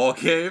every ball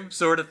game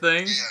sort of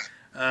thing.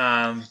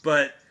 Yeah.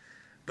 But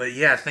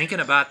yeah, thinking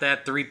about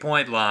that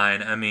 3-point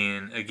line, I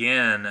mean,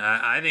 again,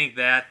 I think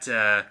that,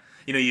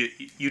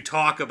 you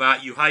talk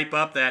about, you hype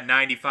up that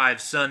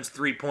 95 Suns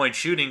 3-point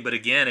shooting, but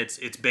again,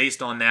 it's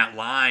based on that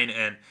line,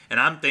 and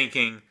I'm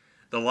thinking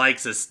the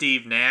likes of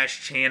Steve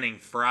Nash, Channing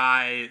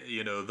Frye,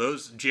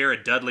 those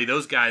Jared Dudley,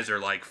 those guys are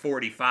like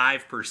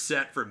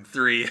 45% from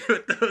 3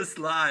 with those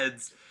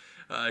lines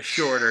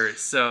shorter.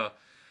 So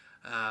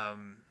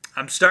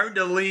I'm starting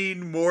to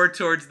lean more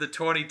towards the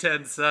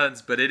 2010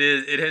 Suns, but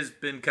it has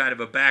been kind of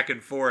a back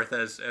and forth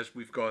as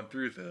we've gone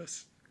through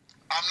this.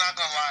 I'm not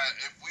gonna lie,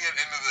 if we had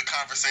ended the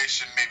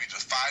conversation maybe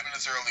just 5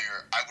 minutes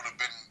earlier, I would have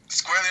been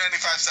squarely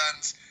 95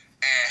 Suns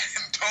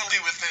and totally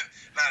with it,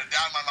 not a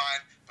doubt in my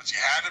mind. But you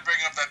had to bring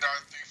up that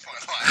darn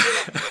 3-point line.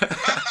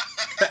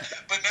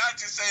 But now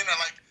just saying that,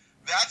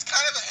 that's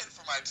kind of a hit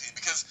for my team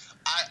because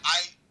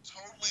I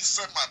totally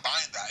slipped my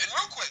mind that. And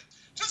real quick,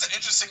 just an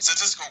interesting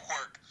statistical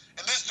quirk,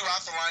 and this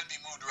throughout the line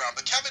being moved around,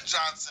 but Kevin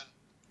Johnson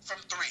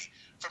from 3,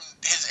 from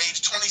his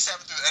age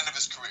 27 through the end of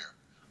his career,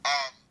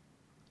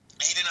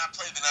 he did not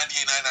play the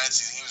 98-99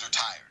 season. He was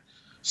retired.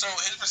 So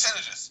his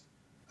percentages,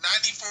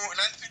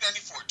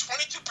 93-94,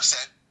 22%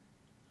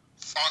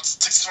 on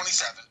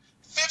 627.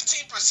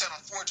 15% on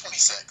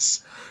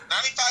 426.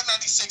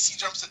 95-96, he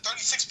jumps to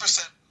 36%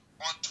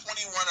 on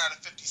 21 out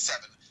of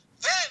 57.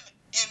 Then,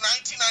 in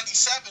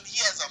 1997, he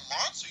has a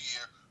monster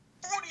year,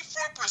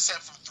 44%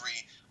 from 3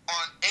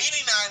 on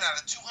 89 out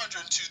of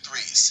 202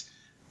 threes.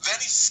 Then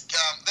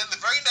then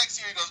the very next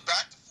year, he goes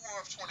back to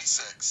 4 of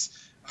 26.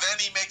 Then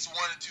he makes 1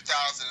 in 2000,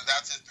 and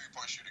that's his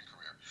 3-point shooting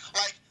career.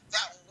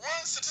 That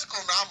one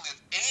statistical anomaly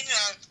of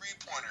 89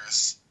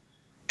 3-pointers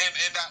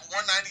in that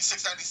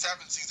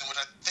 196-97 season, which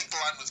I think the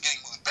line was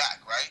getting moved back,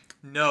 right?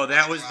 No,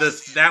 that was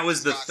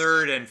the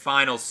third and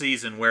final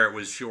season where it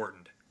was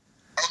shortened.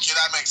 Okay,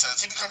 that makes sense.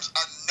 He becomes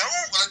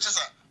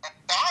just a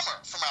bomber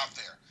from out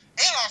there,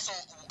 and also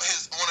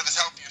one of his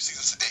healthier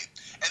seasons to date,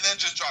 and then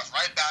just drops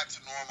right back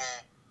to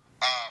normal,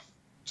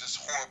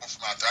 just horrible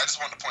from out there. I just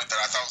wanted to point that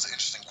out. I thought it was an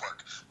interesting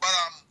quirk. But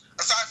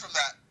aside from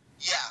that,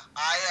 yeah,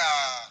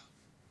 I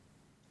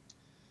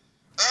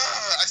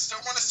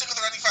still want to stick with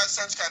the 95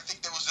 Suns because I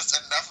think there was just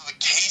enough of a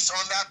case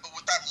on that. But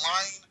with that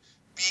line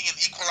being an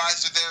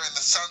equalizer there and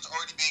the Suns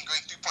already being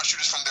great 3-point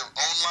shooters from their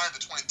own line, the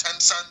 2010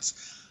 Suns,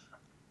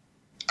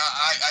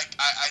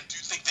 I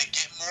do think they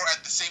get more.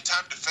 At the same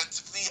time,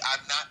 defensively,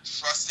 I'm not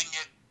trusting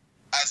it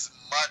as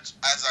much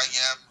as I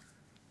am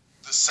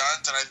the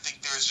Suns. And I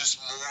think there's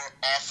just more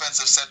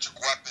offensive-centric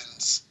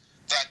weapons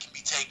that can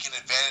be taken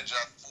advantage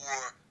of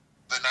for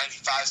the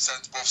 95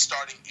 Suns, both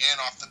starting and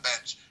off the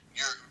bench.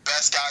 Your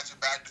best guys are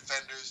bad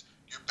defenders.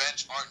 Your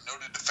bench aren't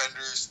noted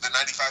defenders. The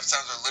 95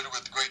 Suns are littered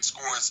with great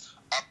scores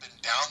up and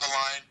down the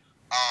line.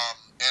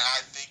 And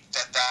I think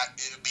that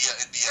it'd be a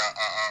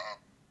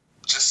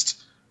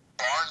just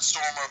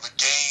barnstormer of a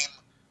game.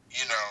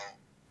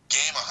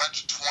 Game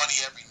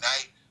 120 every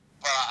night.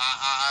 But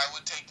I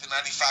would take the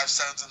 95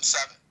 Suns in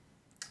 7.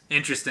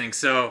 Interesting.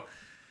 So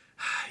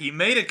you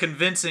made a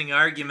convincing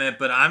argument,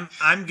 but I'm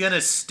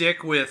gonna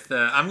stick with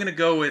I'm gonna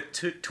go with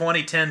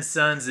 2010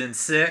 Suns in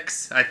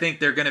 6. I think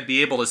they're gonna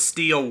be able to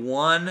steal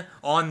one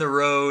on the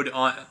road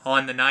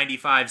on the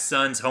 95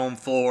 Suns home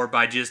floor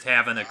by just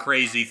having a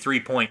crazy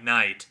 3-point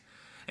night.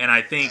 And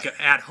I think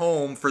at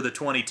home for the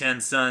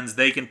 2010 Suns,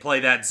 they can play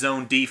that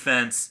zone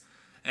defense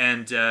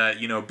and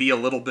be a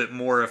little bit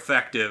more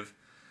effective.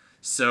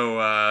 So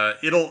I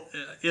think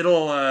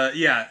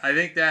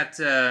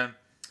that.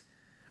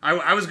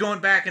 I was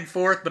going back and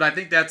forth, but I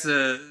think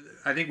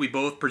I think we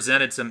both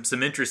presented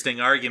some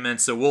interesting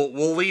arguments. So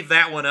we'll leave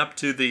that one up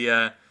to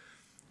the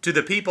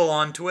people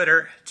on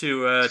Twitter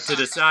to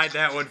decide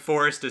that one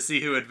for us to see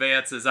who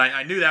advances.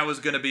 I knew that was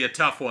going to be a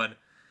tough one,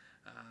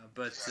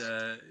 Was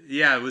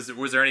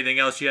there anything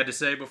else you had to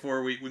say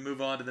before we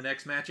move on to the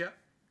next matchup?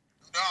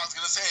 No, I was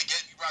going to say,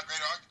 again, you brought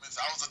great arguments.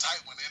 I was a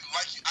tight one. And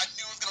I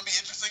knew it was going to be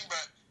interesting,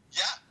 but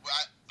yeah,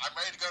 I'm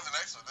ready to go to the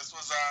next one. This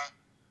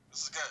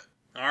is good.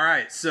 All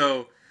right,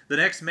 so the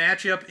next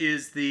matchup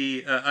is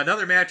the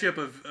another matchup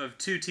of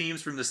two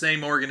teams from the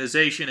same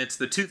organization. It's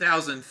the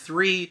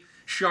 2003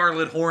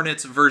 Charlotte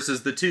Hornets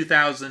versus the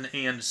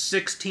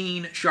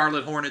 2016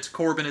 Charlotte Hornets.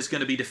 Corbin is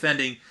going to be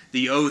defending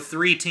the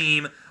 03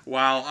 team,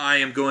 while I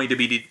am going to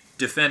be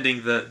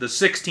defending the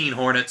 16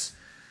 Hornets.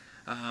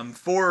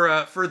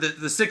 For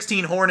the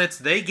 16 Hornets,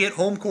 they get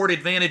home court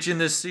advantage in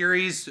this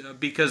series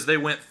because they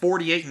went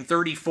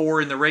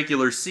 48-34 in the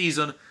regular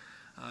season.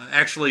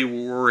 Actually,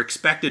 were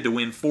expected to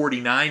win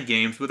 49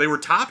 games, but they were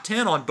top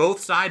 10 on both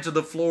sides of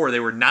the floor. They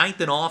were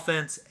 9th in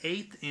offense,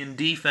 8th in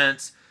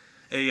defense.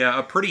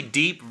 A pretty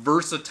deep,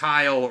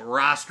 versatile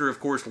roster, of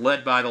course,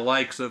 led by the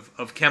likes of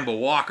Kemba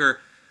Walker.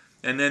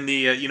 And then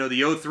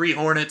the 03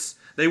 Hornets,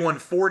 they won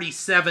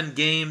 47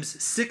 games,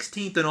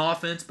 16th in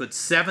offense, but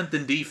 7th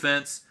in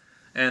defense,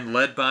 and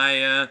led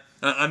by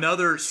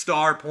another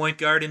star point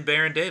guard in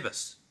Baron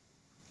Davis.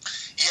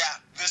 Yeah,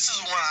 this is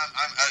one,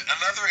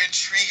 another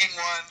intriguing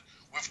one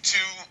with two,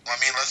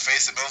 let's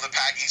face it, middle of the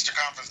pack Eastern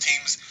Conference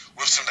teams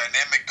with some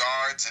dynamic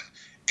guards and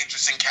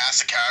interesting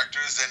cast of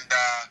characters and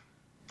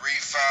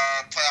brief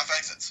playoff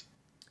exits.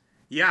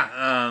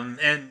 Yeah,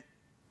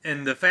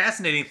 and the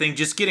fascinating thing,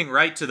 just getting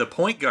right to the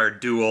point guard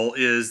duel,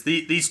 is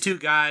these two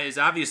guys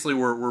obviously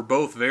were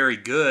both very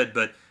good,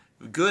 but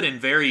good in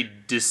very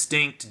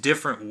distinct,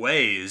 different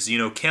ways.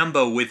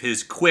 Kemba with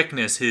his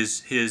quickness,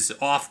 his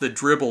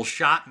off-the-dribble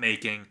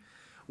shot-making,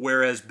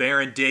 whereas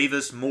Baron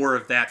Davis more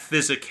of that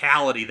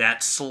physicality,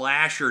 that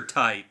slasher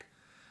type.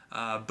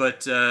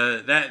 But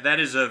that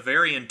is a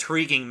very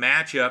intriguing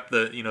matchup,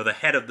 the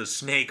head of the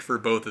snake for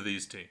both of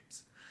these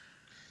teams.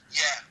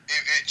 Yeah,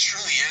 it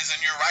truly is,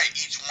 and you're right.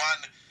 Each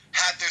one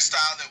had their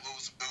style they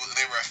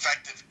were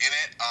effective in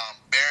it.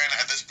 Baron,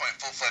 at this point,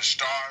 full-fledged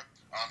star,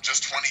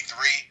 just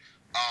 23.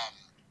 I'm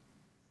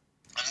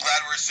glad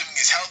we're assuming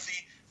he's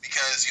healthy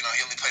because, he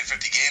only played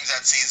 50 games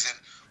that season.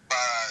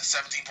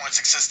 17.6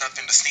 assists,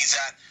 nothing to sneeze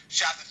at.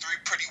 Shot the three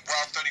pretty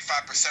well,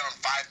 35% on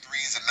 5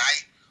 threes a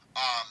night.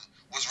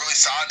 Was really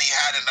solid. And he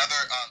had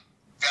another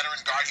veteran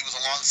guard. He was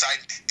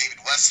alongside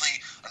David Wesley,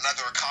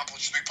 another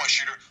accomplished three-point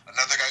shooter,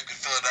 another guy who could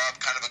fill it up,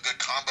 kind of a good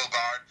combo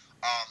guard.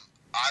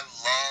 I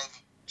love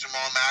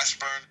Jamal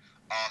Mashburn.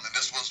 And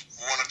this was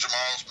one of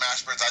Jamal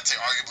Mashburn's, I'd say,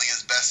 arguably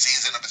his best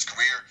season of his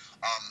career.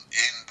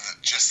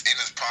 In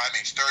his prime,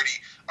 age 30,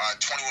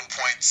 21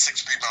 points,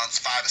 6 rebounds,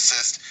 5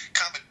 assists.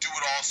 Kind of a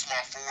do-it-all small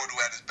forward who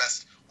had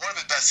one of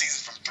his best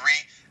seasons from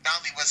three.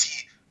 Not only was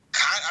he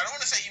I don't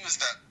want to say he was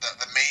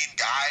the main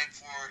guy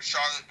for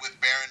Charlotte with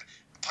Baron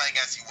playing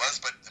as he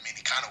was, but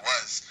he kind of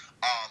was.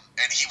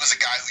 And he was a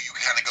guy who you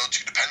kind of go to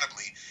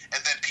dependably.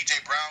 And then PJ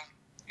Brown,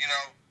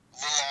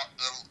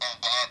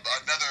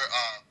 another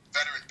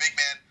veteran big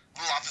man,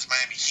 a little off his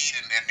Miami Heat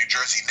and New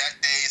Jersey Net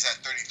days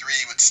at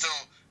 33, would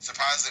still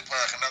surprisingly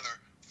play like another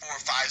 4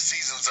 or 5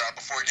 seasons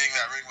before getting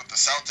that ring with the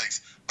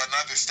Celtics. But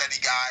another steady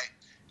guy,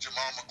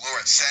 Jamal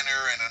McGlure at center,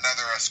 and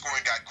another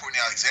scoring guy,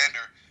 Courtney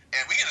Alexander.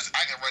 And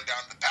I can run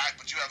down the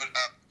pack, but you have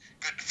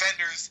good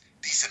defenders,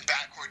 decent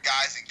backcourt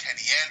guys in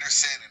Kenny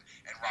Anderson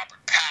and Robert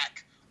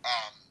Pack.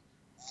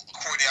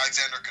 Courtney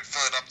Alexander could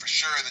fill it up for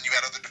sure. Then you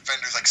had other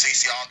defenders like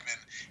Stacey Augmon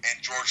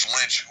and George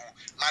Lynch, who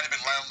might have been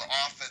light on the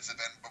offensive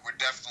end, but were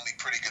definitely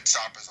pretty good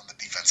stoppers on the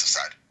defensive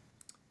side.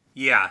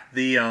 Yeah,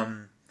 the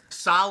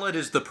solid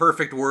is the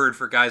perfect word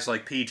for guys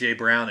like P.J.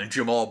 Brown and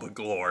Jamal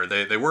McGlure.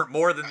 They weren't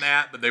more than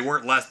that, but they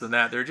weren't less than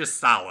that. They're just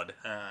solid.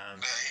 There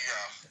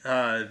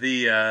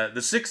you go.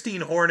 The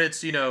 16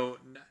 Hornets,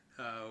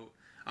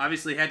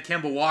 obviously had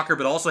Kemba Walker,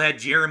 but also had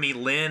Jeremy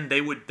Lin.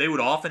 They would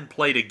often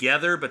play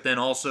together, but then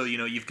also,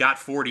 you've got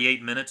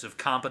 48 minutes of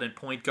competent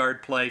point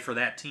guard play for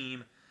that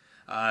team.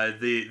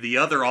 The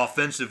other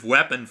offensive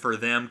weapon for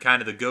them,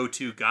 kind of the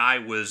go-to guy,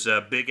 was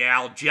Big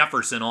Al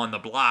Jefferson on the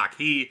block.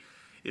 He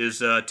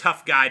is a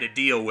tough guy to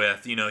deal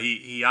with.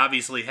 He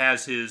obviously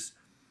has his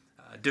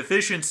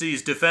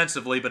deficiencies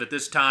defensively, but at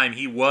this time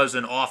he was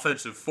an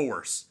offensive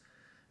force.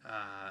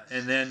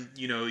 And then,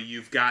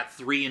 you've got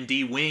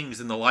 3-and-D wings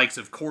in the likes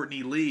of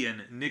Courtney Lee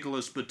and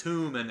Nicholas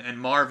Batum and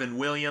Marvin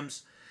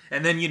Williams.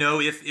 And then,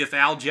 if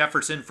Al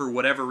Jefferson, for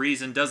whatever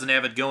reason, doesn't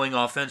have it going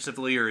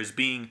offensively or is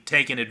being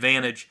taken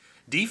advantage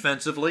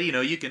defensively,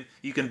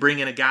 you can bring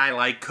in a guy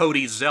like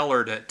Cody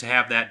Zeller to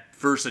have that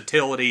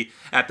versatility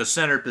at the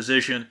center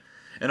position.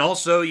 And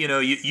also,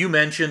 you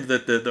mentioned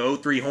that the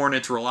 03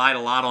 Hornets relied a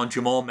lot on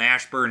Jamal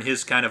Mashburn,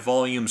 his kind of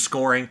volume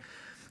scoring.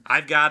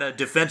 I've got a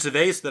defensive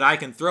ace that I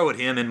can throw at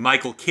him in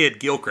Michael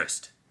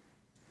Kidd-Gilchrist.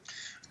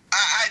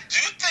 I do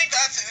think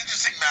that's an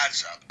interesting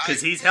matchup.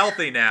 Because he's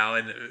healthy now,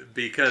 and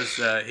because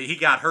he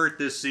got hurt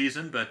this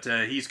season, but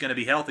he's going to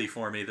be healthy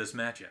for me this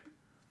matchup.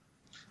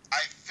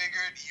 I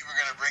figured you were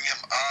going to bring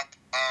him up.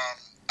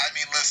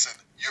 Listen,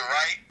 you're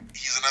right.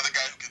 He's another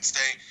guy who can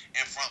stay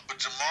in front, but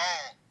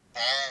Jamal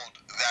balled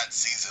that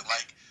season.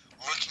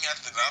 Looking at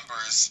the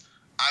numbers,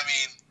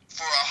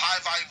 for a high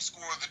volume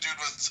scorer, the dude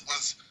was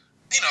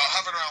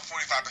hovering around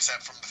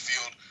 45% from the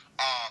field.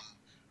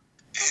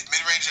 His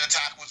mid-range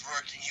attack was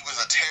working. He was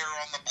a terror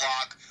on the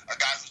block, a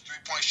guy whose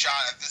three-point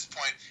shot at this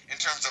point in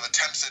terms of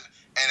attempts and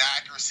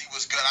accuracy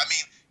was good. I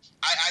mean,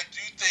 I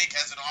do think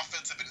as an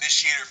offensive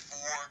initiator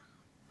for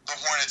the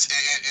Hornets,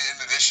 in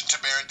addition to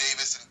Baron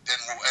Davis and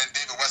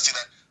David Wesley,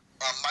 that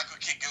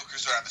Michael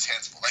Kidd-Gilchrist would have his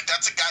hands full. Like,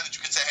 that's a guy that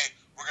you could say, hey,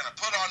 we're going to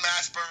put on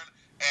Mashburn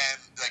and,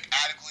 like,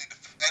 adequately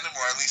defend him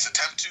or at least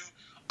attempt to.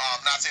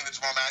 Not saying that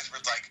Jamal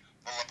Mashburn's like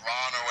the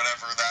LeBron or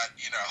whatever that,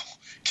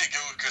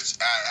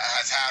 Kidd-Gilchrist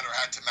has had or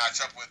had to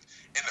match up with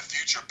in the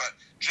future. But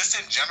just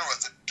in general,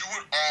 as a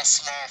do-it-all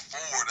small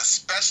forward,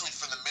 especially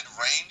for the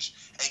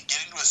mid-range and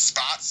getting to his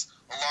spots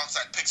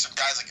alongside picks from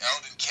guys like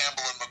Eldon,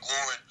 Campbell, and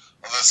McLaurin,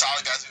 or the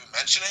solid guys we've been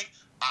mentioning,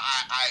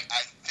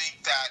 I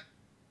think that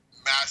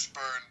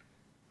Mashburn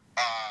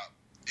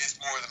is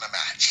more than a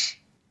match.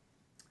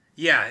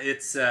 Yeah,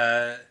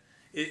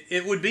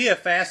 it would be a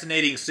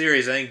fascinating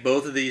series. I think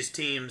both of these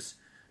teams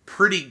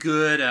pretty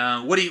good.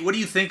 What do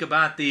you think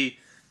about the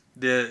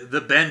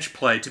bench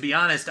play? To be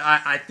honest,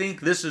 I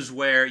think this is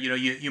where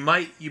you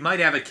might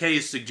have a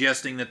case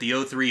suggesting that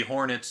the 03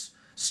 Hornets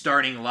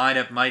starting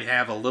lineup might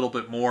have a little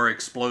bit more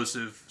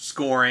explosive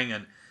scoring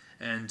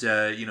and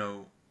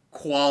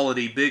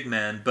quality big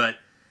men, but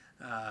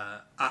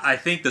I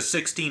think the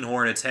 16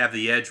 Hornets have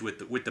the edge with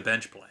the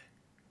bench play.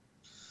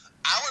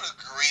 I would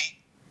agree.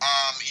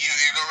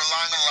 You're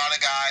relying on a lot of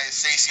guys,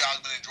 Stacey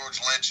Augmon and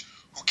George Lynch,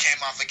 who came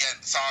off, again,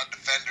 solid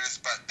defenders,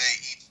 but they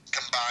each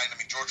combined. I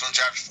mean, George Lynch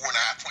averaged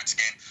 4.5 points a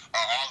game,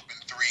 Augmon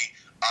 3.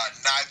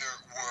 Neither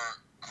were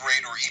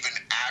great or even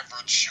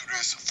average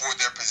shooters for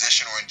their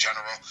position or in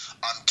general.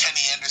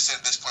 Kenny Anderson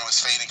at this point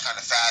was fading kind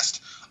of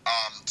fast.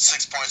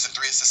 6 points and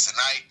 3 assists a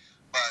night,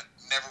 but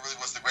never really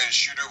was the greatest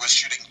shooter, was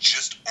shooting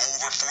just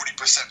over 40%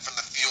 from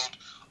the field.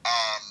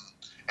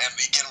 And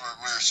again,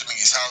 we're assuming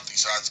he's healthy,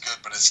 so that's good,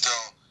 but it's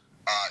still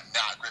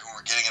not great what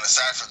we're getting. And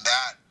aside from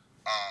that,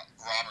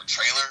 Robert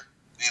Traylor,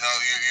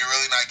 you're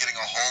really not getting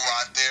a whole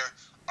lot there.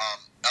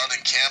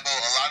 Eldon Campbell,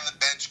 a lot of the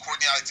bench.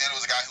 Courtney Alexander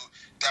was a guy who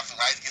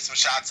definitely liked to get some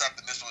shots up,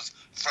 and this was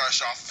fresh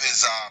off of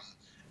his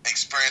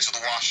experience with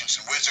the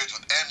Washington Wizards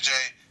with MJ,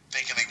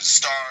 thinking he was a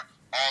star.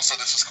 Also,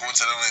 this was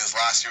coincidentally his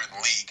last year in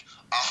the league.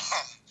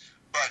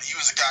 But he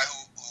was a guy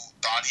who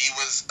thought he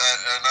was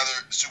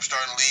another superstar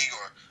in the league,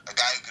 or a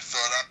guy who could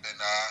fill it up, and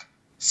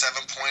 7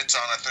 points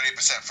on a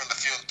 30% from the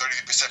field and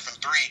 30% from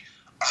 3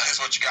 is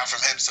what you got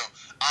from him. So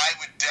I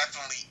would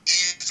definitely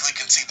easily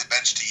concede the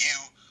bench to you,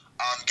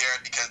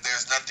 Garrett, because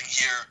there's nothing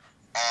here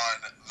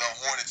on the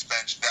Hornets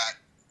bench that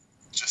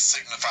just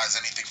signifies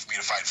anything for me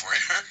to fight for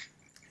here.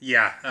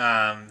 Yeah,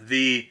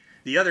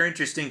 the other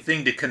interesting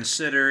thing to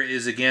consider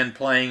is, again,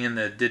 playing in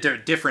the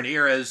different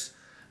eras.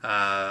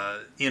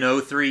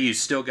 In 03, you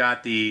still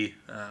got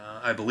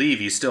I believe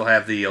you still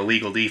have the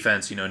illegal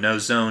defense, no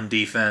zone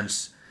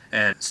defense,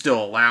 and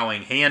still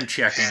allowing hand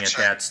checking at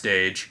that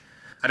stage.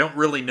 I don't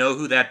really know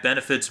who that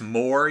benefits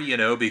more,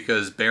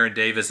 because Baron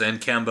Davis and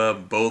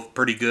Kemba both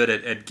pretty good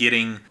at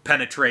getting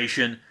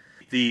penetration.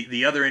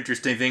 The other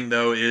interesting thing,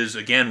 though, is,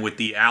 again, with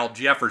the Al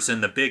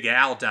Jefferson, the Big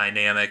Al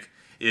dynamic,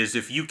 is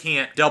if you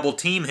can't double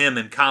team him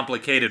in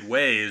complicated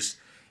ways,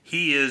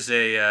 he is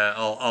a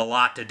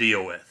lot to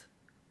deal with.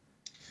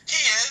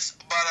 He is,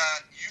 but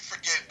you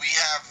forget we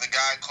have the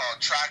guy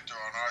called Tractor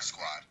on our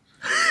squad.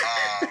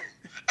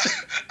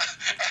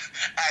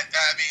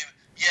 I mean,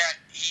 yeah,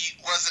 he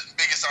wasn't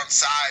biggest on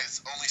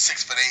size, only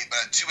 6'8", but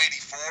at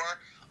 284,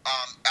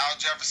 Al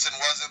Jefferson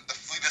wasn't the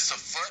fleetest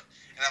of foot.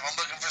 And if I'm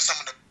looking for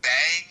someone to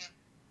bang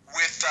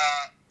with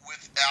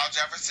Al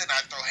Jefferson, I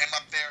throw him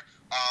up there.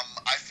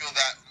 I feel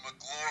that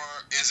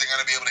McLaurin isn't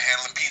going to be able to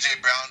handle him. P.J.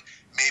 Brown,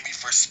 maybe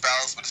for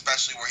spells, but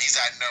especially where he's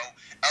at, no.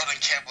 Eldon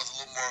Campbell was a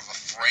little more of a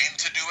frame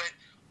to do it.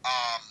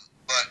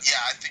 But,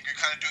 yeah, I think you're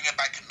kind of doing it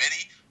by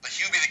committee. But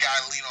he'll be the guy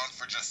to lean on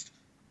for just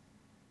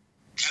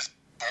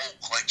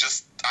bulk. Like,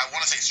 I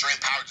want to say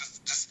strength, power, just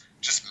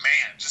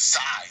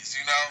size,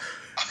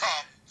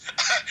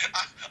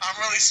 I'm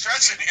really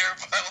stretching here,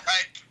 but,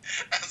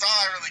 that's all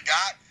I really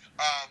got.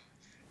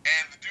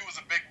 And the dude was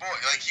a big boy.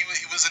 Like, he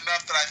was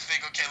enough that I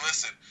think, okay,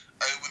 listen,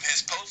 with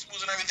his post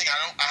moves and everything,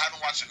 I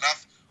haven't watched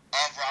enough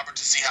of Robert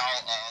to see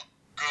how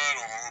good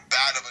or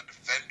bad of a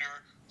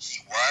defender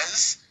he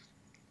was.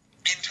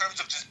 In terms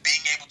of just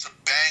being able to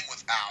bang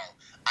with Al,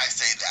 I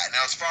say that.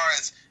 Now, as far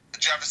as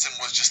Jefferson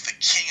was just the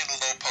king of the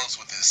low post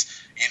with his,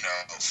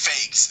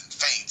 fakes and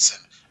feints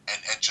and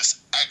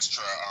just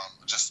extra,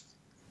 just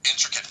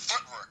intricate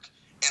footwork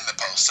in the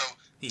post. So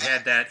he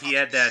had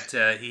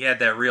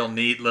that real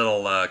neat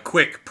little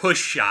quick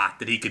push shot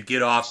that he could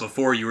get off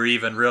before you were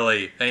even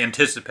really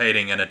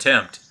anticipating an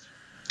attempt.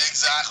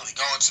 Exactly,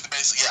 going to the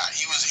basic. Yeah,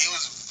 he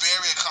was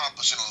very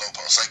accomplished in the low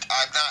post. Like,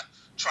 I'm not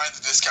trying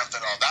to discount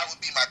that at all. That would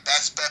be my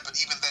best bet, but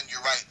even then,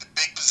 you're right. The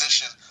big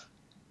position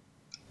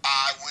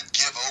I would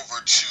give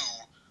over to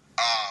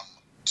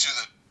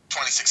the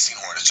 2016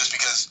 Hornets, just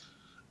because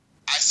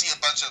I see a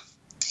bunch of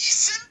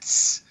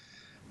decent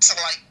to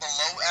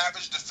below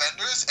average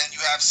defenders, and you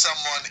have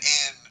someone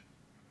in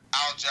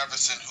Al Jefferson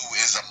Jefferson, who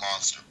is a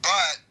monster.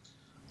 But,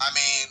 I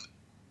mean,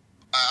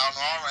 on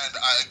our end,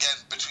 again,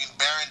 between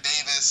Baron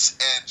Davis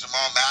and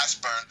Jamal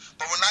Mashburn,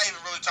 but we're not even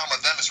really talking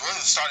about them. It's really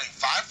the starting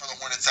five for the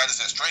Hornets that is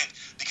their strength,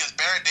 because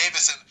Baron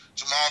Davis and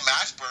Jamal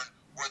Mashburn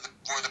were the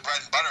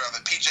bread and butter of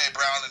it. P.J.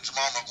 Brown and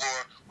Jamal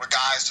McGlure were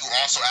guys who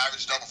also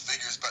averaged double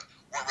figures, but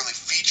weren't really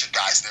featured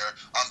guys there.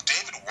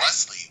 David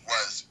Wesley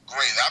was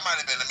great. That might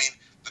have been, I mean,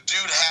 the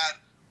dude had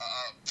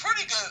a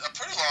pretty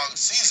long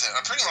season,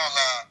 a pretty long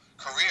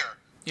career.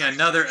 Yeah,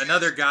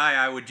 another guy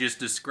I would just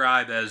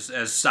describe as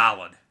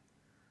solid.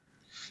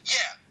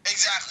 Yeah,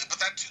 exactly. But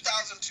that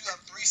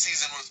 2002-2003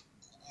 season was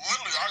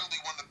literally arguably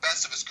one of the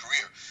best of his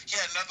career. He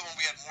had another one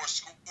we had more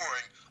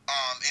scoring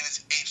in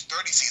his age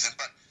 30 season,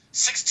 but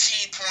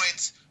 16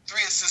 points,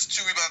 3 assists,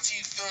 2 rebounds.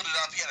 He filled it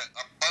up. He had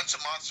a bunch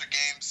of monster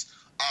games.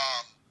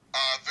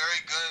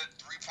 Very good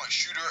three-point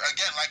shooter.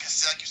 Again, like you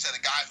said,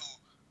 a guy who,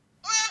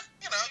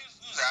 he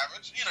was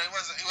average. He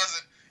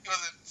wasn't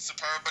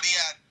superb, but he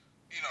had,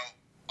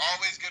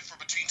 always good for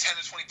between 10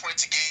 and 20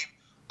 points a game.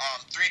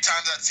 3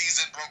 times that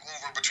season broke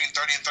over between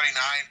 30 and 39.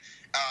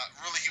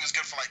 Really, he was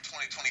good for like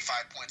 20,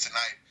 25 points a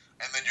night.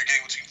 And then you're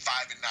getting between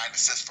 5 and 9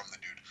 assists from the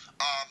dude.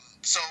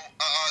 So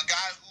a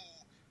guy who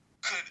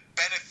could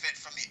benefit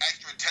from the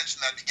extra attention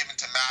that would be given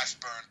to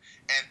Mashburn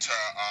and to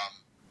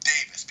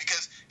Davis.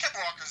 Because Kemba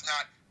Walker's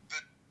not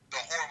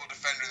the horrible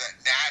defender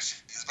that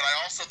Nash is. But I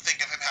also think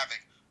of him having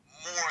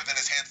more than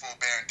his handful of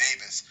Baron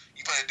Davis.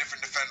 You play a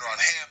different defender on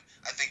him.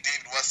 I think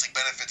David Wesley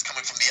benefits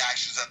coming from the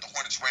actions that the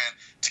Hornets ran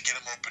to get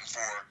him open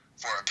for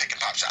pick and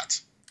pop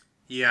shots.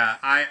 Yeah,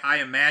 I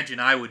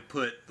imagine I would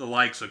put the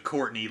likes of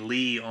Courtney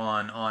Lee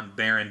on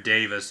Baron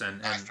Davis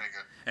and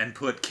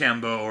put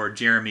Kemba or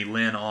Jeremy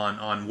Lin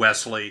on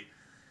Wesley.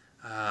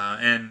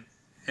 And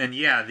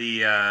yeah,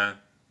 the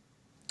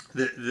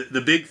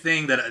big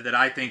thing that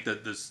I think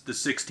that the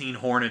 16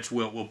 Hornets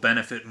will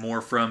benefit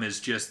more from is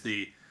just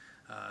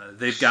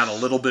they've got a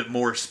little bit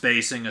more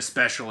spacing,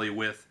 especially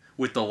with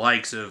the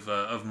likes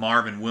of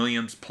Marvin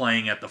Williams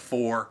playing at the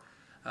 4.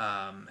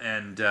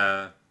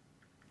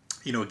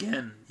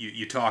 Again,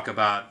 you talk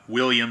about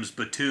Williams,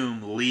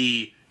 Batum,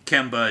 Lee,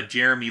 Kemba,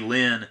 Jeremy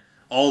Lin,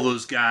 all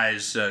those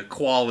guys,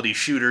 quality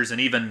shooters,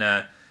 and even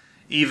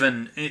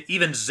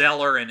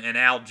Zeller and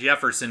Al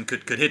Jefferson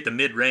could hit the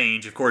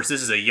mid-range. Of course,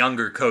 this is a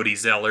younger Cody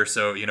Zeller,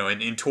 so,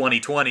 in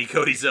 2020,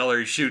 Cody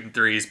Zeller is shooting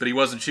threes, but he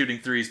wasn't shooting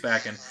threes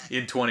back in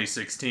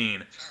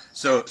 2016.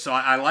 So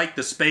I like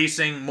the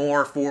spacing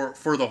more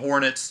for the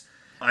Hornets.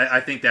 I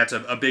think that's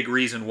a big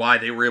reason why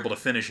they were able to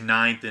finish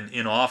 9th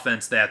in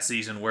offense that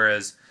season,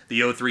 whereas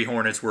the 03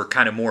 Hornets were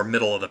kind of more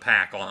middle of the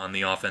pack on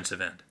the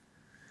offensive end.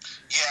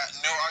 Yeah,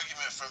 no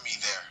argument from me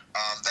there.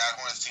 That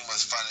Hornets team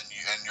was fun, and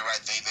you're right.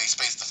 They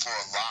spaced the floor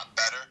a lot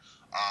better.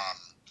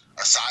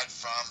 Aside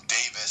from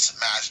Davis,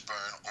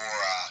 Mashburn, or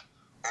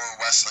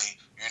Wesley,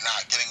 you're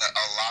not getting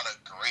a lot of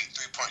great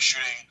three-point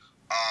shooting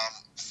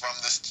from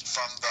the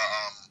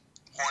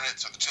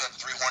Hornets or the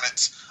 2003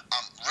 Hornets.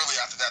 Really,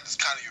 after that, that's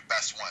kind of your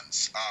best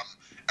ones.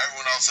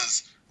 Everyone else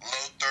is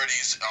low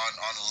 30s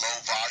on low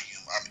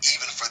volume,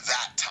 even for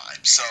that time.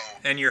 So,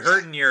 and you're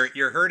hurting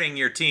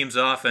your team's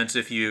offense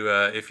if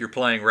you're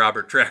playing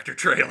Robert Tractor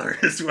Trailer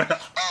as well.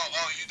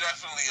 Oh, you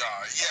definitely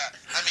are. Yeah,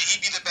 I mean,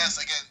 he'd be the best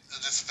again,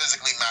 just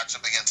physically match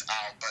up against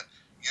Al. But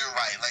you're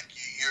right. Like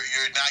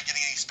you're not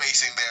getting any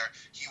spacing there.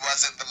 He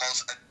wasn't the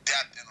most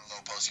adept in the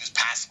low post. He was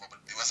passable,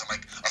 but he wasn't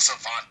like a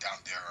savant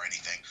down there or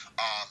anything.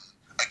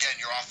 Again,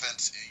 your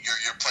offense,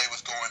 your play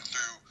was going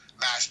through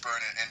Mashburn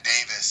and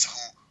Davis,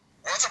 who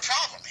was a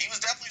problem. He was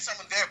definitely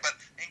someone there, but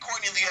in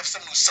Courtney Lee, you have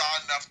someone who saw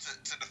enough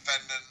to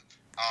defend him,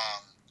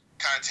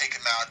 kind of take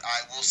him out.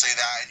 I will say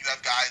that. And you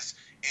have guys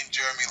in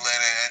Jeremy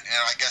Lin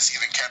and I guess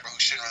even Kemba who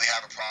shouldn't really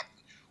have a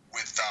problem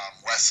with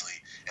Wesley.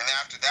 And then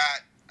after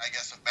that, I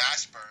guess with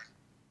Mashburn,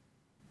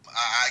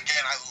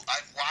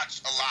 I've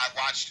watched a lot. I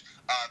watched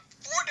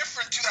 4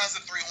 different 2003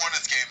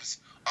 Hornets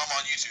games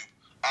on YouTube.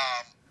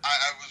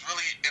 I was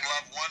really in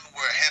love one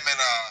where him and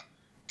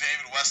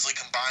David Wesley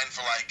combined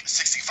for like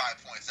 65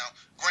 points. Now,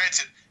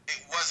 granted,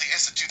 it was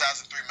against the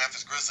 2003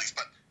 Memphis Grizzlies,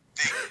 but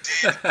they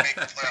did make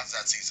the playoffs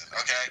that season,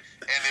 okay?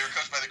 And they were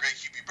coached by the great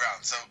QB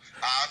Brown. So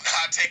I'm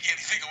not taking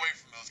anything away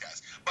from those guys.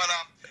 But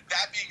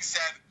that being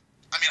said,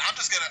 I mean, I'm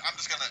just gonna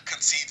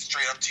concede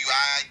straight up to you.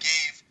 I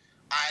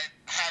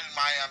had in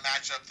my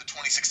matchup the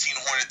 2016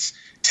 Hornets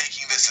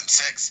taking this in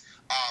 6.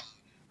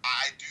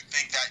 I do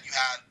think that you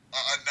had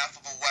enough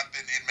of a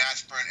weapon in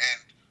Mashburn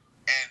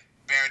and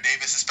Baron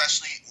Davis,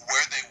 especially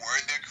where they were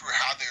in their career,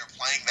 how they were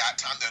playing that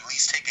time, to at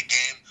least take a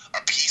game a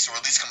piece or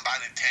at least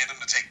combine in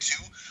tandem to take 2.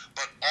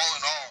 But all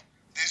in all,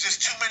 there's just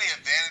too many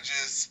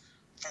advantages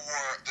for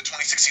the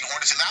 2016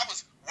 Hornets, and that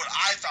was what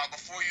I thought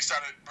before you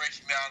started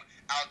breaking down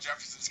Al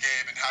Jefferson's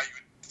game and how you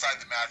would find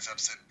the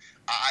matchups. And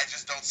I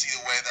just don't see the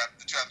way that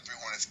the 2003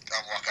 Hornets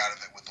walk out of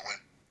it with the win.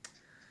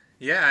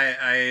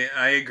 Yeah,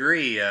 I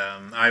agree.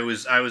 I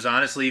was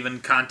honestly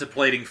even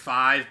contemplating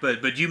 5,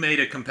 but you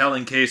made a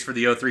compelling case for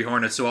the 03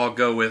 Hornets, so I'll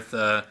go with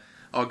the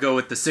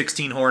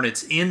 16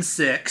 Hornets in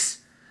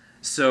 6.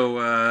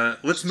 So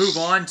let's move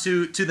on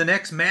to the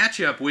next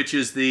matchup, which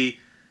is the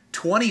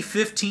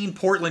 2015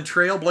 Portland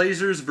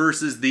Trailblazers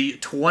versus the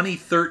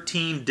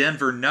 2013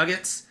 Denver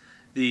Nuggets.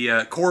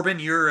 The Corbin,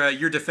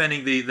 you're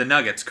defending the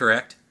Nuggets,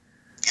 correct?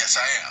 Yes,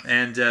 I am.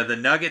 And the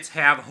Nuggets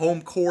have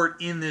home court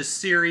in this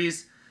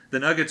series. The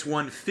Nuggets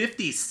won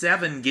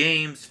 57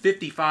 games,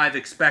 55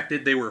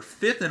 expected. They were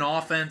 5th in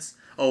offense,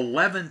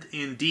 11th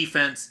in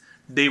defense.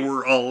 They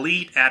were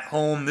elite at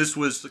home. This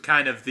was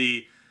kind of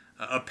the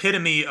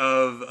epitome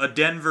of a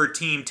Denver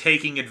team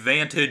taking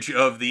advantage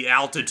of the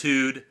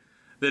altitude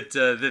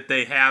that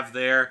they have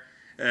there,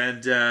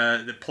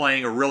 and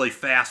playing a really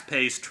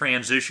fast-paced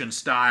transition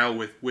style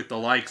with the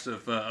likes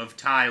of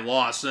Ty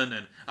Lawson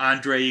and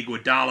Andre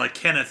Iguodala,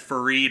 Kenneth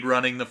Faried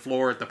running the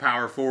floor at the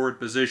power forward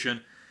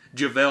position,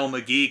 JaVale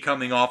McGee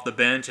coming off the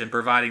bench and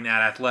providing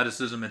that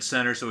athleticism at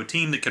center. So a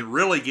team that can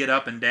really get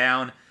up and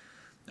down,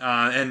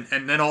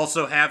 and then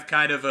also have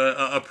kind of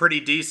a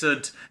pretty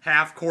decent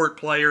half-court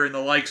player in the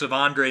likes of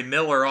Andre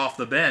Miller off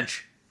the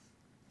bench.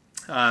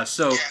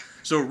 So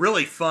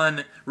really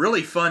fun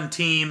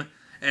team,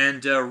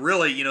 and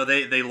really,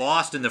 they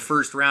lost in the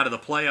first round of the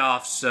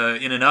playoffs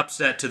in an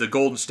upset to the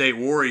Golden State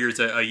Warriors,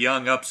 a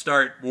young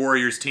upstart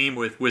Warriors team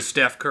with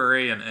Steph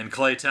Curry and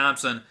Klay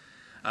Thompson.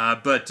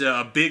 But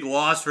a big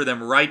loss for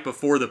them right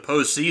before the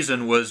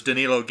postseason was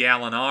Danilo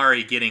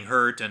Gallinari getting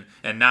hurt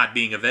and not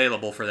being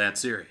available for that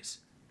series.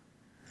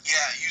 Yeah,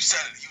 you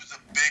said it. He was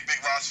a big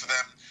loss for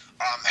them.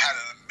 Had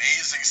an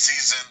amazing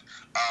season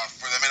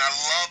for them, and I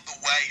love the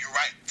way, you're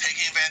right,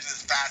 taking advantage of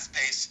this fast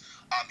pace,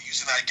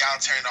 using that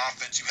egalitarian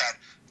offense. You had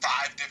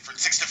 6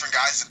 different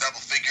guys in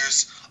double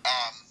figures.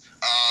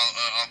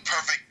 A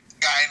perfect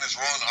guy in his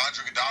role in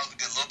Andre Iguodala, who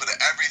did a little bit of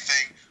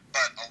everything,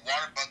 but a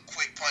water buck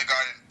quick point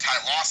guard in Ty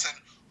Lawson,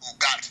 who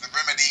got to the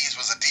rim at ease,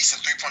 was a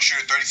decent three-point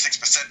shooter, 36%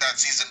 that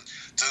season.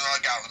 Danilo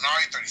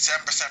Gallinari,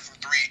 37%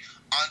 from three.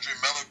 Andre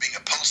Miller being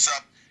a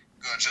post-up,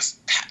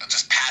 just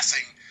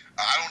passing.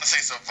 I don't want to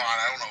say savant.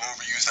 I don't want to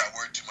overuse that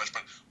word too much,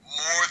 but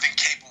more than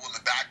capable in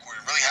the backcourt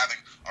and really having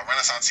a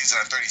renaissance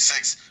season at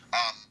 36.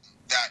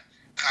 That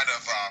kind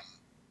of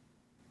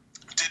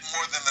did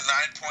more than the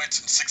 9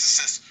 points and 6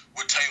 assists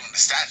would tell you in the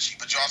stat sheet.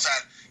 But you also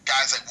had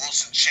guys like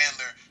Wilson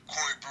Chandler,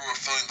 Corey Brewer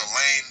filling the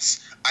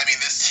lanes. I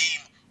mean, this team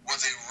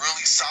was a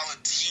really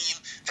solid team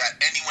that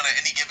anyone at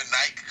any given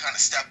night could kind of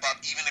step up,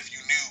 even if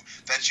you knew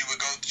that you would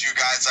go to your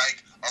guys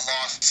like a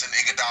Lawson,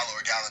 Iguodala,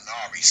 or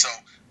Gallinari. So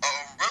a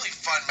really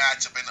fun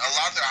matchup, and a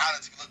lot of their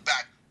highlights, if you look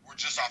back, were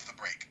just off the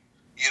break.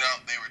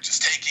 They were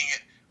just taking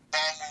it,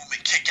 ball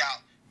movement, kick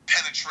out,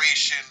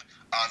 penetration.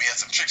 He had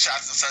some trick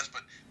shots and such,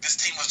 but this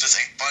team was just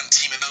a fun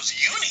team. And those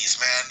unis,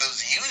 man,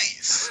 those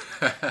unis.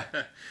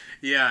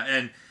 Yeah,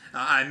 and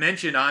I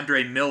mentioned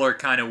Andre Miller,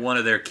 kind of one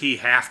of their key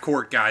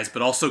half-court guys,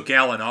 but also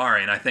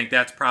Gallinari, and I think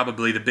that's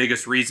probably the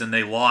biggest reason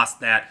they lost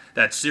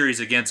that series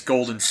against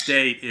Golden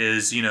State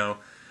is,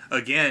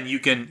 again, you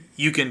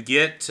can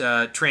get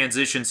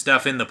transition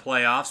stuff in the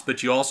playoffs,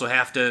 but you also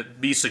have to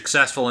be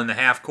successful in the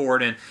half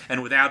court,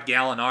 and without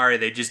Gallinari,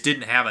 they just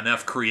didn't have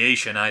enough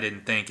creation, I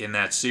didn't think, in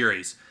that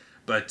series.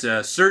 But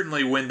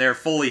certainly when they're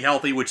fully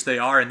healthy, which they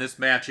are in this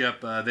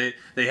matchup,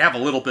 they have a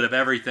little bit of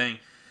everything.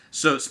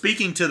 So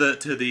speaking to the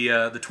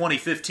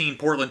 2015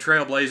 Portland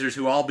Trailblazers,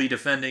 who I'll be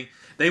defending,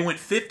 they went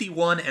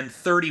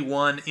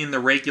 51-31 in the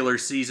regular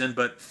season,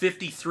 but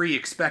 53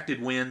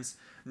 expected wins.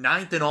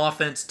 9th in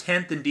offense,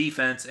 10th in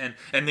defense, and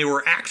they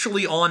were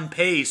actually on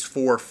pace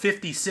for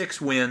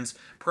 56 wins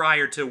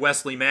prior to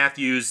Wesley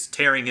Matthews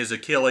tearing his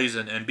Achilles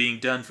and being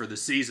done for the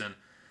season.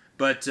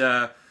 But,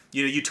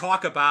 you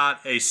talk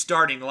about a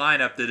starting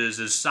lineup that is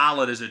as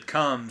solid as it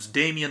comes.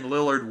 Damian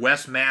Lillard,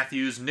 Wes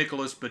Matthews,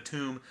 Nicholas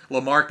Batum,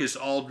 LaMarcus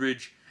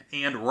Aldridge,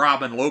 and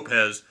Robin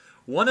Lopez.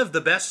 One of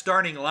the best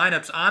starting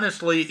lineups,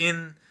 honestly,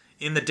 in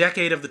the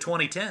decade of the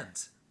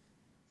 2010s.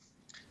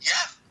 Yeah.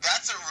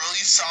 That's a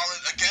really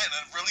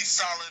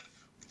solid,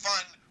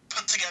 fun,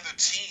 put-together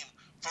team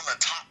from the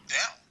top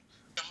down,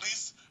 at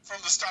least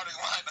from the starting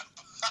lineup.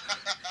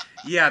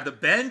 Yeah, the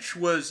bench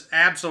was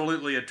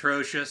absolutely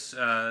atrocious.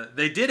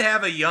 They did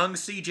have a young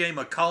C.J.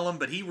 McCollum,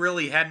 but he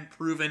really hadn't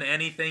proven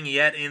anything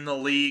yet in the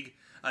league.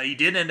 He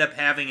did end up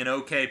having an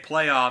okay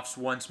playoffs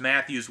once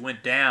Matthews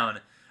went down,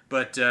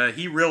 but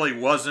he really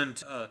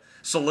wasn't a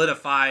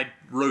solidified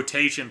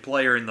rotation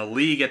player in the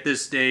league at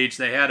this stage.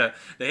 They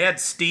had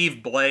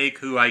Steve Blake,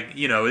 who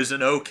is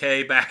an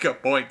okay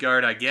backup point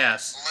guard, I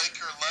guess.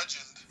 Laker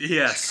legend.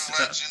 Yes.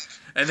 Laker legend.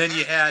 And then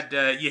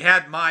you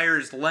had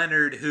Myers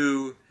Leonard,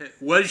 who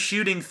was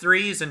shooting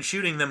threes and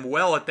shooting them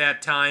well at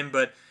that time,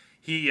 but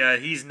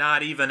he's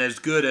not even as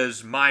good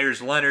as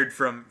Myers Leonard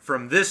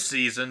from this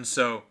season.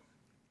 So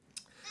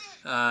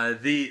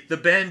the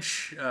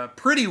bench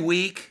pretty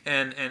weak,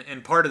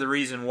 and part of the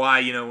reason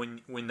why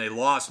when they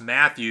lost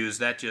Matthews,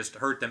 that just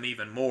hurt them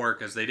even more,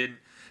 because they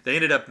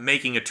ended up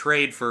making a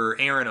trade for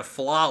Aaron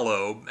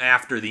Aflalo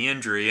after the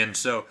injury, and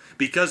so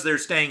because they're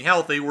staying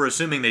healthy, we're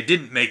assuming they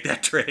didn't make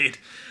that trade.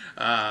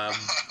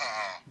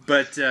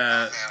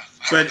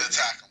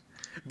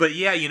 But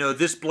yeah,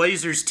 this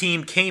Blazers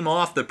team came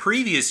off the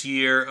previous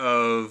year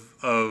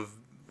of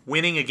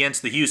winning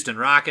against the Houston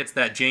Rockets,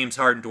 that James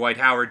Harden, Dwight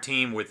Howard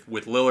team with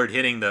Lillard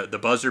hitting the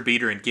buzzer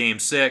beater in Game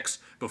 6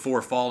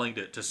 before falling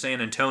to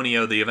San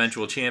Antonio, the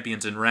eventual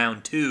champions in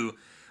Round 2.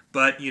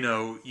 But,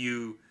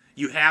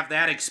 you have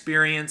that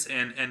experience,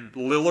 and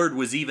Lillard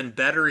was even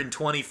better in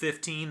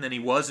 2015 than he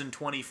was in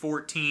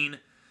 2014.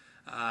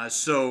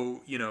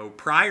 So,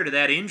 prior to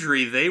that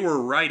injury, they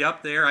were right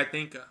up there. I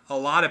think a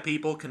lot of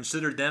people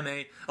considered them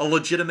a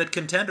legitimate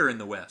contender in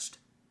the West.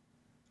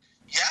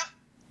 Yeah.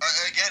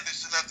 Again,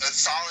 this is a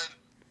solid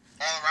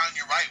all-around.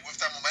 You're right. With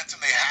that momentum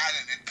they had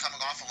and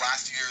coming off of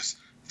last year's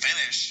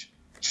finish,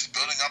 just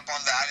building up on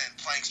that and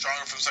playing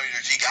stronger from some of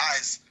your key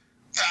guys,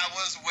 that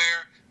was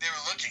where they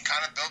were looking,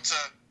 kind of built to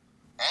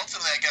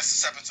ultimately, I guess,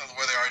 step into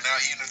where they are now,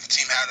 even if the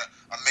team had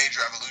a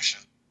major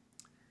evolution.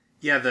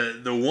 Yeah,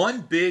 the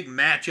one big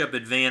matchup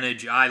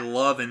advantage I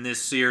love in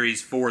this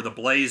series for the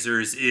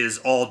Blazers is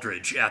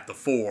Aldridge at the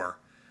 4.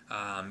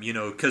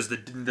 Because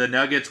the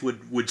Nuggets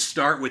would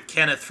start with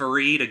Kenneth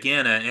Faried,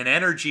 again, an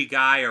energy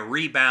guy, a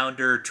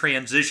rebounder,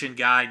 transition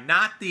guy,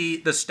 not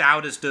the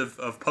stoutest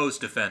of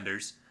post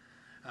defenders.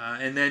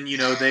 And then,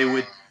 they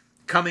would,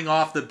 coming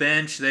off the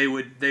bench, they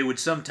would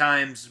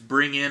sometimes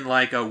bring in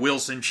like a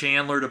Wilson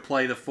Chandler to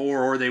play the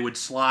 4, or they would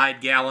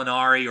slide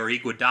Gallinari or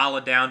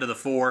Iguodala down to the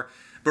 4.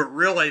 But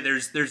really,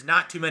 there's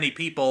not too many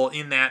people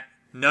in that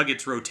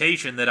Nuggets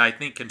rotation that I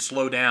think can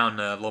slow down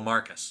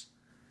LaMarcus.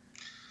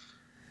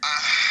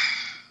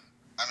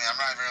 I'm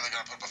not really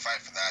going to put up a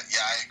fight for that.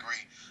 Yeah, I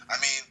agree.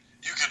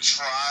 You could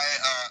try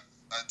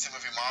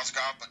Timothy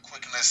Mozgov, but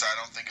quickness I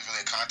don't think is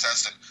really a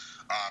contest. And,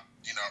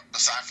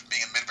 aside from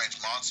being a mid-range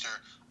monster,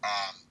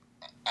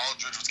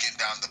 Aldridge was getting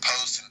down the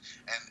post.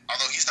 And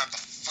although he's not the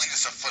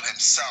fleetest of foot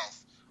himself,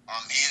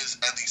 he is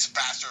at least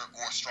faster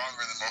or stronger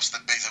than most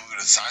of the bigs that we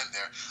would assign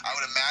there. I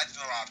would imagine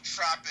a lot of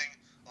trapping,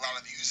 a lot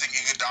of using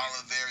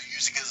Iguodala there,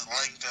 using his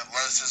length and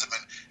athleticism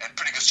and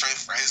pretty good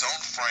strength for his own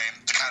frame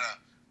to kind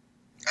of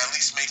at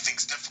least make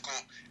things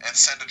difficult and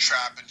send a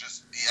trap and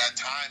just, at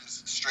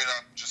times, straight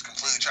up just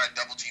completely try to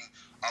double team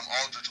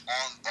Aldridge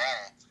on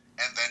ball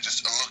and then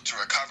just a look to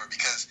recover,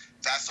 because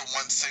that's the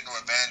one single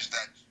advantage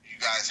that you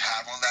guys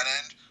have on that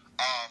end.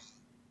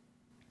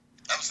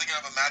 I was thinking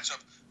of a matchup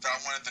that I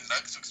wanted the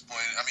Nuggets to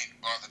exploit. I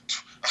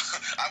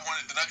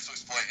wanted the Nuggets to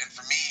exploit, and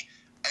for me,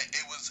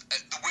 it was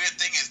the weird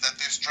thing is that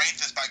their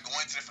strength is by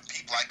going to different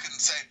people. I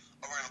couldn't say,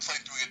 we're going to play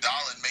through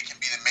Iguodala and make him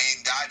be the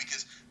main guy,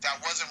 because that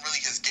wasn't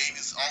really his game.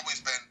 He's always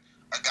been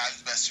a guy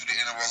who's best suited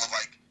in a role of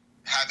like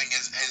having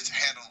his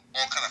hand on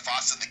all kind of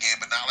facets of the game,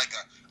 but not like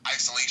a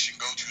isolation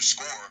go-to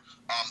scorer.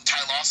 Ty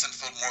Lawson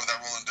filled more of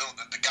that role in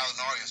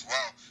Gallinari as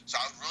well. So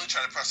I would really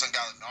try to press on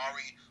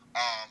Gallinari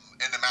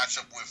in the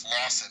matchup with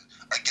Lawson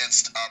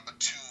against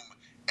Batum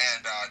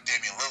and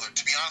Damian Lillard.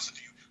 To be honest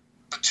with you,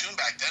 Batum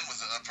back then was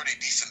a pretty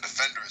decent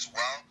defender as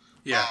well.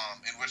 Yeah.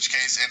 In which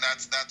case, and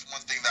that's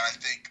one thing that I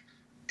think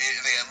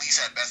they at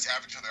least at best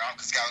average each other out,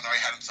 because Gallinari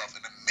had himself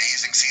an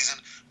amazing season.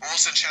 But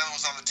Wilson Chandler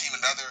was on the team,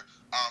 another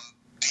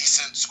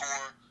decent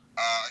scorer.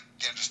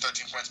 Again, just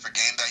 13 points per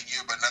game that year,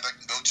 but another I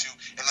can go to.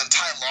 And then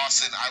Ty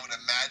Lawson, I would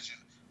imagine,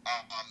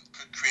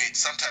 could create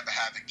some type of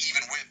havoc,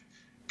 even with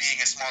being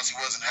as small as he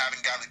was and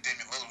having a guy like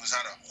Damian Lillard, who's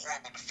not a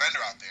horrible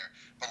defender out there.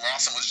 But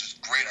Lawson was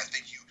just great. I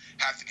think you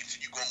have to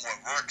continue going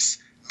what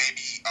works.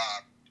 Maybe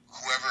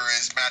whoever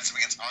is matched up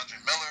against Andre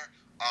Miller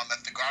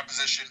at the guard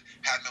position,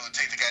 have Miller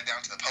take the guy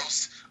down to the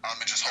post and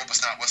just hope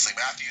it's not Wesley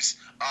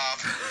Matthews.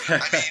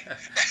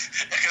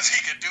 Because he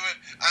could do it.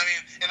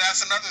 And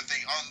that's another thing.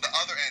 On the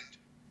other end,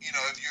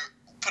 if you're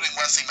putting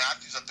Wesley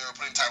Matthews up there or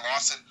putting Ty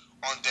Lawson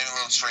on Damian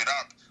Lillard straight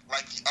up,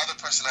 like the other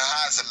person that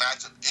has a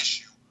matchup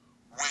issue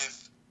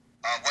with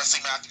Wesley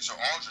Matthews or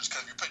Aldridge,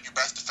 because if you're putting your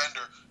best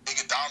defender,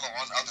 Iguodala,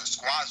 on other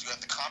squads, you have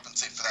to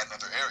compensate for that in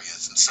other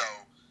areas. And so,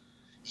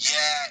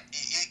 yeah,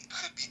 it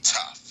could be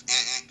tough.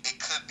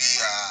 It could be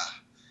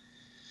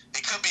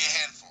a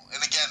handful. And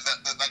again,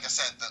 like I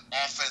said, the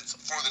offense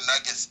for the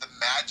Nuggets, the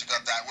magic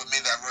of that, what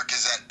made that work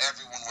is that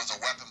everyone was a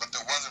weapon, but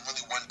there wasn't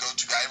really one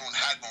go-to guy. Everyone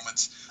had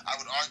moments, I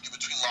would argue,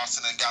 between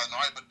Lawson and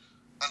Gallinari, but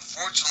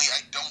unfortunately,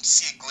 I don't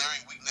see a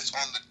glaring weakness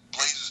on the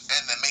Blazers'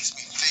 end that makes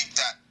me think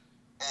that,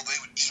 they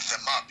would eat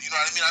them up. You know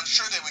what I mean? I'm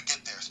sure they would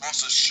get there,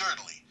 most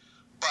assuredly,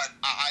 but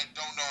I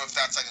don't know if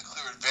that's like a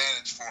clear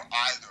advantage for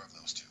either of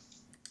those two.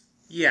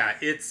 Yeah,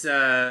 it's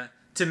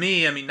to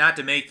me, not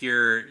to make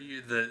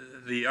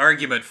the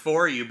argument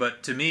for you,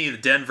 but to me,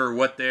 Denver,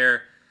 what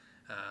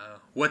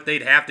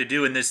they'd have to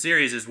do in this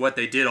series is what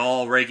they did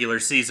all regular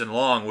season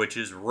long, which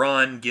is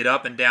run, get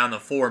up and down the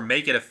floor,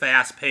 make it a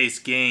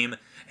fast-paced game,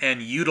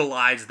 and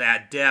utilize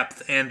that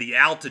depth and the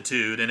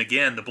altitude. And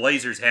again, the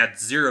Blazers had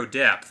zero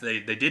depth. They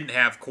didn't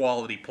have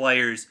quality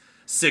players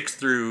 6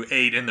 through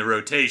 8 in the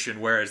rotation,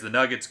 whereas the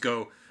Nuggets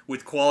go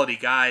with quality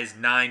guys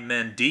 9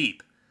 men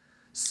deep.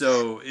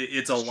 So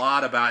it's a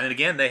lot about, and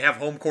again, they have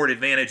home court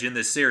advantage in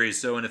this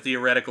series. So in a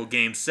theoretical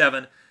Game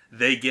 7,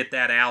 they get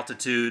that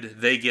altitude,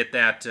 they get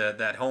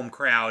that home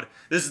crowd.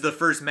 This is the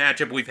first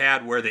matchup we've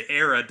had where the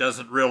era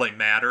doesn't really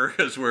matter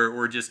because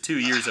we're just 2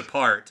 years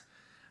apart.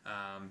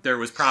 There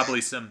was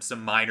probably some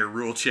minor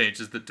rule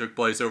changes that took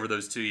place over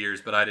those 2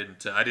 years, but I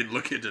didn't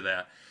look into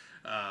that.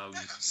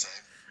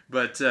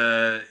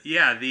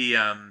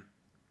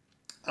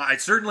 I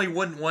certainly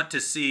wouldn't want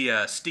to see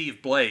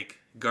Steve Blake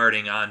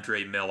guarding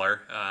Andre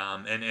Miller,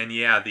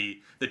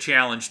 the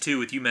challenge too,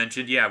 with you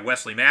mentioned,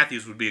 Wesley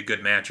Matthews would be a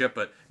good matchup,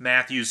 but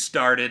Matthews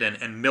started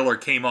and Miller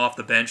came off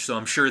the bench, so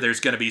I'm sure there's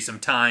going to be some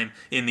time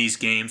in these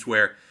games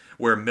where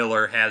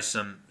Miller has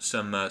some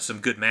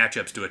good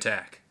matchups to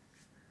attack.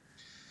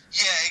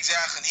 Yeah,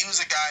 exactly. And he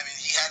was a guy,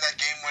 he had that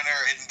game winner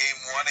in game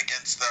 1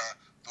 against the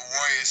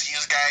Warriors. He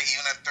was a guy,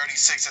 even at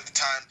 36 at the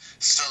time,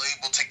 still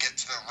able to get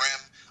to the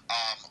rim.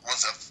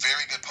 Was a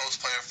very good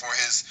post player for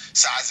his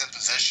size and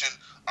position.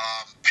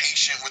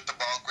 Patient with the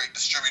ball, great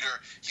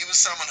distributor. He was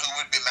someone who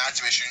would be a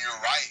matchup issue, and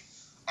you're right.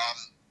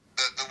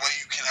 The way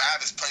you can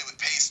have is play with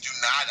pace.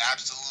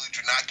 Absolutely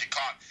do not get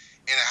caught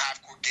in a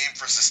half-court game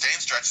for sustained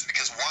stretches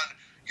because, one,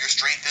 your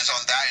strength is on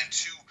that, and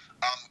two,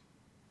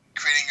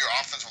 creating your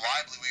offense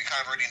reliably, we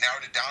kind of already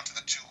narrowed it down to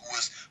the two who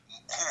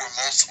were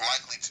most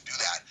likely to do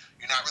that.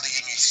 You're not really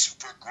getting a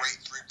super great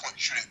three-point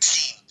shooting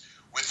team,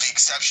 with the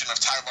exception of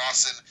Ty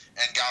Lawson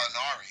and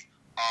Gallinari.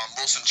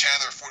 Wilson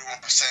Chandler, 41%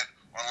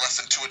 on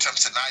less than 2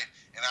 attempts a night,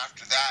 and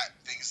after that,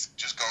 things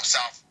just go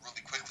south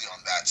really quickly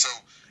on that. So,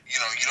 you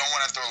don't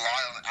want to have to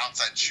rely on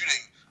outside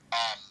shooting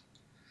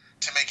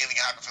to make anything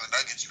happen for the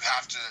Nuggets. You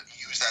have to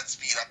use that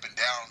speed up and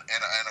down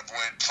and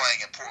avoid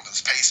playing at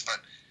Portland's pace.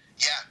 But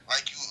yeah,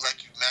 like you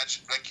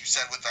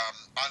said with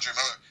Andre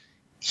Miller,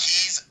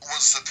 he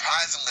was a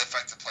surprisingly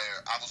effective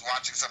player. I was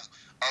watching some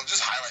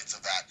just highlights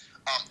of that,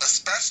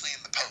 especially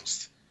in the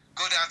post.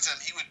 Go down to him,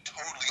 he would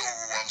totally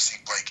overwhelm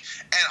Steve Blake.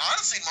 And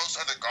honestly,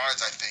 most other guards,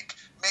 I think,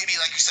 maybe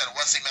like you said,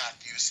 Wesley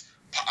Matthews,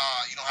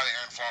 you don't have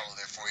Aaron Farlow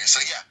there for you.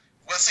 So yeah,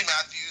 Wesley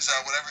Matthews,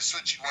 whatever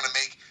switch you want to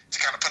make to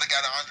kind of put a guy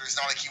to Andre, it's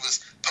not like he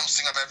was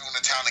posting up everyone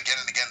in town again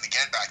and again and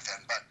again back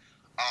then. But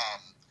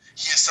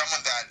he is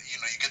someone that, you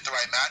get the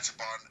right matchup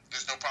on.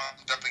 There's no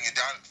problem dumping it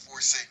down and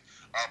forcing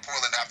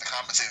Portland to have to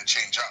compensate and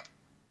change up.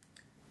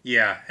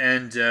 Yeah,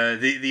 and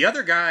the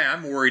other guy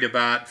I'm worried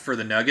about for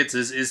the Nuggets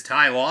is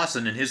Ty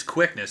Lawson and his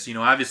quickness.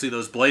 Obviously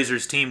those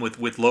Blazers team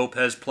with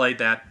Lopez played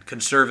that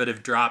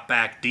conservative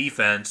drop-back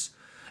defense.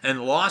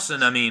 And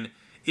Lawson,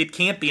 it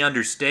can't be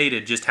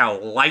understated just how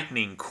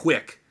lightning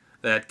quick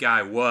that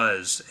guy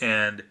was.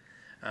 And,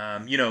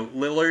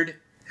 Lillard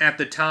at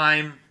the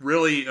time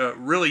really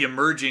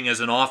emerging as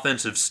an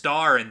offensive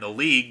star in the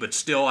league, but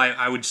still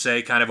I would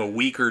say kind of a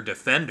weaker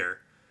defender.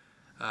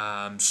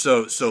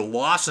 So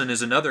Lawson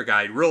is another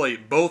guy. Really,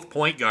 both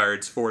point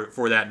guards for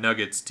that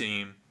Nuggets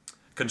team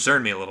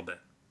concern me a little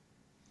bit.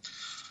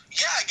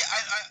 Yeah,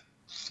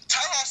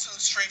 Ty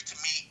Lawson's strength to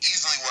me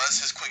easily was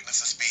his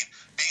quickness and speed.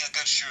 Being a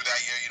good shooter that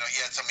year, he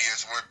had some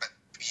years where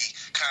he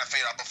kind of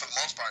faded out, but for the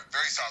most part,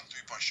 very solid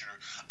three-point shooter.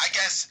 I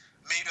guess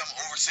maybe I'm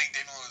overseeing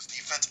Damian Lillard's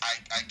defense. I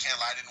can't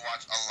lie, I didn't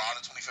watch a lot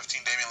of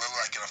 2015 Damian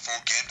Lillard in a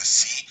full game to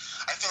see.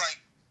 I feel like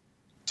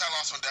Ty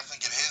Lawson would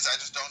definitely get his. I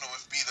just don't know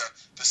if it'd be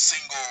the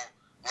single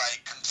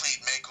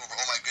complete makeover.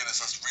 Oh my goodness,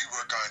 let's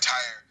rework our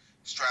entire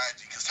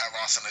strategy because Ty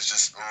Lawson is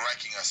just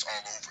wrecking us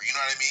all over. You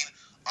know what I mean?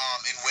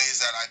 In ways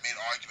that I made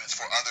arguments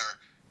for other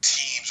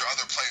teams or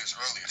other players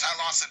earlier. Ty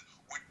Lawson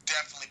would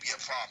definitely be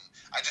a problem.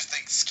 I just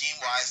think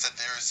scheme-wise that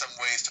there is some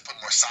ways to put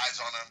more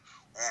size on him,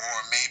 or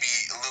maybe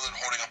Lillard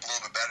holding up a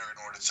little bit better in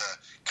order to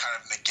kind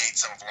of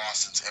negate some of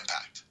Lawson's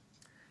impact.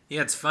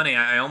 Yeah, it's funny.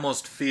 I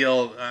almost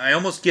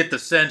get the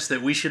sense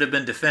that we should have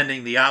been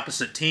defending the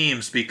opposite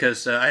teams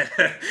because I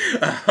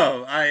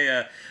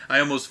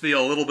almost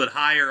feel a little bit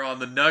higher on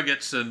the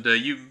Nuggets, and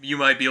you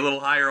might be a little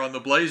higher on the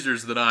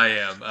Blazers than I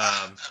am.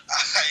 I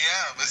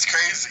am. It's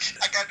crazy.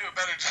 I got to do a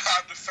better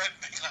job defending.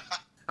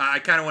 I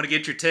kind of want to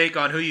get your take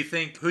on who you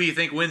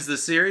think wins the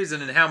series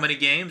and in how many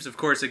games. Of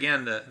course,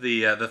 again,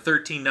 the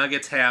 13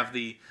 Nuggets have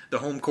the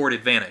home court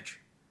advantage.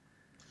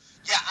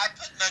 Yeah, I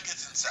put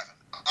Nuggets in 7.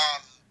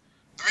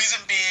 The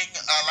reason being,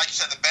 like you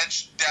said, the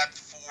bench depth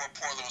for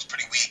Portland was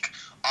pretty weak.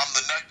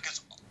 The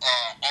Nuggets'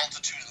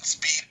 altitude and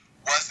speed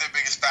was their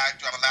biggest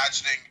factor. I'm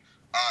imagining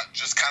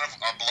just kind of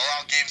a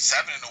blowout game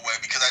 7 in a way,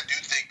 because I do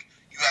think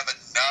you have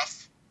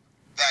enough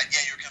that,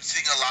 you're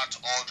conceding a lot to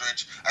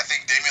Aldridge. I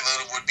think Damian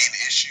Lillard would be an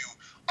issue.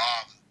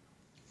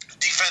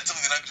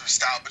 Defensively, the Nuggets were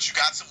stout, but you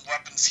got some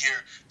weapons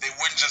here. They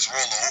wouldn't just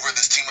roll over.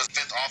 This team was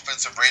 5th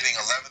offensive rating,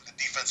 11th in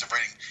defensive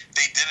rating.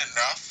 They did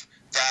enough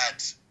that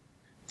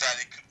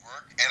it could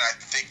work, and I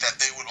think that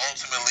they would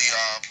ultimately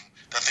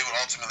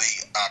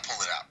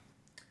pull it out.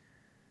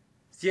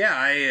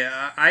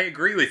 Yeah, I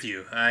agree with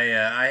you.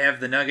 I have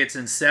the Nuggets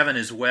in 7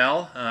 as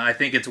well. I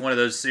think it's one of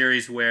those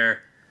series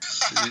where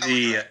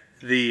the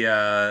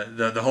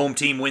home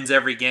team wins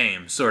every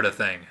game, sort of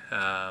thing.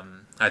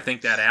 I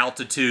think that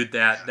altitude,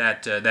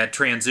 that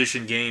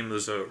transition game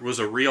was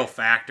a real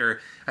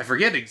factor. I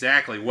forget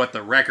exactly what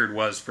the record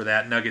was for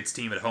that Nuggets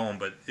team at home,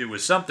 but it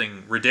was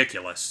something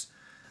ridiculous.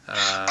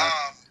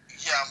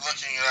 Yeah, I'm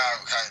looking it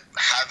out.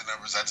 I have the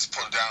numbers. I just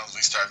pulled it down as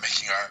we start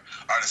making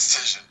our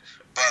decision.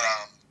 But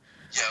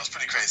yeah, it was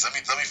pretty crazy. Let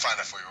me find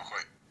that for you real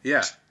quick.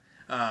 Yeah,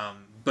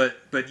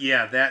 but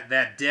yeah,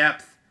 that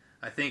depth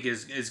I think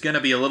is going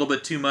to be a little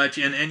bit too much.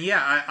 And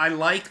yeah, I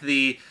like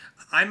the.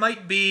 I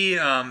might be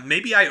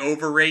maybe I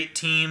overrate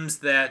teams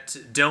that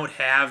don't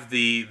have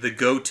the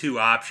go-to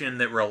option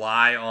that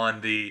rely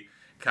on the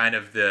kind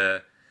of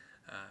the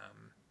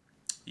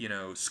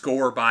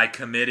score by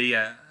committee.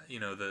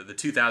 The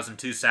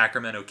 2002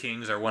 Sacramento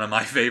Kings are one of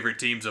my favorite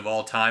teams of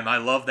all time. I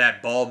love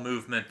that ball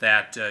movement,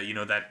 that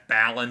that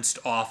balanced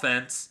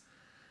offense.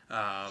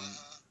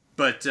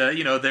 But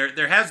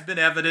there has been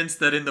evidence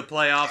that in the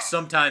playoffs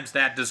sometimes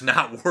that does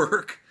not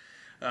work.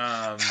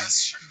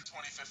 That's true.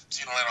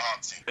 2015 Atlanta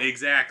Hawks team.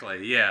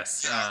 Exactly.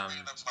 Yes. By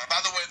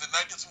the way, the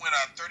Nuggets went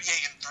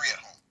 38-3 at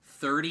home.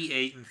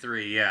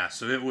 38-3, yeah.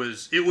 So it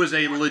was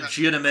a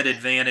legitimate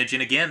advantage,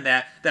 and again,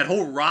 that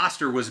whole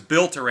roster was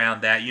built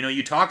around that.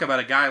 You talk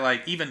about a guy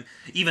like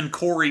even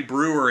Corey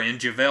Brewer and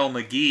JaVale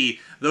McGee.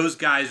 Those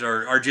guys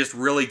are just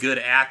really good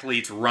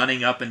athletes,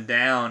 running up and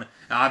down.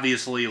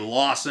 Obviously,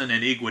 Lawson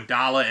and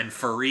Iguodala and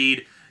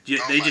Fareed.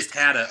 They just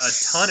had a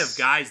ton of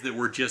guys that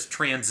were just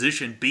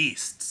transition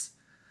beasts.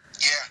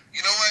 Yeah,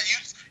 you know what?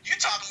 You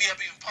talked me up,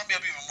 pumped me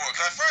up even more.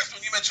 Because at first, when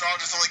you mentioned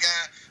Aldridge, I'm like,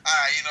 all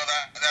right,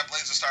 that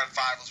Blazers starting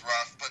five was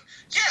rough. But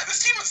yeah,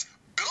 this team was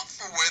built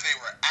for where they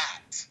were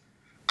at.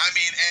 I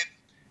mean,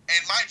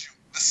 and mind you,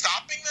 the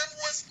stopping them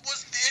was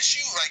the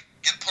issue. Like,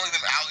 pulling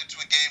them out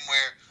into a game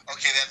where,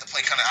 okay, they had to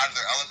play kind of out of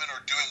their element or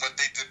doing what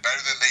they did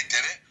better than they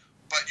did it.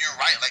 But you're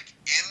right. Like,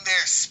 in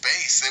their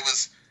space, they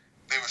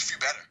were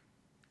few better.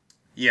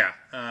 Yeah,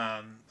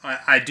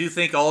 I do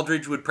think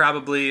Aldridge would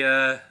probably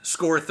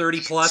score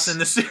 30-plus in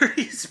the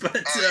series, but...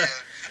 he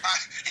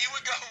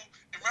would go...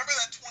 Remember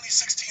that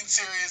 2016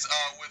 series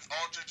with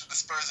Aldridge and the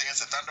Spurs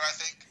against the Thunder, I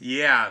think?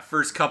 Yeah,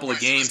 first couple of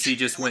games he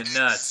just went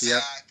nuts.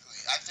 Exactly.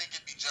 Yep. I think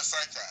it'd be just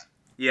like that.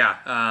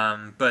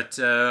 Yeah, but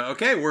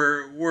okay,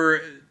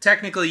 we're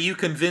technically you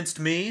convinced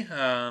me,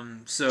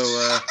 so...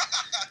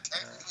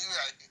 Technically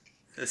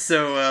right.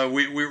 So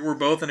we're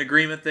both in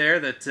agreement there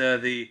that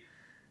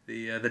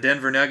the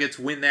Denver Nuggets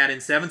win that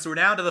in 7. So we're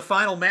now to the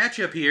final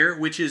matchup here,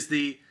 which is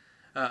the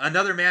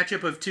another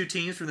matchup of two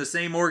teams from the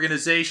same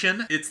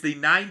organization. It's the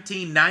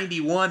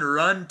 1991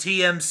 Run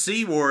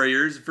TMC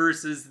Warriors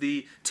versus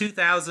the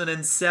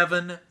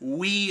 2007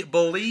 We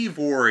Believe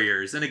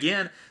Warriors. And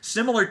again,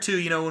 similar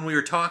to when we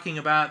were talking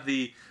about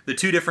the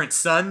two different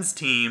Suns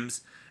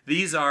teams,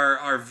 these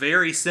are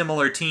very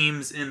similar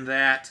teams in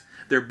that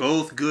they're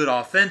both good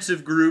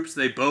offensive groups.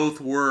 They both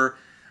were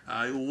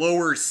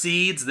lower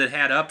seeds that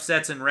had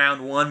upsets in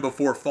round 1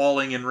 before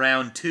falling in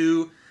round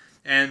 2,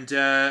 and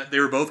they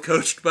were both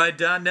coached by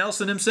Don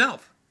Nelson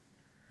himself.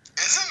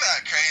 Isn't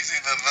that crazy?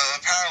 The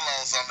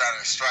parallels on that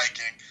are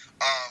striking.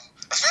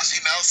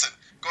 Especially Nelson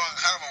going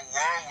kind of a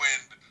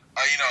whirlwind,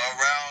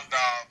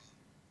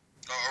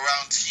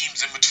 around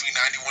teams in between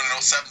 91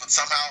 and 07, but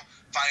somehow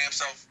finding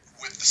himself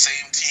with the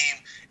same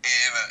team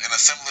in a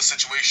similar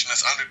situation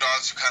as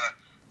underdogs who kind of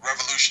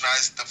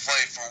revolutionized the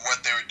play for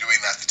what they were doing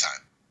at the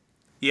time.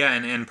 Yeah,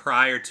 and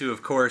prior to,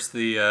 of course,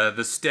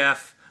 the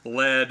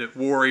Steph-led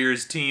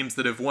Warriors teams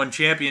that have won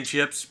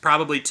championships,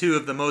 probably two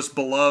of the most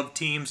beloved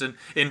teams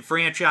in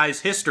franchise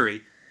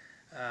history.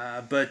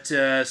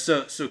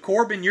 So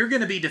Corbin, you're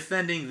going to be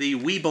defending the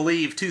We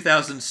Believe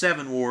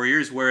 2007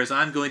 Warriors, whereas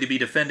I'm going to be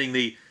defending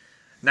the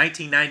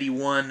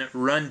 1991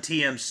 Run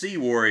TMC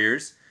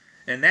Warriors.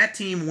 And that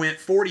team went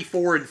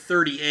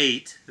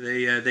 44-38.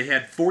 They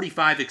had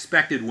 45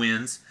 expected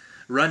wins.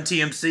 Run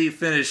TMC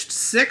finished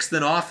 6th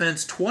in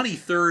offense,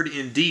 23rd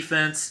in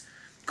defense.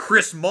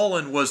 Chris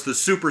Mullin was the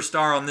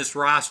superstar on this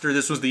roster.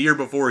 This was the year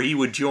before he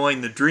would join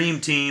the Dream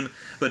Team.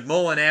 But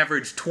Mullin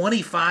averaged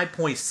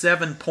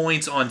 25.7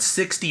 points on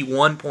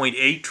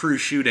 61.8 true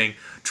shooting.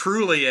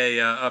 Truly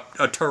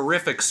a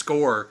terrific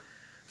score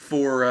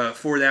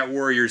for that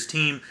Warriors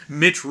team.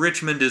 Mitch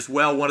Richmond as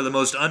well, one of the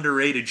most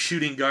underrated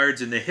shooting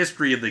guards in the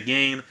history of the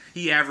game.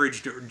 He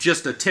averaged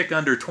just a tick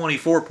under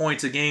 24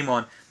 points a game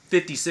on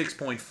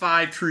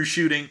 56.5 true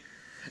shooting.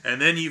 And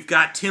then you've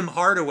got Tim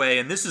Hardaway,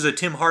 and this is a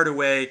Tim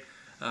Hardaway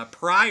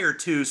prior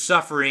to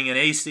suffering an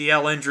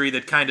ACL injury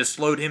that kind of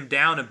slowed him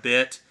down a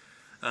bit.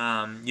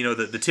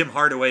 The Tim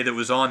Hardaway that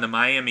was on the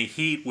Miami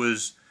Heat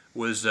was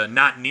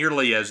not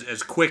nearly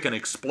as quick and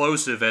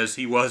explosive as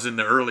he was in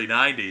the early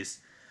 90s.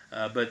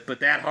 But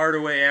that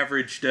Hardaway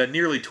averaged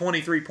nearly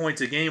 23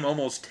 points a game,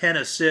 almost 10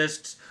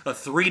 assists, a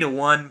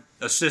 3-to-1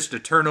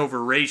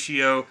 assist-to-turnover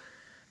ratio.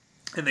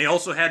 And they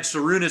also had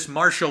Sarunas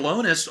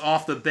Marciulionis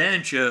off the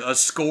bench, a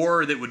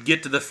scorer that would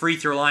get to the free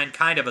throw line,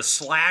 kind of a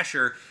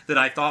slasher that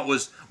I thought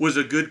was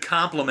a good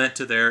complement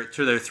to their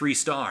 3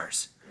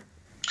 stars.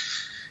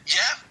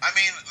 Yeah, I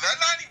mean, that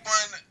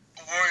 91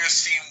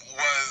 Warriors team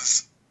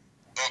was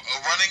a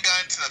running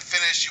gun to the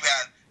finish. You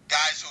had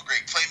guys who were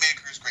great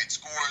playmakers, great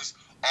scorers,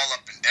 all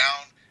up and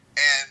down.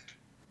 And,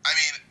 I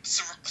mean,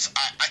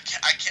 I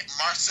can't,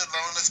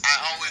 Marciulionis, I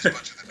always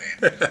butcher the name,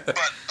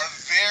 but a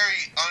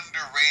very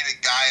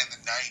underrated guy in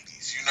the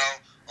 90s,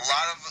 a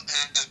lot of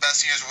his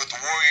best years were with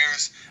the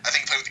Warriors. I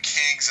think he played with the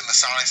Kings and the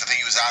Sonics. I think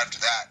he was out after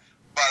that.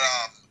 But,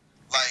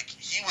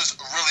 he was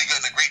really good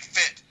and a great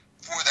fit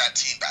for that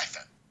team back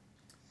then.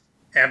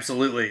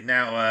 Absolutely.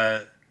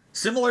 Now,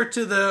 similar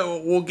to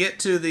we'll get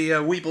to the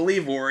We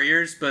Believe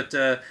Warriors, but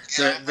the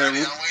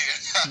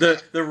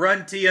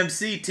Run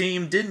TMC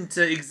team didn't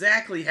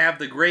exactly have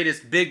the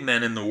greatest big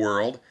men in the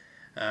world.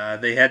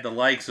 They had the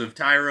likes of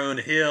Tyrone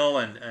Hill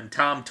and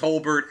Tom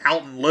Tolbert,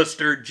 Alton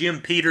Lister, Jim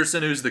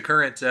Peterson, who's the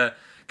current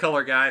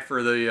color guy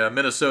for the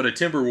Minnesota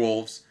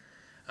Timberwolves.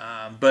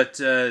 But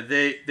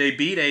they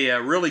beat a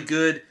really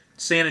good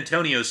San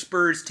Antonio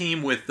Spurs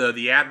team with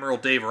the Admiral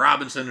Dave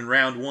Robinson in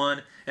round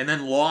one, and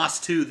then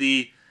lost to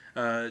the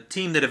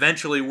team that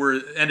eventually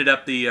ended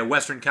up the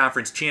Western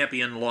Conference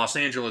champion, Los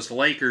Angeles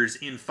Lakers,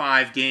 in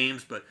 5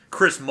 games. But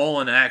Chris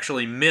Mullin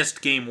actually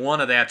missed game 1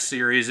 of that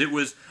series. It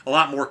was a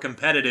lot more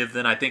competitive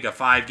than I think a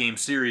 5-game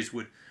series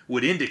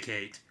would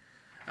indicate.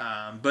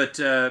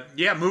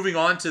 Moving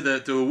on to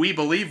the We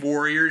Believe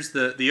Warriors,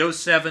 the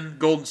 07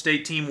 Golden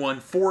State team won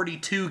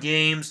 42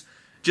 games,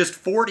 just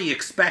 40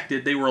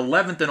 expected. They were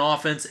 11th in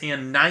offense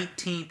and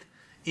 19th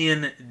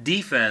in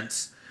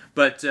defense.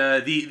 But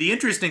the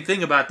interesting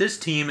thing about this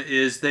team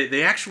is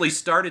they actually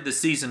started the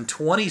season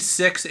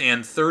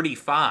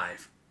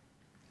 26-35,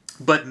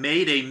 but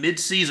made a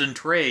midseason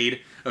trade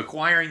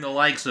acquiring the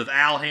likes of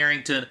Al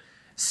Harrington,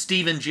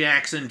 Steven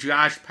Jackson,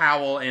 Josh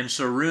Powell, and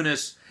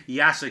Sarunas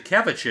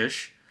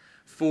Jasikevičić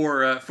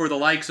for the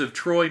likes of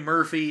Troy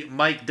Murphy,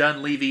 Mike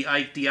Dunleavy,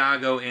 Ike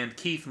Diago, and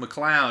Keith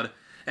McLeod.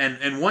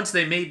 And once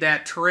they made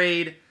that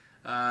trade,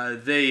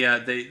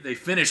 they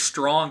finished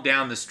strong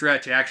down the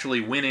stretch,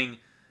 actually winning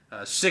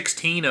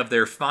 16 of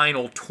their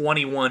final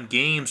 21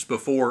 games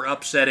before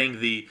upsetting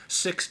the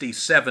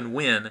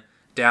 67-win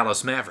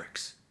Dallas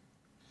Mavericks.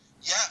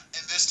 Yeah,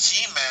 and this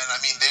team, man, I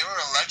mean, they were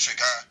electric.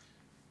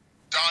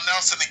 Don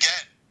Nelson,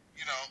 again,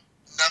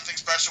 nothing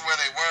special where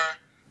they were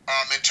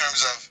in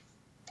terms of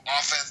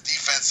offense,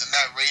 defense, and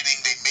net rating.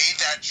 They made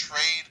that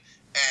trade,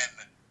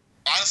 and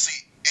honestly,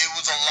 it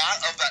was a lot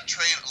of that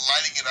trade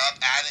lighting it up,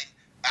 adding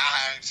Al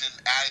Harrington,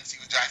 adding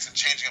Steven Jackson,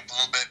 changing up a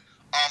little bit.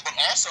 But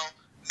also,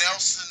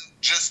 Nelson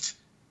just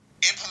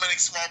implementing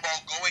small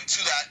ball, going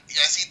to that,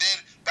 as he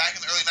did back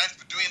in the early 90s,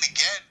 but doing it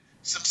again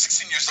some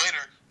 16 years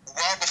later,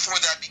 well before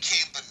that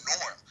became the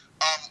norm.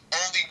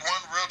 Only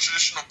one real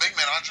traditional big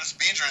man, Andris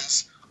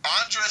Biedrins,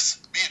 I'll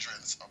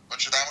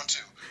butcher that one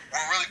too,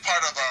 were really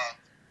part of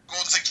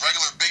Golden State's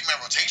regular big man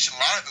rotation. A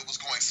lot of it was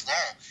going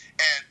small.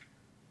 And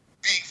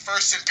being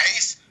first in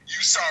pace,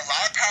 you saw a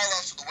lot of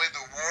parallels to the way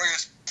the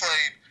Warriors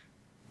played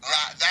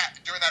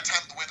during that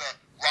time, the way the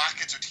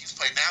Rockets or teams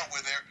play now, where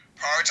they're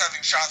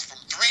prioritizing shots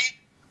from 3,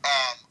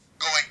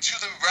 going to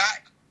the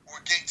rack, or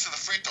getting to the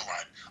free throw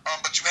line.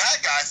 But you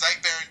had guys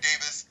like Baron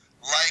Davis,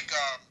 like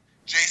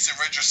Jason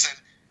Richardson,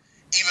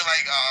 even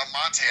like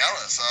Monte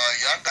Ellis, a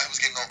young guy who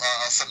was getting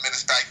some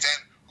minutes back then,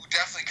 who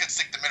definitely could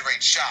stick the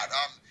mid-range shot.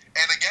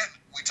 And again,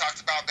 we talked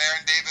about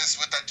Baron Davis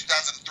with that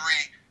 2003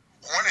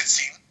 Hornets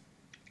team.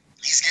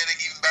 He's getting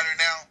even better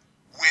now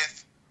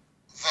with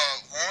the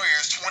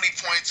Warriors. 20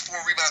 points, 4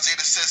 rebounds, 8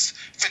 assists,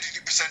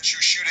 53%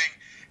 true shooting.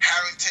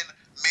 Harrington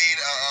made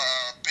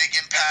a big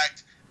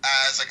impact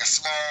as like a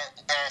small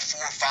ball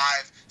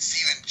 4-5.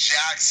 Steven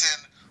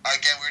Jackson,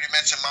 again, we already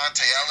mentioned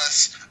Monte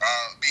Ellis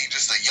being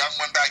just a young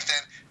one back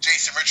then.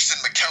 Jason Richardson,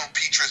 Mikal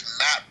Petras,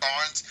 Matt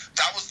Barnes.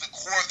 That was the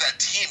core of that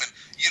team. And,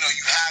 you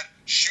had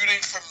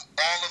shooting from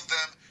all of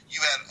them.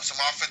 You had some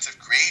offensive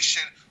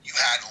creation. You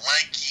had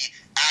lanky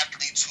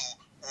athletes who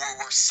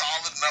were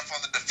solid enough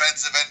on the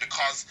defensive end to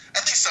cause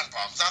at least some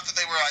problems. Not that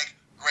they were like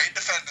great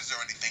defenders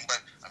or anything,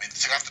 but I mean, they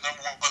took off the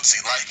number 1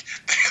 seed. Like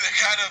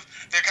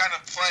their kind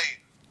of play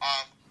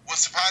was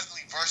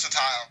surprisingly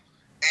versatile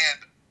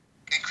and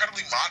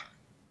incredibly modern.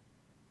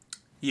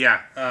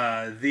 Yeah,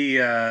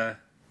 the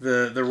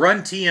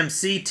Run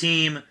TMC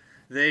team,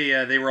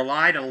 they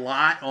relied a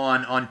lot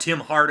on Tim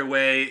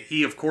Hardaway.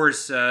 He, of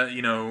course,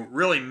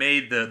 really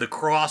made the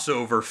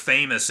crossover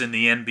famous in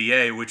the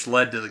NBA, which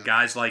led to the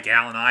guys like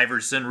Allen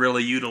Iverson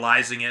really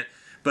utilizing it.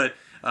 But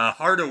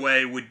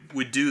Hardaway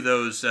would do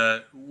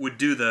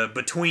the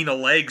between the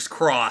legs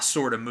cross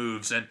sort of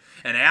moves and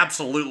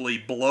absolutely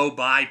blow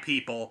by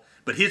people.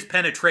 But his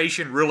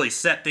penetration really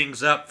set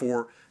things up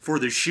for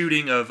the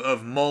shooting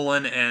of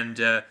Mullin and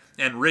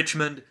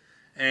Richmond.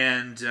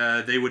 And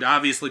they would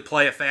obviously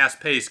play a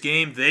fast-paced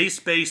game. They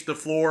spaced the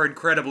floor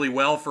incredibly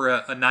well for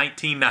a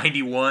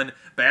 1991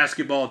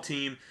 basketball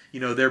team.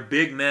 They're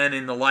big men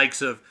in the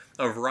likes of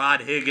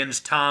Rod Higgins,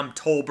 Tom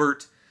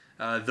Tolbert.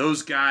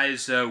 Those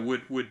guys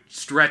would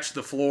stretch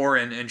the floor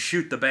and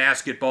shoot the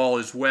basketball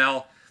as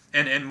well.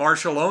 And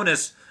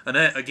Marciulionis,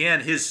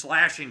 again, his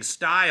slashing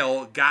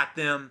style got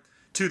them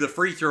to the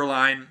free throw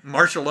line.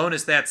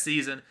 Marciulionis that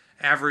season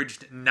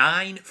averaged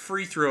 9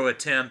 free throw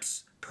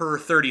attempts per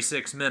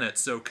 36 minutes,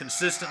 so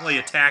consistently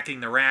attacking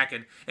the rack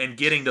and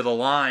getting to the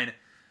line.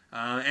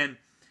 Again,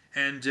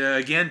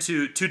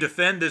 to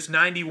defend this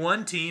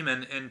 91 team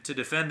and to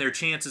defend their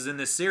chances in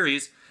this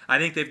series, I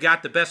think they've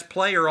got the best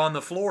player on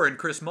the floor in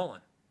Chris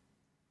Mullin.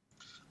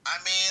 I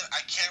mean,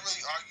 I can't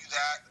really argue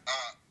that.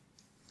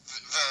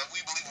 The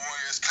We Believe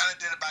Warriors kind of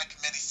did it by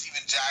committee.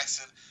 Steven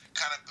Jackson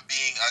kind of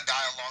being a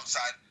guy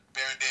alongside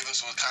Baron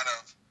Davis was kind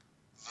of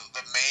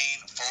the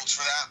main folks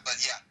for that.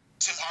 But yeah,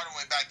 Tim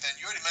Hardaway back then,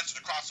 you already mentioned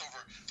the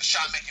crossover, the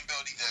shot-making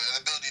ability,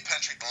 the ability to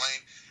penetrate the lane,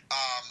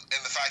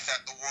 and the fact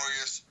that the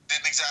Warriors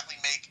didn't exactly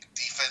make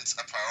defense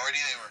a priority.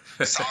 They were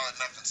solid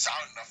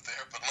enough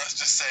there, but let's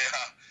just say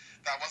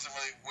that wasn't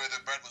really where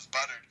the bread was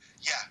buttered.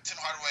 Yeah, Tim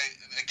Hardaway,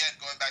 again,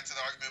 going back to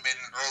the argument we made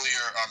in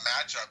earlier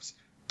matchups,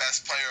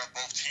 best player of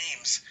both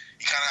teams,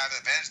 you kind of have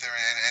an advantage there.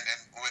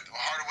 And with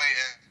Hardaway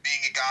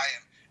being a guy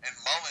and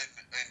Mullen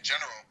in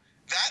general,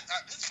 that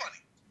it's funny,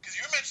 because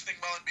you're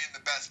mentioning Mullen being the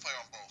best player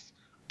on both.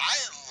 I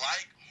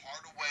like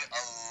Hardaway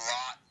a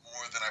lot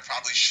more than I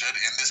probably should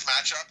in this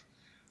matchup.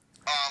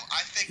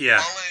 I think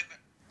Mullen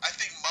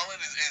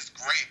is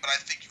great, but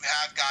I think you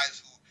have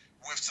guys who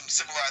with some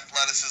similar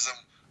athleticism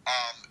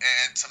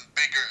and some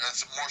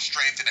more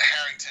strength in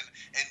Harrington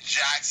and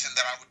Jackson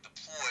that I would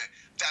deploy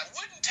that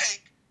wouldn't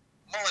take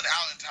Mullen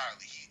out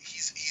entirely. He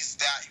was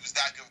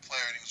that good a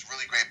player, and he was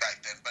really great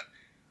back then. But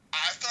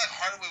I feel like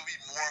Hardaway would be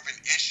more of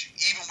an issue,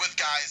 even with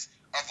guys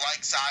of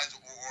like size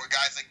or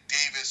guys like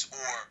Davis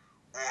or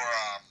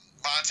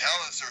Monta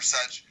Ellis or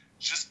such,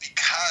 just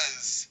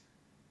because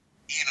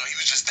he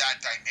was just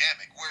that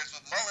dynamic. Whereas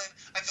with Mullen,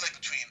 I feel like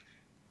between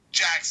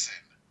Jackson,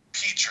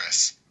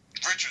 Petrus,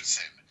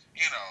 Richardson,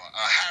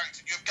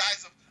 Harrington, you have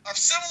guys of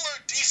similar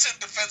decent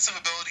defensive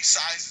ability,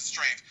 size, and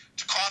strength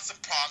to cause some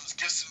problems,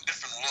 give some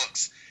different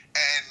looks,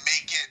 and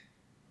make it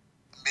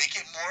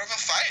more of a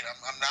fight.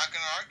 I'm not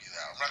going to argue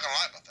that. I'm not going to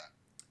lie about that.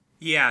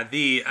 Yeah,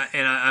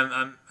 and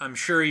I'm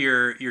sure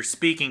you're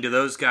speaking to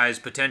those guys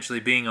potentially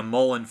being a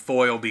Mullen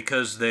foil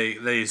because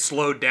they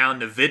slowed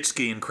down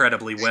Nowitzki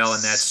incredibly well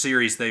in that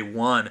series they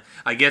won.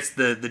 I guess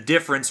the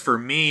difference for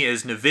me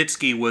is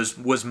Nowitzki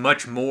was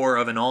much more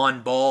of an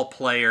on-ball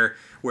player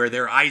where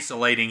they're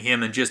isolating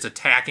him and just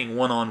attacking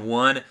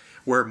one-on-one,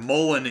 where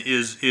Mullen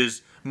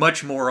is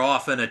much more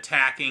often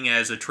attacking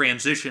as a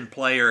transition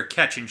player, a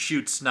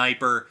catch-and-shoot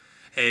sniper,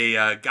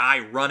 a guy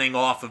running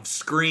off of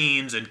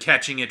screens and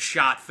catching it,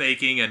 shot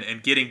faking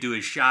and getting to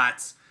his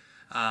shots.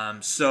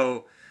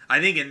 So I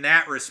think in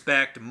that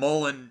respect,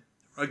 Mullen,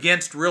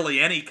 against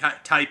really any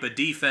type of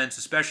defense,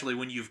 especially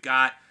when you've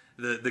got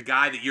the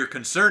guy that you're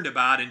concerned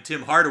about in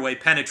Tim Hardaway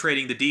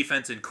penetrating the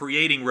defense and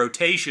creating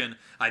rotation,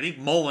 I think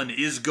Mullen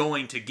is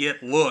going to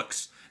get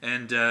looks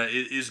and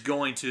is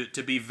going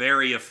to be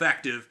very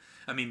effective.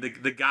 I mean,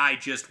 the guy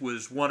just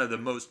was one of the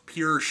most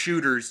pure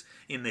shooters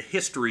in the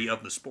history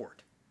of the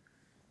sport.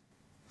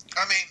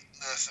 I mean,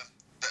 listen,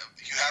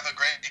 you have a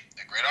great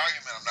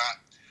argument.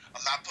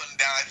 I'm not putting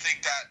down. I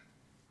think that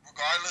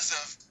regardless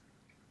of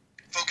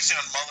focusing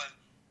on Mullen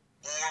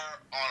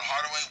or on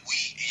Hardaway,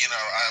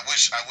 I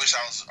wish I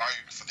was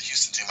arguing for the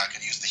Houston team. I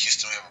could use the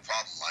Houston we have a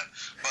problem line.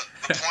 But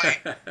the point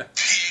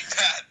being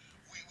that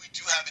we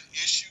do have an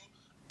issue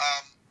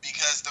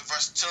because the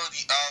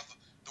versatility of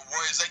the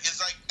Warriors, it's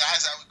like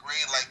guys I would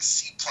grade like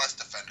C+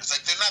 defenders.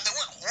 Like they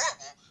weren't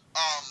horrible.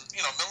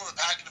 Middle of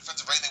the pack in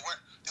defensive rating, they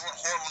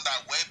weren't horrible in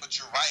that way, but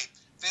you're right.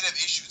 They'd have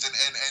issues, and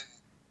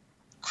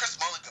Chris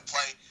Mullen could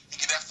play. He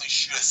could definitely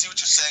shoot. I see what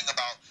you're saying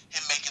about him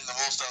making the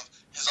most of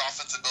his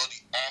offensive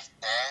ability off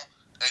ball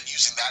and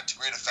using that to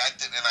great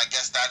effect, and I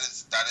guess that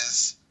is a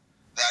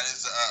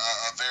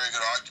very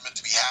good argument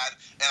to be had.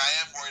 And I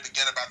am worried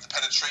again about the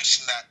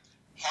penetration that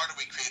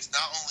Hardaway creates,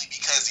 not only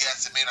because,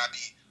 yes, it may not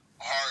be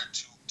hard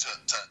to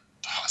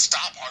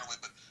stop Hardaway,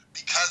 but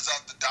because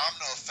of the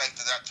domino effect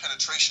that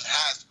penetration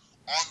has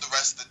on the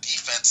rest of the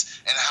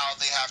defense and how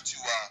they have to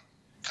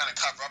kind of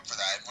cover up for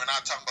that. And we're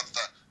not talking about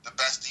the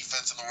best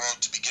defense in the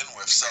world to begin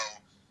with. So,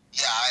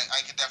 yeah, I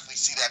could definitely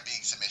see that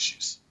being some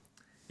issues.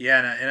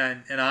 Yeah,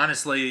 and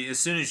honestly, as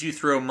soon as you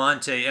throw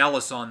Monta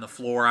Ellis on the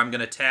floor, I'm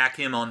going to attack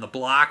him on the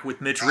block with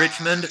Mitch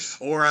Richmond,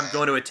 or I'm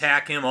going to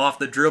attack him off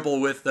the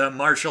dribble with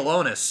Marshall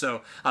Onis.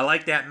 So I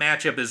like that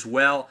matchup as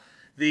well.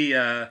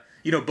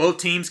 Both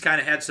teams kind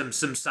of had some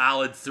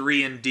solid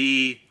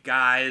 3-and-D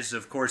guys.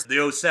 Of course,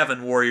 the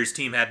 07 Warriors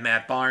team had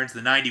Matt Barnes.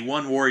 The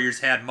 91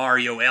 Warriors had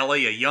Mario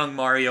Elie, a young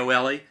Mario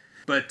Elie.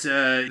 But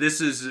this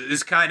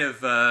is kind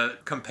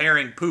of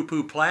comparing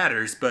poo-poo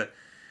platters. But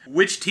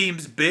which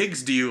team's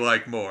bigs do you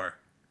like more?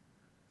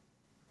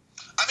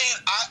 I mean,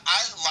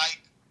 I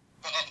like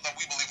the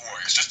We Believe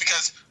Warriors just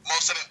because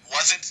most of it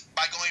wasn't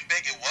by going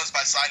big. It was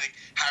by sliding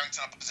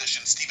Harrington up a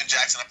position, Steven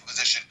Jackson up a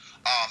position,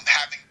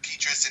 having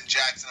Petrus and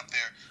Jackson up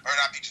there, or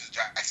not Petrus and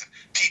Jackson,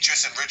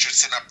 Petrus and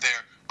Richardson up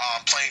there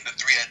playing the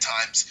three at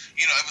times.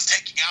 It was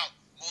taking out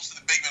most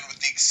of the big men with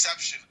the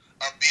exception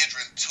of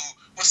Biedron, who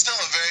was still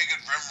a very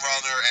good rim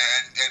runner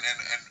and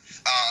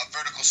a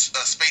vertical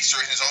spacer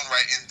in his own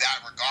right in that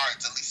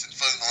regards, at least in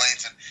filling the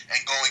lanes and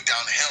going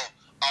downhill.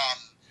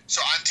 So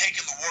I'm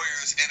taking the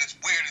Warriors, and it's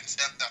weird.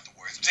 Not the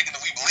Warriors. I'm taking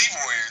the We Believe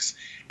Warriors,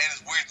 and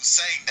it's weird in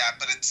saying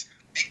that, but it's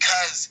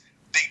because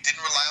they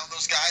didn't rely on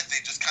those guys.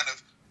 They just kind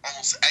of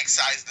almost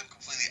excised them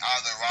completely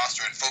out of their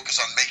roster and focus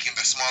on making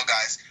the small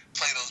guys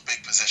play those big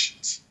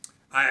positions.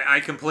 I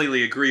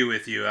completely agree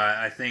with you.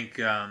 I think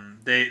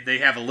they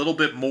have a little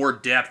bit more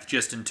depth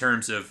just in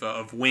terms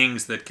of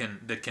wings that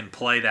can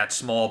play that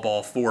small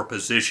ball 4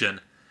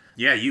 position.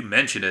 Yeah, you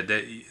mentioned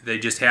it. They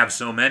just have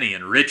so many,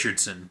 and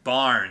Richardson,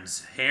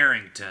 Barnes,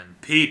 Harrington,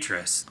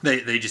 Petrus.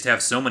 They just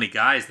have so many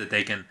guys that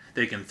they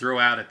can throw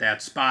out at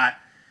that spot.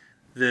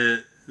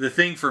 The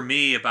thing for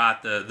me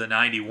about the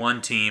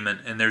 91 team,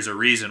 and there's a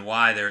reason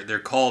why they're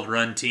called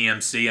Run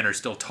TMC and are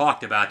still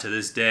talked about to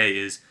this day,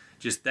 is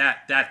just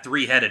that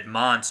three-headed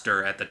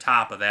monster at the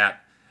top of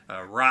that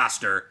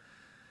roster.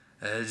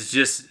 It's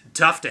just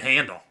tough to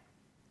handle.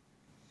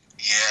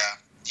 Yeah.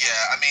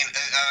 I mean,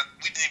 I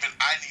didn't even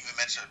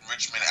mention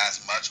Richmond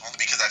as much, only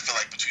because I feel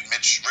like between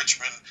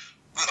Richmond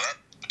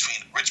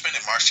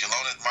and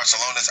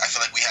Marciulionis, I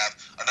feel like we have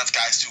enough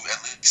guys to at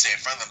least stay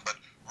in front of them.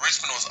 But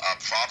Richmond was a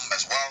problem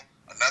as well.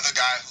 Another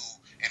guy who,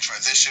 in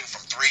transition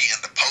from 3 in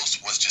the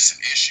post, was just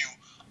an issue.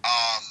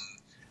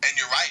 And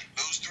you're right;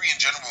 those 3 in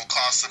general will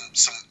cause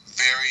some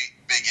very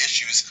big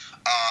issues.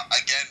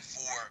 Again,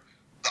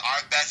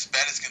 our best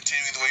bet is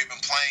continuing the way we've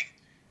been playing,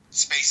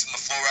 spacing the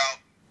floor out,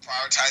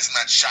 prioritizing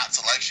that shot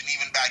selection.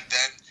 Even back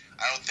then,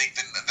 I don't think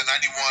the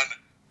 91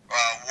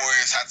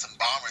 Warriors had some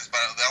bombers,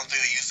 but I don't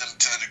think they used them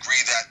to the degree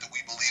that the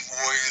We Believe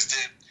Warriors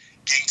did.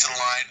 Getting to the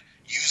line,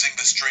 using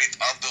the strength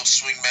of those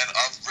swingmen,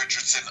 of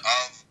Richardson,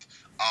 of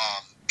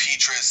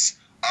Petrus,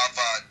 of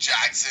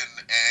Jackson,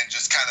 and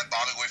just kind of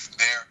bombing away from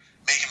there,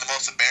 making the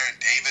most of Baron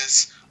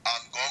Davis,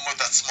 going with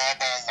that small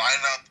ball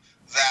lineup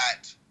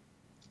that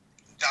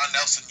Don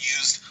Nelson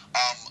used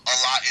a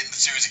lot in the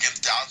series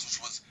against Dallas, which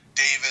was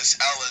Davis,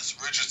 Ellis,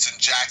 Richardson,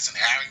 Jackson,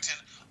 Harrington,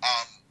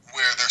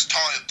 where their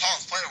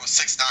tallest player was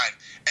 6'9",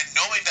 and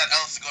knowing that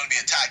Ellis is going to be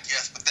attacked,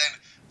 yes, but then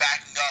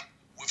backing up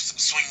with some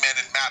swingmen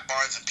and Matt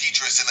Barnes and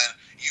Petrus, and then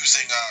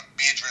using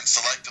Biedron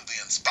selectively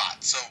in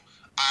spots. So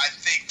I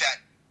think that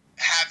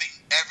having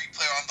every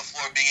player on the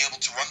floor being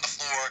able to run the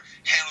floor,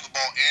 handle the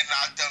ball, and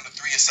knock down the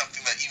 3 is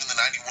something that even the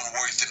 91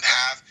 Warriors didn't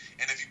have.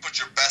 And if you put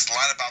your best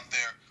lineup out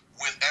there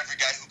with every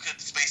guy who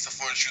could space the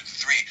floor and shoot the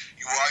 3,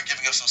 you are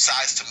giving up some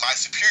size to my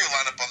superior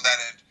lineup on that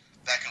end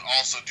that can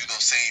also do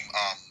those same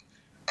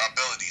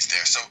abilities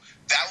there. So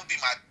that would be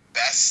my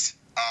best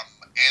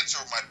answer,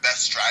 my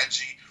best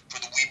strategy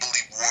for the We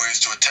Believe Warriors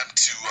to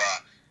attempt to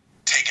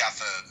take out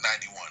the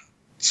 91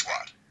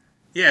 squad.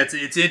 Yeah,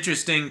 it's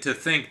interesting to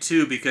think,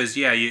 too, because,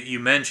 yeah, you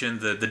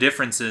mentioned the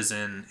differences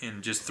in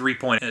just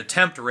three-point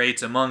attempt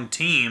rates among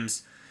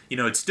teams. You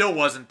know, it still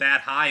wasn't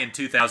that high in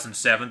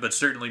 2007, but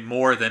certainly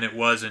more than it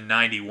was in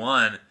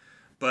 91.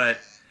 But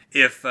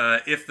if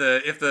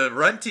the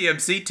Run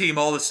TMC team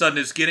all of a sudden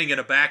is getting in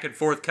a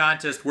back-and-forth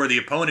contest where the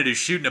opponent is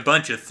shooting a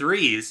bunch of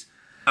threes,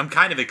 I'm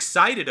kind of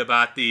excited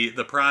about the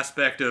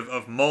prospect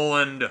of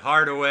Mullen,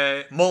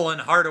 Hardaway,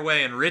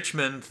 and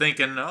Richmond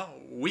thinking, oh,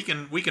 we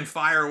can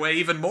fire away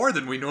even more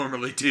than we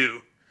normally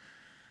do.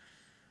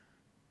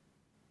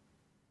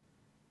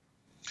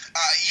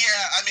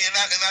 Yeah, I mean,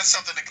 and that's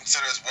something to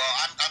consider as well.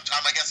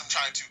 I guess I'm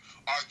trying to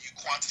argue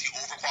quantity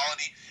over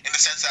quality in the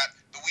sense that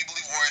the We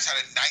Believe Warriors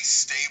had a nice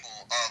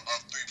stable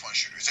of three-point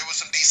shooters. There was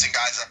some decent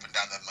guys up and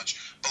down that much,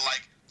 but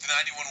like the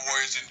 91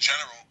 Warriors in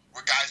general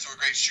were guys who were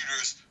great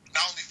shooters,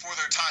 not only for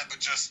their time, but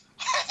just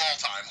of all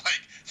time. Like,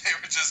 they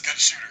were just good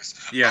shooters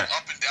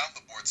up and down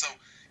the board. So,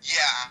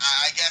 yeah,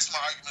 I guess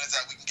my argument is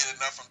that we can get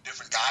enough from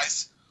different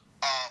guys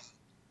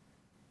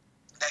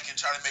that can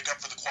try to make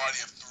up for the quality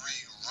of 3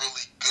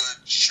 really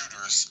good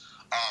shooters,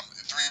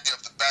 3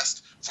 of the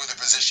best for their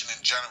position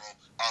in general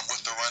with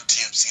the Run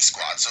TMC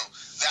squad. So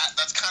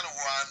that's kind of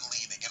where I'm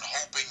leaning and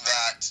hoping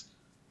that,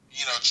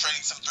 you know,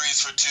 trading some 3s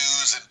for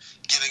 2s and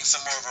getting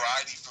some more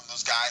variety from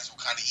those guys will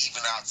kind of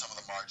even out some of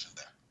the margin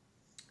there.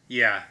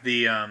 Yeah,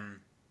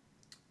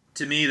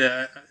 to me,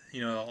 the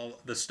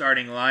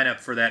starting lineup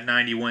for that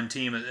 91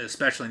 team,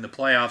 especially in the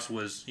playoffs,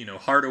 was, you know,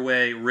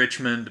 Hardaway,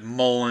 Richmond,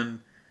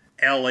 Mullen,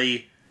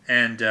 Ellie,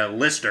 and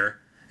Lister,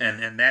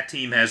 and that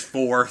team has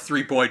 4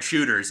 3-point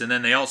shooters, and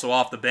then they also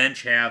off the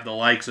bench have the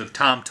likes of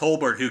Tom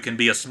Tolbert, who can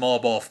be a small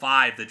ball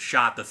 5 that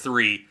shot the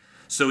 3.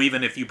 So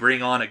even if you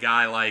bring on a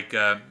guy like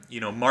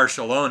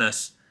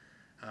Marciulionis,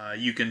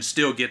 you can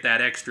still get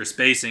that extra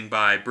spacing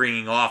by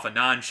bringing off a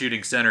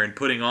non-shooting center and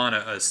putting on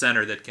a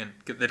center that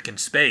can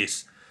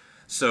space.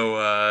 So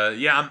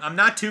I'm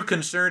not too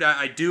concerned.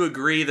 I do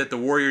agree that the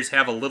Warriors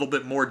have a little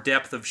bit more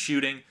depth of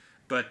shooting,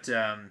 but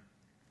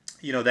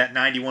that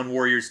 91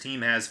 Warriors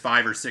team has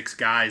 5 or 6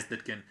 guys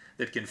that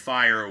can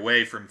fire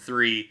away from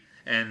 3,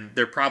 and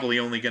they're probably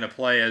only going to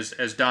play,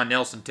 as Don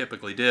Nelson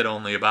typically did,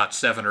 only about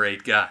 7 or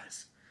 8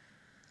 guys.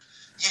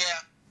 Yeah,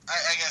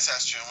 I guess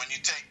that's true. When you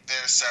take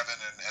their 7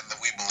 and the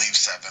We Believe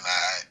 7,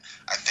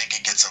 I think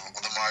it gets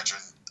the margin.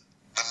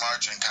 The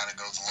margin kind of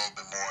goes a little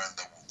bit more in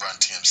the Run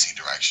TMC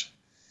direction.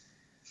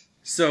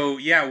 So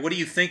yeah, what do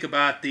you think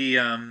about the?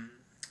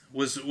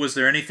 Was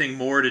there anything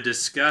more to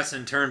discuss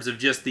in terms of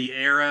just the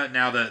era?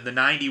 Now the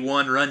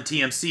 91 Run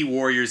TMC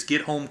Warriors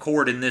get home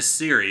court in this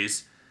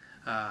series,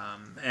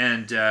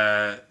 and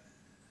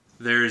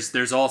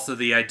there's also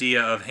the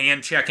idea of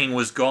hand checking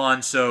was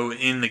gone. So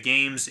in the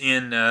games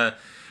in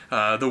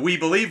the We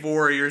Believe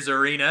Warriors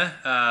arena,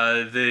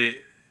 the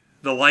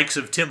likes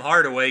of Tim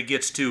Hardaway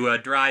gets to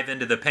drive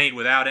into the paint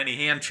without any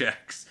hand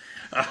checks.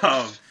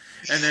 And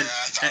then,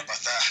 I thought about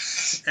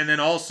that. And then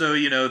also,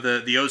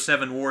 the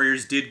 07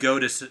 Warriors did go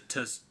to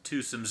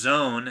some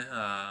zone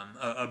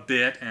a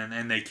bit,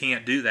 and they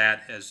can't do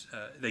that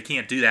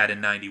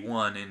in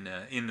 '91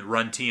 in the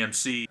Run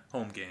TMC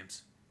home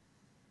games.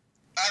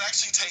 I'd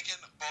actually taken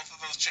both of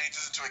those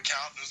changes into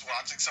account just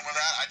watching some of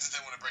that. I just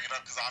didn't want to bring it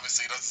up because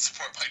obviously it doesn't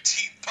support my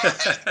team. But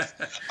I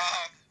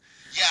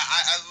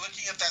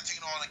looking at that,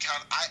 taking all into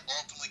account, I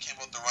ultimately came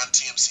up with the Run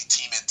TMC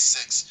team in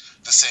 6,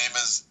 the same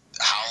as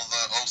how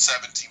the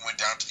 07 team went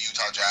down to the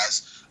Utah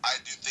Jazz. I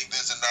do think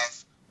there's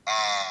enough,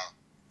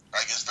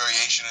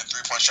 variation in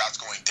three-point shots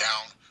going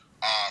down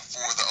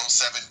for the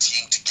 07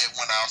 team to get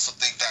one. I also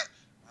think that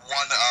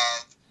one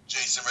of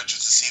Jason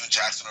Richards and Steven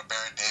Jackson or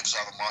Baron Davis will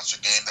have a monster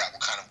game that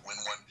will kind of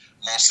win one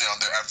mostly on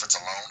their efforts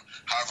alone.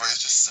 However, it's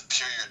just a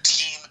superior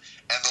team,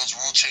 and those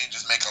rule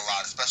changes make a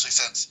lot, especially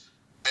since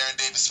Baron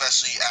Davis,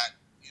 especially at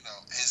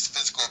his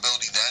physical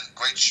ability then,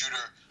 great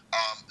shooter,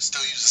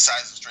 still uses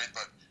size and strength,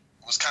 but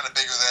was kind of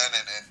bigger then,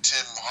 and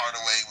Tim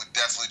Hardaway would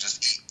definitely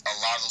just eat a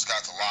lot of those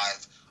guys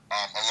alive.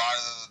 A lot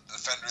of the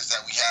defenders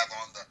that we have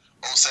on the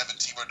 07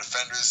 team are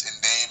defenders in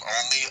name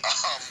only,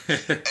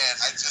 and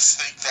I just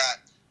think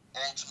that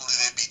ultimately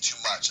they'd be too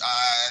much.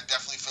 I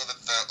definitely feel that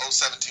the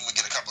 07 team would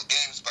get a couple of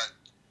games, but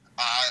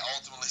I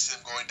ultimately see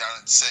them going down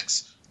in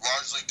 6,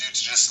 largely due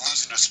to just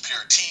losing to a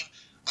superior team,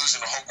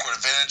 losing a home court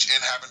advantage, and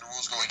having the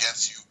rules go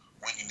against you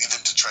when you need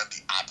them to trend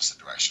the opposite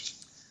direction.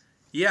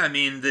 Yeah, I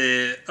mean,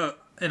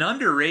 an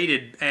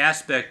underrated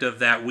aspect of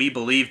that We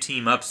Believe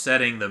team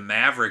upsetting the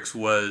Mavericks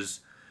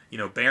was,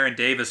 Baron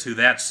Davis, who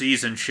that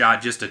season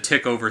shot just a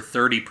tick over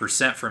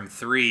 30% from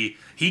 3.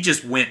 He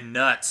just went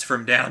nuts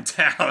from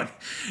downtown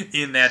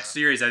in that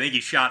series. I think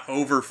he shot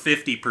over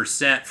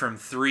 50% from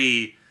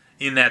 3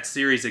 in that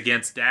series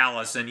against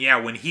Dallas. And yeah,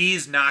 when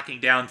he's knocking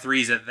down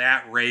threes at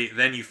that rate,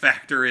 then you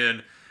factor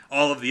in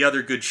all of the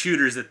other good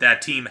shooters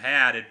that team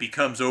had, it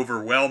becomes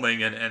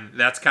overwhelming, and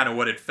that's kind of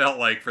what it felt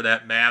like for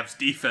that Mavs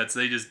defense.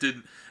 They just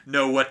didn't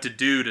know what to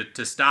do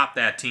to stop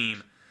that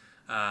team.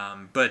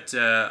 But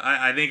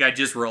I think I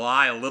just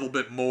rely a little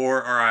bit more,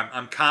 or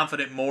I'm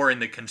confident more in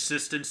the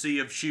consistency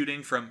of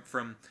shooting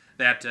from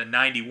that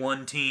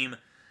 91 team.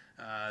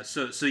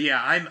 So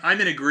yeah,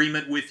 I'm in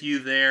agreement with you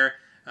there.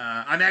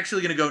 I'm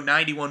actually going to go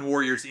 91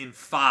 Warriors in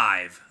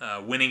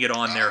 5, winning it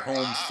on their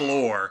home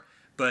floor.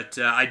 But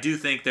I do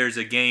think there's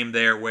a game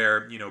there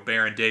where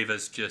Baron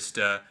Davis just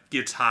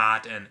gets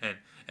hot and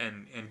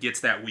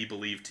gets that We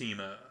Believe team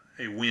a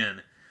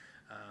win.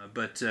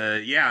 But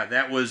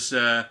that was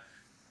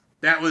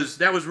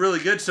really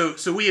good.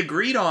 So we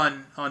agreed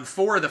on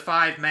 4 of the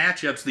 5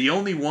 matchups. The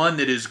only one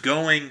that is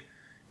going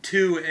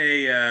to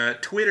a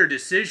Twitter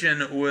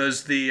decision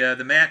was the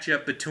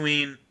matchup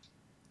between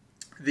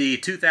the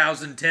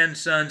 2010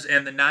 Suns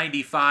and the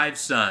 95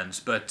 Suns.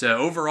 But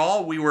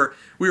overall, we were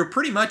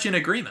pretty much in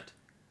agreement.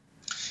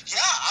 Yeah,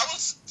 I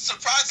was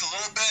surprised a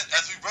little bit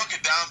as we broke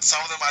it down.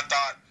 Some of them I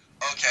thought,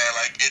 okay,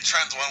 it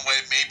trends one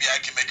way, maybe I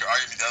can make an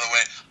argument the other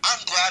way.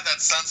 I'm glad that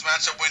Suns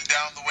matchup went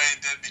down the way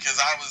it did because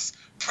I was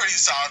pretty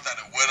solid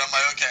that it would. I'm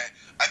like, okay,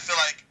 I feel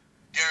like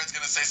Garrett's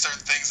going to say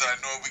certain things that I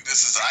know are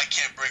weaknesses I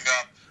can't bring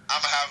up.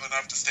 I'm going to have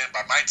enough to stand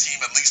by my team,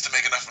 at least to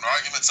make enough of an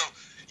argument. So,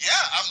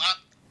 yeah,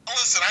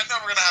 listen, I know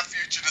we're going to have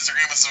future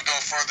disagreements as we go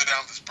further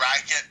down this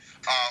bracket.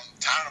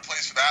 Time and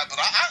place for that, but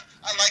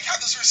I like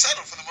how this was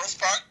settled for the most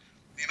part.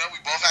 We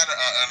both had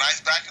a nice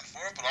back and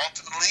forth, but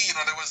ultimately,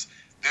 there was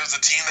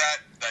a team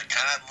that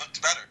kind of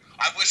looked better.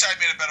 I wish I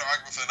made a better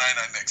argument for the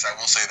 99 Knicks. I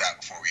will say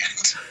that before we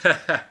end.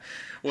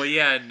 Well,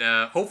 yeah, and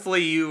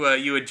hopefully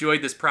you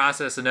enjoyed this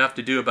process enough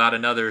to do about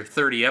another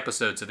 30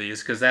 episodes of these,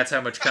 because that's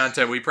how much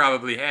content we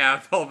probably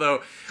have.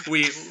 Although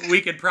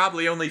we could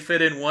probably only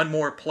fit in one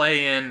more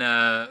play-in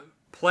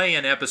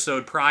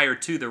episode prior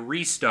to the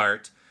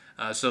restart.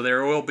 So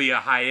there will be a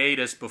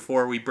hiatus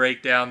before we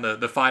break down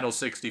the final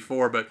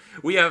 64. But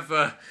we have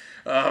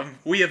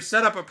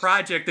set up a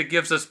project that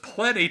gives us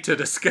plenty to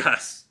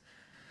discuss.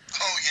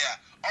 Oh yeah.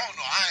 Oh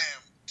no, I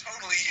am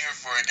totally here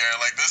for it,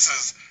 Garrett. This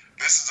is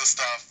the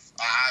stuff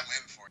I'm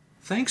in for.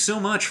 Thanks so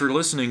much for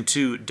listening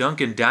to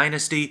Duncan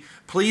Dynasty.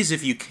 Please,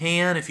 if you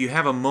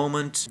have a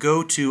moment,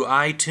 go to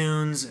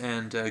iTunes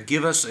and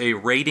give us a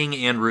rating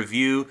and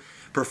review.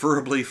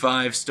 Preferably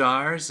 5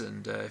 stars,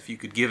 and if you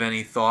could give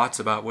any thoughts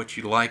about what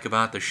you like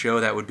about the show,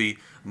 that would be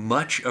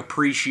much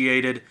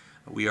appreciated.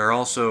 We are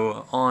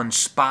also on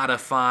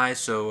Spotify,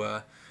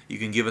 so you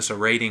can give us a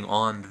rating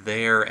on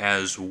there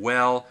as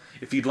well.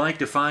 If you'd like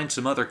to find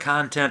some other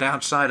content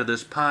outside of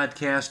this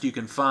podcast, you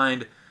can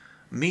find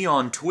me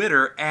on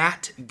Twitter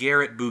at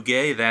Garrett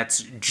Bugay.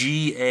 That's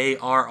GarrettBugay.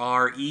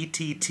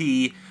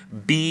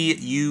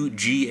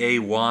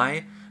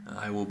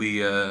 I will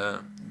be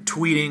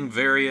tweeting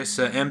various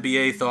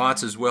NBA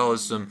thoughts as well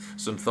as some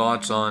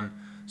thoughts on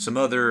some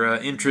other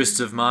interests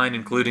of mine,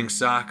 including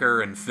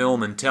soccer and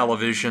film and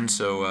television.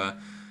 So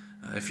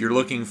If you're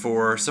looking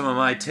for some of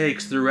my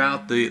takes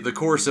throughout the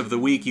course of the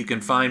week, you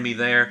can find me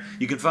there.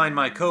 You can find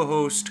my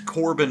co-host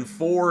Corbin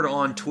Ford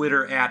on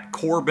Twitter at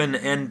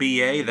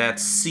CorbinNBA.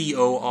 That's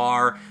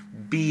CORBANNBA.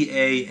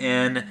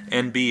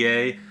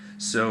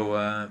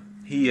 So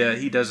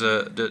he does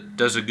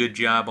a good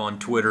job on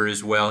Twitter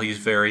as well. He's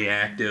very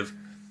active.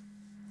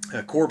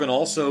 Corbin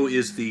also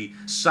is the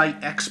site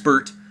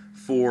expert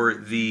for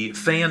the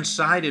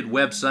fan-sided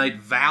website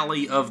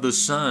Valley of the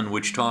Sun,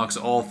 which talks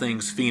all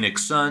things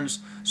Phoenix Suns,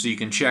 so you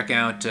can check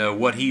out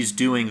what he's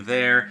doing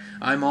there.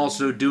 I'm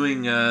also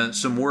doing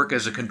some work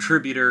as a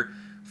contributor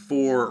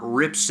for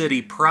Rip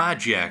City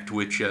Project,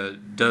 which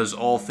does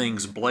all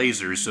things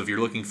Blazers, so if you're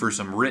looking for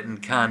some written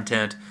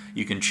content,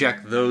 you can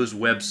check those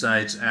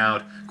websites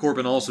out.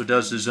 Corbin also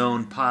does his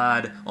own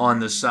pod on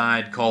the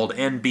side called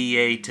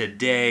NBA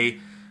Today.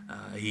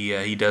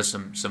 He does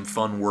some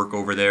fun work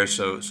over there,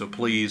 so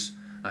please,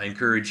 I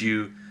encourage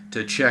you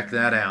to check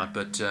that out.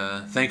 But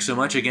thanks so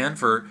much again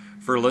for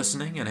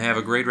listening, and have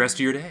a great rest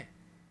of your day.